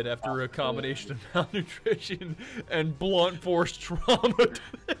dead after a combination of malnutrition and blunt force trauma?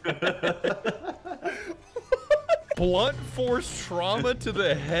 Blunt force trauma to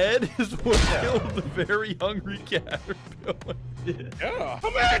the head is what killed the very hungry caterpillar. Yeah.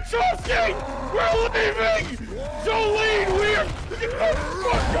 I'm at Chelsea! We're leaving! Jolene, we're...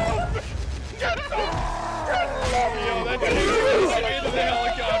 Fuck off! Get Yo, that dude into the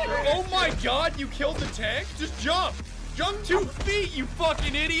helicopter. Oh my god, you killed the tank? Just jump! Jump 2 feet, you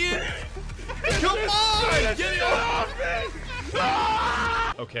fucking idiot! Come on! Get it off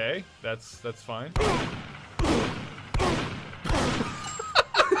me! Okay, that's fine.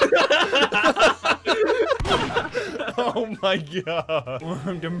 Oh my god.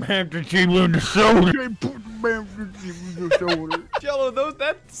 The master team in the shoulder. Jello,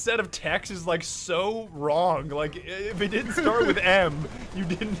 that set of text is like so wrong. Like if it didn't start with M, you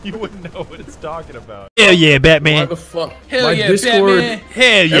wouldn't know what it's talking about. Hell yeah, Batman. Why the fuck? Hell my yeah, Discord. Batman.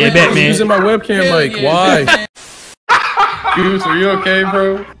 Hell yeah, Everybody's Batman. using my webcam Hell mic. yeah, Why? Batman. Goose, are you okay,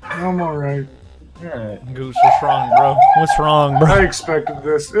 bro? I'm alright. Alright. Goose, what's wrong, bro? What's wrong, bro? I expected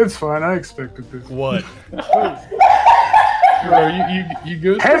this. It's fine. I expected this. What? Bro, you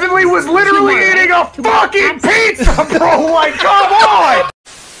good? Heavenly was literally eating a fucking pizza, bro! Like, come on!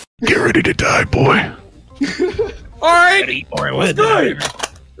 Get ready to die, boy. Alright! What's good?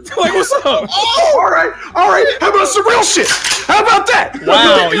 Like, what's up? Oh, alright! How about some real shit? How about that?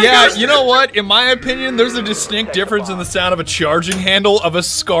 Wow, yeah, you know what? In my opinion, there's a distinct difference in the sound of a charging handle of a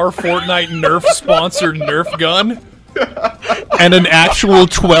Scar Fortnite Nerf-sponsored Nerf gun and an actual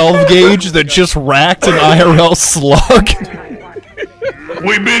 12 gauge that just racked an IRL slug.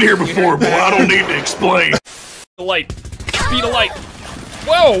 We've been here before, boy. I don't need to explain. Light. Speed of light.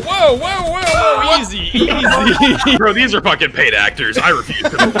 Whoa, whoa, whoa, whoa, whoa, easy, easy. Bro, these are fucking paid actors. I refuse to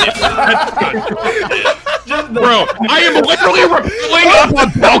believe it. Bro, I am literally rappelling up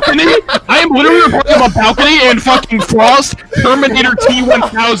a balcony. I am literally rappelling up a balcony and fucking Frost Terminator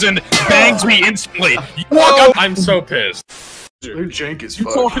T-1000 bangs me instantly. You walk up. I'm so pissed. They're jank as You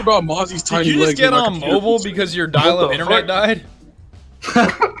fuck. talking about Mozzie's tiny Did you legs? just get and my on computer? mobile because your dial-up internet died?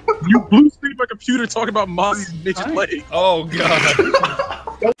 You blue screened my computer talking about Mozzie's midget leg. Oh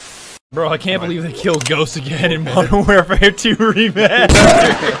god. Bro, I can't believe they killed Ghost again in Modern Warfare 2 Remastered.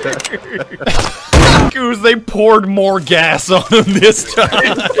 Goose, they poured more gas on him this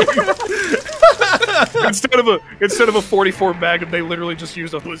time. Instead of a 44 Magnum, they literally just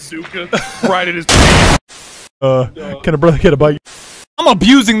used a bazooka right at his. Can a brother get a bite? I'm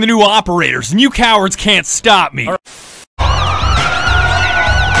abusing the new operators, and you cowards can't stop me.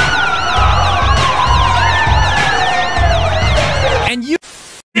 And you.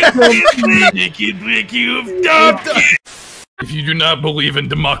 If you do not believe in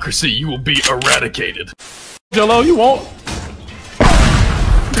democracy, you will be eradicated. Jello, you won't.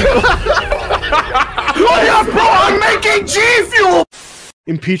 What up, bro? I'm making G Fuel!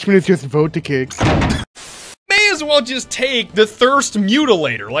 Impeachment is just vote to kick. May as as well just take the Thirst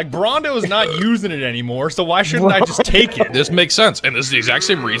Mutilator. Like, Brondo's not using it anymore, so why shouldn't I just take it? This makes sense, and this is the exact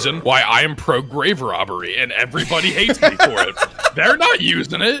same reason why I am pro grave robbery, and everybody hates me for it. They're not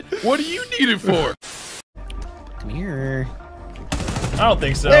using it. What do you need it for? Come here. I don't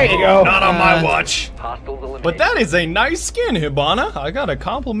think so. There you go. Not on my watch. But that is a nice skin, Hibana. I gotta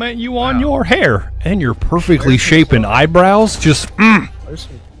compliment you on your hair and your perfectly shapen eyebrows. Just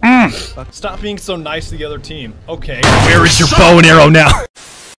Stop being so nice to the other team. Okay. Where is your bow and arrow now?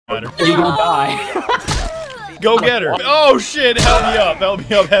 You're gonna die. Go get her. Oh shit, help me up. Help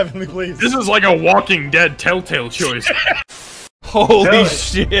me up, heavenly please. This is like a Walking Dead telltale choice. Holy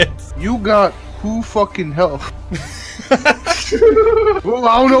shit. You got who fucking health? Well,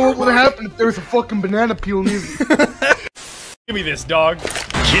 I don't know what would have happened if there was a fucking banana peel near me. Give me this, dog.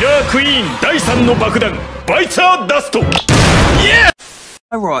 Killer Queen 第3の爆弾バイツァーダスト Yeah!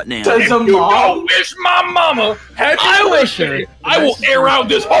 Right now. If you don't wish my mama happy birthday, I will air out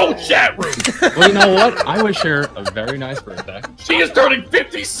this whole chat room. Well, you know what? I wish her a very nice birthday. She is turning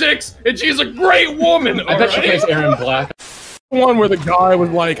 56, and she's a great woman. I bet she plays Aaron Black. One where the guy was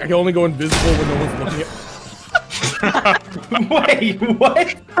like, I can only go invisible when no one's looking at me. Wait,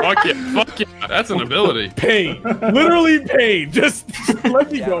 what? Fuck yeah, that's an ability. Pain. Literally pain. Just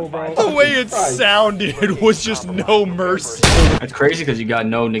let me go, bro. The way it sounded was just no mercy. That's crazy because you got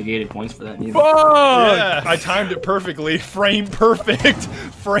no negated points for that either. Yeah, I timed it perfectly. Frame perfect.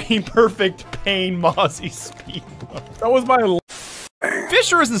 Frame perfect pain Mozzie speed. That was my...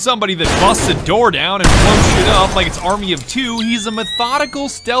 Fisher isn't somebody that busts a door down and blows shit up like it's Army of Two. He's a methodical,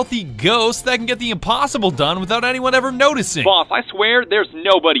 stealthy ghost that can get the impossible done without anyone ever noticing. Boss, I swear there's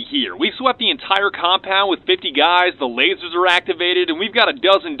nobody here. We've swept the entire compound with 50 guys, the lasers are activated, and we've got a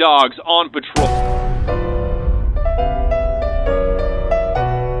dozen dogs on patrol.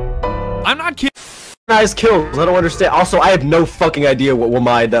 I'm not kidding. Nice kills. I don't understand. Also, I have no fucking idea what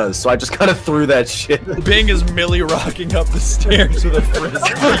Wamai does, so I just kind of threw that shit. Bing is Millie rocking up the stairs with a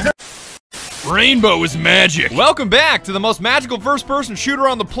frisbee. Rainbow is magic. Welcome back to the most magical first-person shooter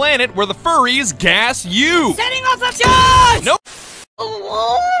on the planet, where the furries gas you. Setting off the charge! Nope.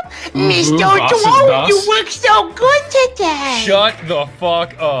 Oh, Mr. Dwarf, you work so good today. Shut the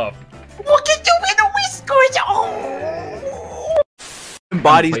fuck up. Look at you in the whiskers. Oh.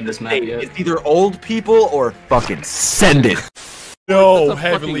 Bodies it's either old people or fucking send it. No,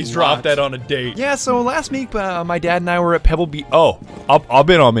 Heavenly's dropped that on a date. Yeah, so last week my dad and I were at Pebble Beach. Oh, I've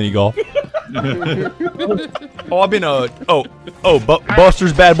been on mini golf. Oh, I've been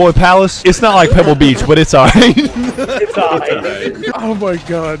Buster's Bad Boy Palace. It's not like Pebble Beach, but it's alright. It's alright. Oh my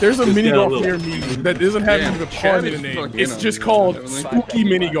god, there's a mini golf near me that doesn't have even a pun in the name. It's just called Spooky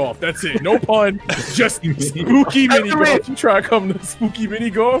Mini Golf. That's it. No pun. Just Spooky Mini Golf. You try to come to Spooky Mini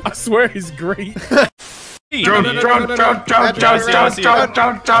Golf, I swear he's great. He's blocked.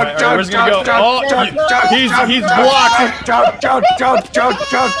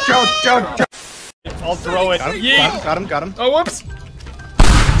 I'll throw it. Got him. Oh, whoops.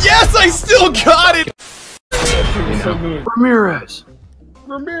 Yes, I still got it. Ramirez,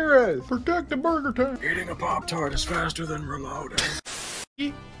 Protect the burger time. eating a Pop-Tart is faster than reloading.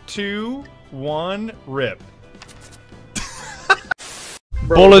 3, 2, 1, rip.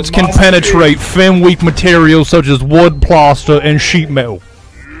 Bullets can penetrate fin-weak materials such as wood, plaster, and sheet metal.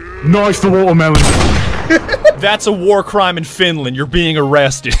 Nice for watermelon. That's a war crime in Finland. You're being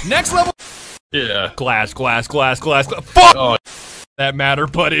arrested. Next level. Yeah. Glass. Fuck! Oh. That matter,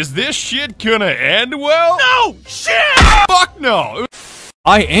 but is this shit gonna end well? No! Shit! Fuck no!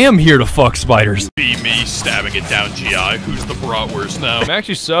 I am here to fuck spiders. Be me stabbing it down GI. Who's the bratwurst now? I'm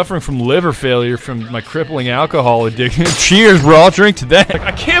actually suffering from liver failure from my crippling alcohol addiction. Cheers, bro. I'll drink to that.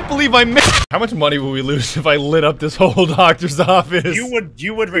 I can't believe I missed. How much money will we lose if I lit up this whole doctor's office?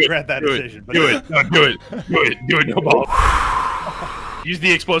 You would regret that decision. Do it. No ball. Use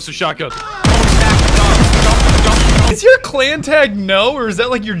the explosive shotgun. Is your clan tag no, or is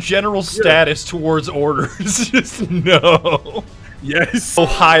that like your general status towards orders? Just no. Yes.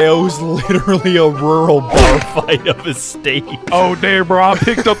 Ohio's literally a rural bar fight of a state. Oh, damn, bro. I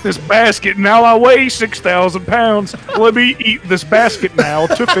picked up this basket. Now I weigh 6,000 pounds. Let me eat this basket now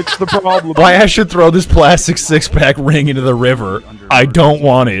to fix the problem. Why I should throw this plastic six-pack ring into the river? I don't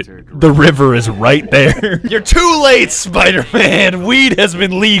want it. The river is right there. You're too late, Spider-Man. Weed has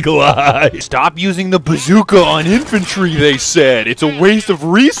been legalized. Stop using the bazooka on infantry, they said. It's a waste of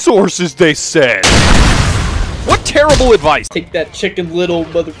resources, they said. What terrible advice! Take that Chicken Little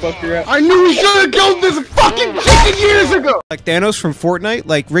motherfucker out. I knew we should have killed this fucking chicken years ago! Like Thanos from Fortnite,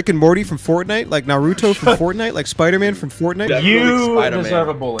 like Rick and Morty from Fortnite, like Naruto from Fortnite, like Spider-Man from Fortnite. You deserve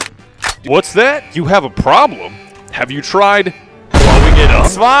a bullet. What's that? You have a problem? Have you tried blowing it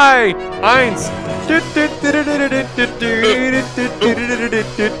up? 2, 1.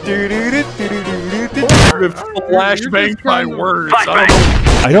 Flashbang my words.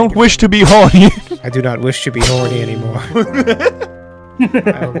 I don't wish to be horny. I do not wish to be horny anymore.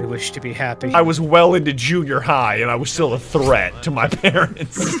 I only wish to be happy. I was well into junior high, and I was still a threat to my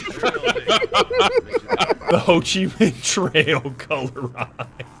parents. The Ho Chi Minh Trail colorized.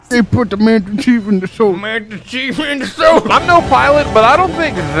 They put the Master Chief in the soap. Master Chief in the soap. I'm no pilot, but I don't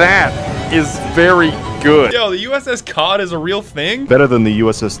think that is very good. Yo, the USS Cod is a real thing? Better than the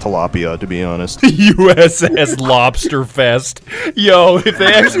USS Tilapia, to be honest. USS Lobster Fest. Yo, if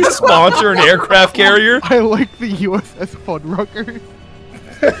they actually sponsor an aircraft carrier. I like the USS Fuddruckers.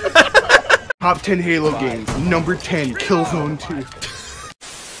 Top 10 Halo games. Number 10, Killzone 2.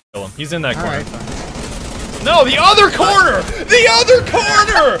 Kill him. He's in that corner. No, the other corner! The other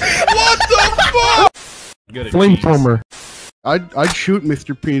corner! What the fuck? Flamethrower. I'd shoot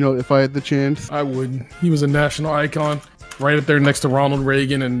Mr. Peanut if I had the chance. I would. He was a national icon. Right up there next to Ronald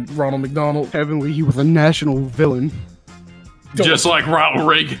Reagan and Ronald McDonald. Heavenly, he was a national villain. Just like Ronald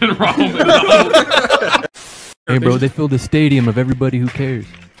Reagan and Ronald McDonald. Hey bro, they filled the stadium of everybody who cares.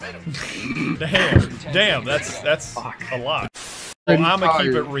 Damn, that's a lot. Well, I'ma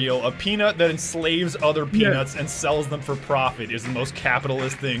keep it real. A peanut that enslaves other peanuts and sells them for profit is the most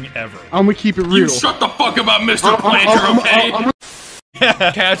capitalist thing ever. I'm gonna keep it real. You shut the fuck about Mr. Planter,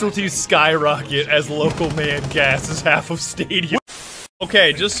 okay? Casualties skyrocket as local man gasses half of stadium.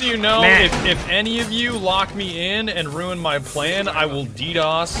 Okay, just so you know, if any of you lock me in and ruin my plan, I will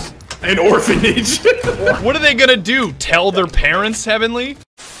DDoS an orphanage. What are they gonna do? Tell their parents, Heavenly?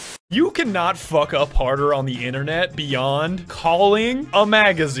 You cannot fuck up harder on the internet beyond calling a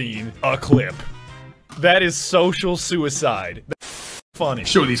magazine a clip. That is social suicide. That's funny.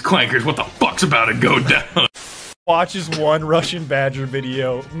 Show these clankers what the fuck's about to go down. Watches one RussianBadger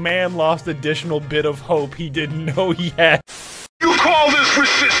video. Man lost additional bit of hope he didn't know he had. You call this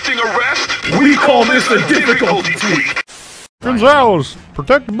resisting arrest? We call this a difficulty tweak. Gonzalez,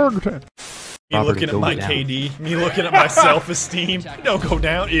 protect the burger tent. Me looking at my KD, me looking at my self-esteem. It don't go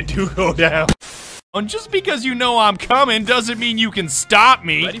down, it do go down. And just because you know I'm coming doesn't mean you can stop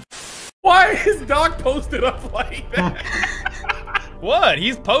me. Why is Doc posted up like that? What?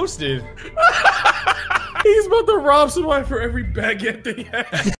 He's posted. He's about to rob somebody for every baguette that he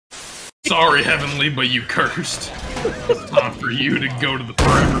has. Sorry, Heavenly, but you cursed. It's time for you to go to the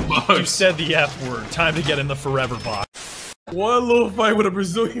forever box. You said the F word. Time to get in the forever box. One little fight with a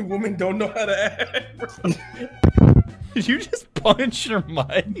Brazilian woman don't know how to act. Did you just punch your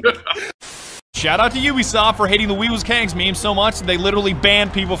mic? Shout out to Ubisoft for hating the We Was Kangs meme so much that they literally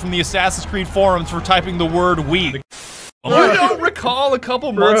banned people from the Assassin's Creed forums for typing the word we. You don't recall a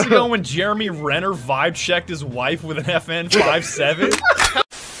couple months ago when Jeremy Renner vibe checked his wife with an FN57?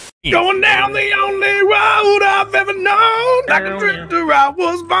 Going down the only road I've ever known. Like a drifter, I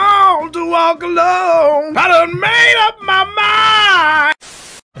was born to walk alone. I done made up my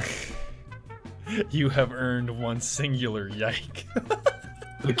mind. You have earned one singular yike.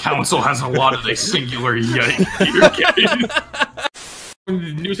 The council has a lot of a singular yike here, kids. The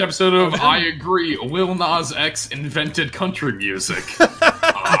newest episode of I Agree, Lil Nas X invented country music.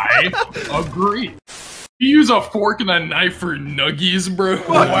 I agree. You use a fork and a knife for nuggies, bro.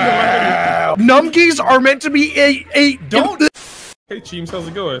 Wow. Numgies are meant to be don't. Hey, Cheems, how's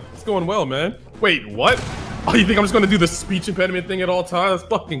it going? It's going well, man. Wait, what? Oh, you think I'm just gonna do the speech impediment thing at all times? That's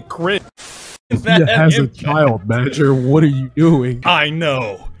fucking cringe. That has a child, Badger. What are you doing? I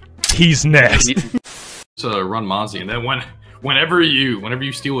know. He's next. So run Mozzie, and then whenever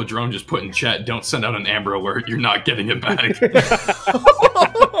you steal a drone, just put in chat, don't send out an Amber Alert. You're not getting it back.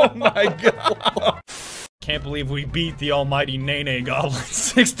 Oh my god. Can't believe we beat the almighty Nene Goblin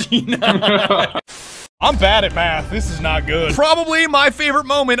 69. I'm bad at math. This is not good. Probably my favorite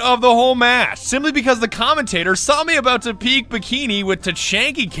moment of the whole match, simply because the commentator saw me about to peek bikini with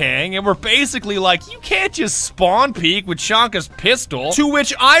Tachanky Kang and were basically like, you can't just spawn peek with Shanka's pistol, to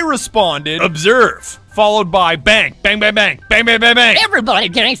which I responded, observe. Followed by bang, bang, bang, bang, bang, bang, bang, bang. Everybody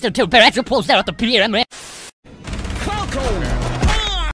gangster to Badger pulls out the pyramid.